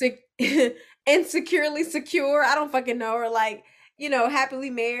 insecurely secure. I don't fucking know. Or like, happily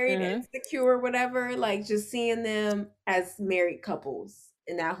married and secure, whatever. Like just seeing them as married couples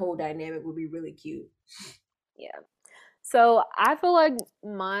and that whole dynamic would be really cute. Yeah. So I feel like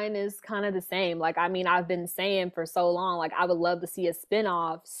mine is kind of the same. Like, I mean, I've been saying for so long, like, I would love to see a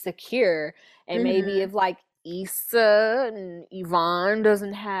spinoff, Secure, and maybe if like Issa and Yvonne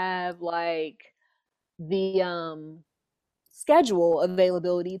doesn't have like the schedule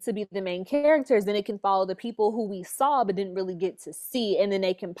availability to be the main characters, then it can follow the people who we saw but didn't really get to see, and then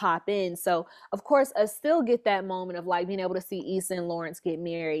they can pop in. So of course I still get that moment of like being able to see Issa and Lawrence get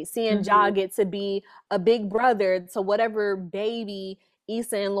married, seeing Ja get to be a big brother to whatever baby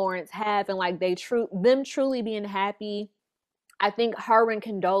Issa and Lawrence have, and like them truly being happy. I think her and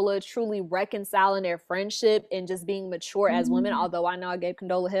Condola truly reconciling their friendship and just being mature as women. Although I know I gave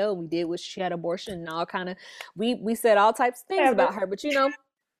Condola hell, we did wish she had abortion and all kind of, we said all types of things about her, but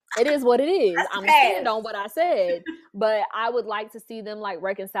it is what it is. I'm gonna stand on what I said, but I would like to see them like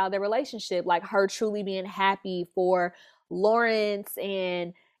reconcile their relationship, like her truly being happy for Lawrence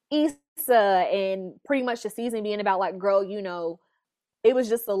and Issa, and pretty much the season being about like, girl, it was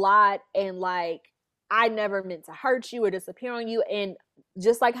just a lot, and like I never meant to hurt you or disappear on you. And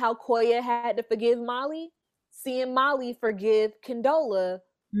just like how Koya had to forgive Molly, seeing Molly forgive Condola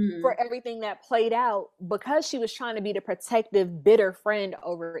for everything that played out because she was trying to be the protective, bitter friend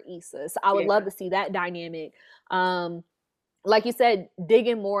over Issa. So I would love to see that dynamic. Like you said,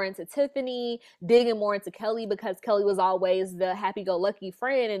 digging more into Tiffany, digging more into Kelly, because Kelly was always the happy-go-lucky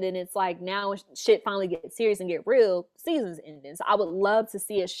friend, and then it's like now shit finally gets serious and get real, season's ending. So I would love to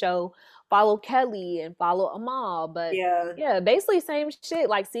see a show follow Kelly and follow Amal, but yeah, basically same shit,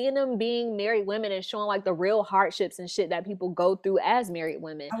 like seeing them being married women and showing like the real hardships and shit that people go through as married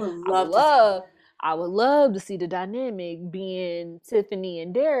women. I would love to see the dynamic being Tiffany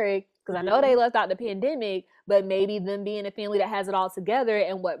and Derek, because I know they left out the pandemic, but maybe them being a family that has it all together,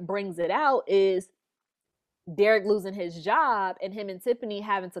 and what brings it out is Derek losing his job and him and Tiffany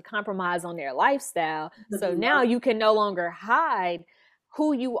having to compromise on their lifestyle. So now you can no longer hide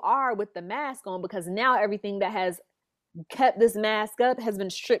who you are with the mask on, because now everything that has kept this mask up has been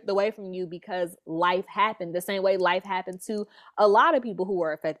stripped away from you because life happened the same way life happened to a lot of people who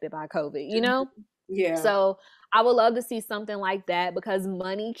were affected by COVID, So I would love to see something like that, because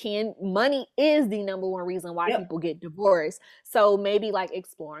money is the number one reason why people get divorced. So maybe like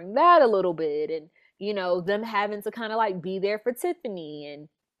exploring that a little bit, and them having to kind of like be there for Tiffany, and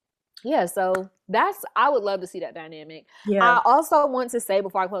so I would love to see that dynamic. I also want to say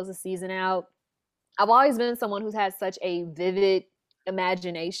before I close the season out, I've always been someone who's had such a vivid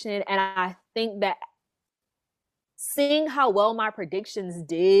imagination, and I think that seeing how well my predictions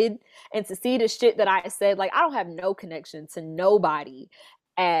did, and to see the shit that I said, like I don't have no connection to nobody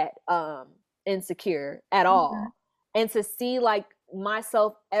at Insecure at all. And to see like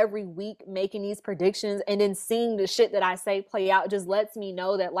myself every week making these predictions and then seeing the shit that I say play out just lets me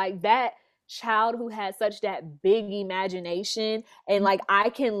know that like that child who had such that big imagination, and like I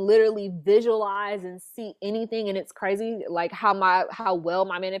can literally visualize and see anything, and it's crazy like how well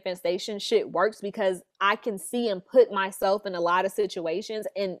my manifestation shit works, because I can see and put myself in a lot of situations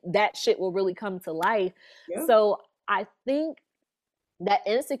and that shit will really come to life. Yeah. So I think that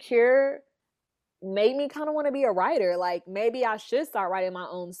Insecure made me kind of want to be a writer. Like maybe I should start writing my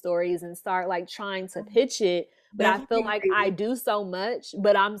own stories and start like trying to pitch it. But I feel like I do so much,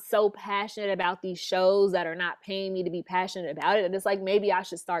 but I'm so passionate about these shows that are not paying me to be passionate about it. And it's like maybe I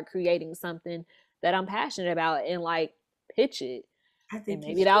should start creating something that I'm passionate about and like pitch it. I think and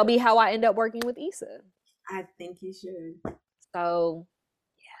maybe that'll be how I end up working with Issa. I think you should. So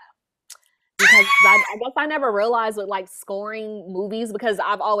because I guess I never realized with like scoring movies, because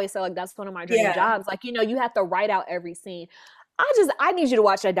I've always said like that's one of my dream jobs. Like, you know, you have to write out every scene. I need you to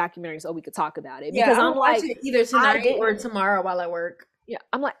watch that documentary so we could talk about it, because I'm like, watch it either tonight or tomorrow while I work. Yeah,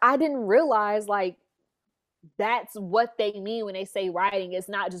 I'm like, I didn't realize like that's what they mean when they say writing. It's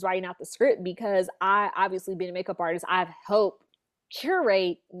not just writing out the script, because I obviously being a makeup artist, I've helped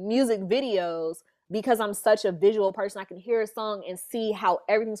curate music videos because I'm such a visual person. I can hear a song and see how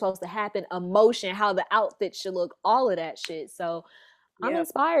everything's supposed to happen, emotion, how the outfit should look, all of that shit. So I'm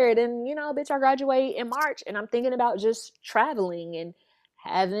inspired, and you know, bitch, I graduate in March and I'm thinking about just traveling and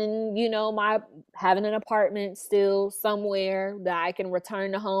having, you know, having an apartment still somewhere that I can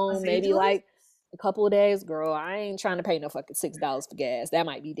return to home, maybe like a couple of days. Girl, I ain't trying to pay no fucking $6 for gas. That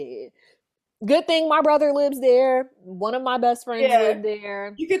might be dead. Good thing my brother lives there. One of my best friends live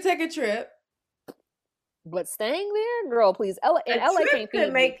there. You could take a trip. But staying there, girl, please. LA can't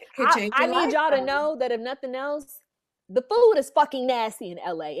feed me. I need y'all to know that if nothing else, the food is fucking nasty in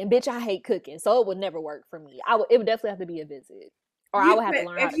LA, and bitch, I hate cooking, so it would never work for me. It would definitely have to be a visit, or I would have to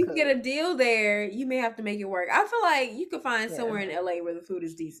learn how to cook. If you get a deal there, you may have to make it work. I feel like you could find somewhere in LA where the food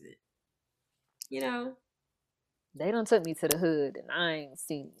is decent. You know, they done took me to the hood, and I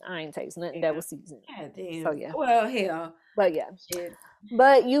ain't taste nothing that was seasoned. God damn. So yeah. Well, hell. But yeah.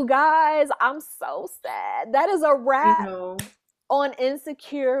 But you guys, I'm so sad. That is a wrap on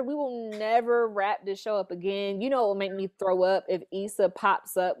Insecure. We will never wrap this show up again. You know what will make me throw up if Issa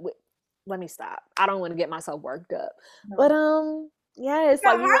pops up with. Let me stop. I don't want to get myself worked up. But yeah, it's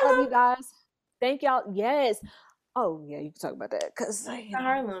like we love you guys. Thank y'all. Yes. Oh yeah, you can talk about that because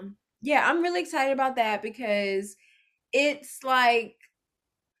Harlem. Yeah, I'm really excited about that because it's like,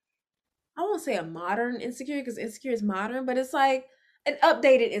 I won't say a modern Insecure because Insecure is modern, but it's like an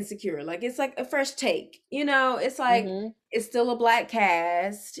updated Insecure. Like it's like a fresh take. You know, it's like it's still a Black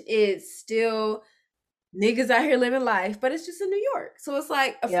cast. It's still niggas out here living life, but it's just in New York. So it's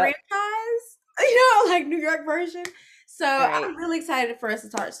like a franchise, you know, like New York version. So I'm really excited for us to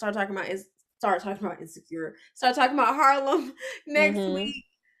start talking about Insecure. Start talking about Harlem next week.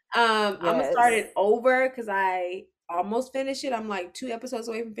 I'm gonna start it over because I almost finished it. I'm like 2 episodes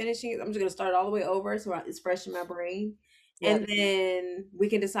away from finishing it. I'm just gonna start it all the way over so it's fresh in my brain. And then we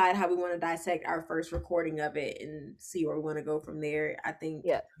can decide how we want to dissect our first recording of it and see where we want to go from there. I think,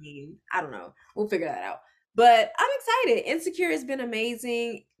 I don't know. We'll figure that out. But I'm excited. Insecure has been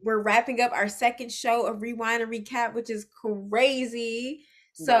amazing. We're wrapping up our second show of Rewind and Recap, which is crazy.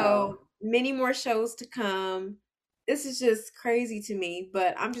 So many more shows to come. This is just crazy to me,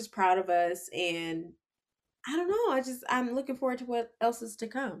 but I'm just proud of us. And I don't know. I'm looking forward to what else is to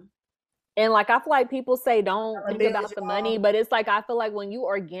come. And like I feel like people say don't think about the money, but it's like I feel like when you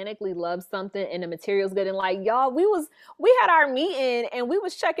organically love something and the material's good, and like y'all, we had our meeting and we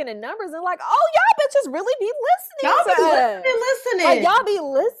was checking the numbers and like, oh, y'all bitches really be listening. Y'all be listening. Like y'all be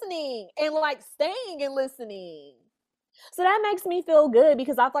listening and like staying and listening. So that makes me feel good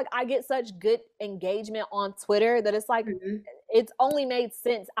because I feel like I get such good engagement on Twitter that it's like it's only made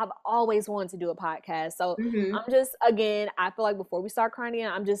sense. I've always wanted to do a podcast. So I'm just, again, I feel like before we start crying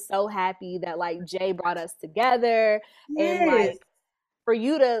again, I'm just so happy that like Jay brought us together and like for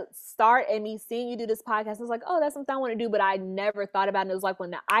you to start and me seeing you do this podcast, I was like, oh, that's something I want to do, but I never thought about it. It was like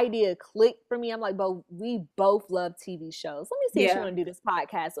when the idea clicked for me, I'm like, but we both love TV shows. Let me see if you want to do this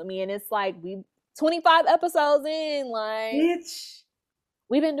podcast with me. And it's like 25 episodes in, like, bitch,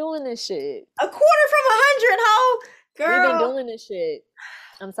 we've been doing this shit. A quarter from 100, ho, girl. We've been doing this shit.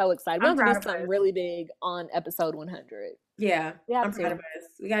 I'm so excited. We're going to do something really big on episode 100. Yeah, I'm proud of us.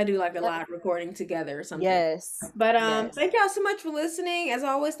 We got to do like a live recording together or something. Yes. But thank y'all so much for listening. As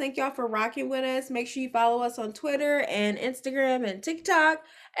always, thank y'all for rocking with us. Make sure you follow us on Twitter and Instagram and TikTok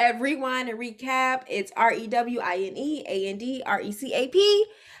at Rewind and Recap. It's REWINEANDRECAP.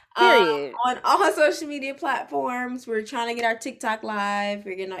 Period. On all social media platforms. We're trying to get our TikTok live.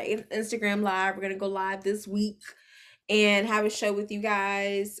 We're getting our Instagram live. We're going to go live this week. and have a show with you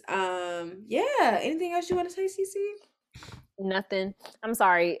guys. Yeah. Anything else you want to say, Cece? Nothing. I'm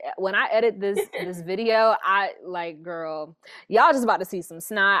sorry. When I edit this video, I like, girl, y'all just about to see some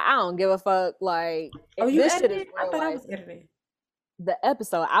snot. I don't give a fuck. Like, Oh, you this shit is edited? I real thought I life. was editing. The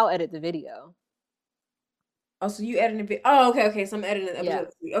episode, I'll edit the video. Oh, so you editing it? Oh, okay. So I'm editing the episode.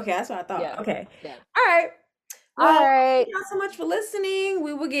 Yeah. Okay, that's what I thought. Yeah. Okay. Yeah. All right. Well, All right. thank y'all so much for listening.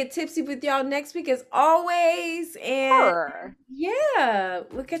 We will get tipsy with y'all next week as always. And Sure. yeah,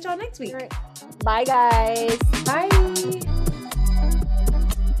 we'll catch y'all next week. All right. Bye, guys. Bye.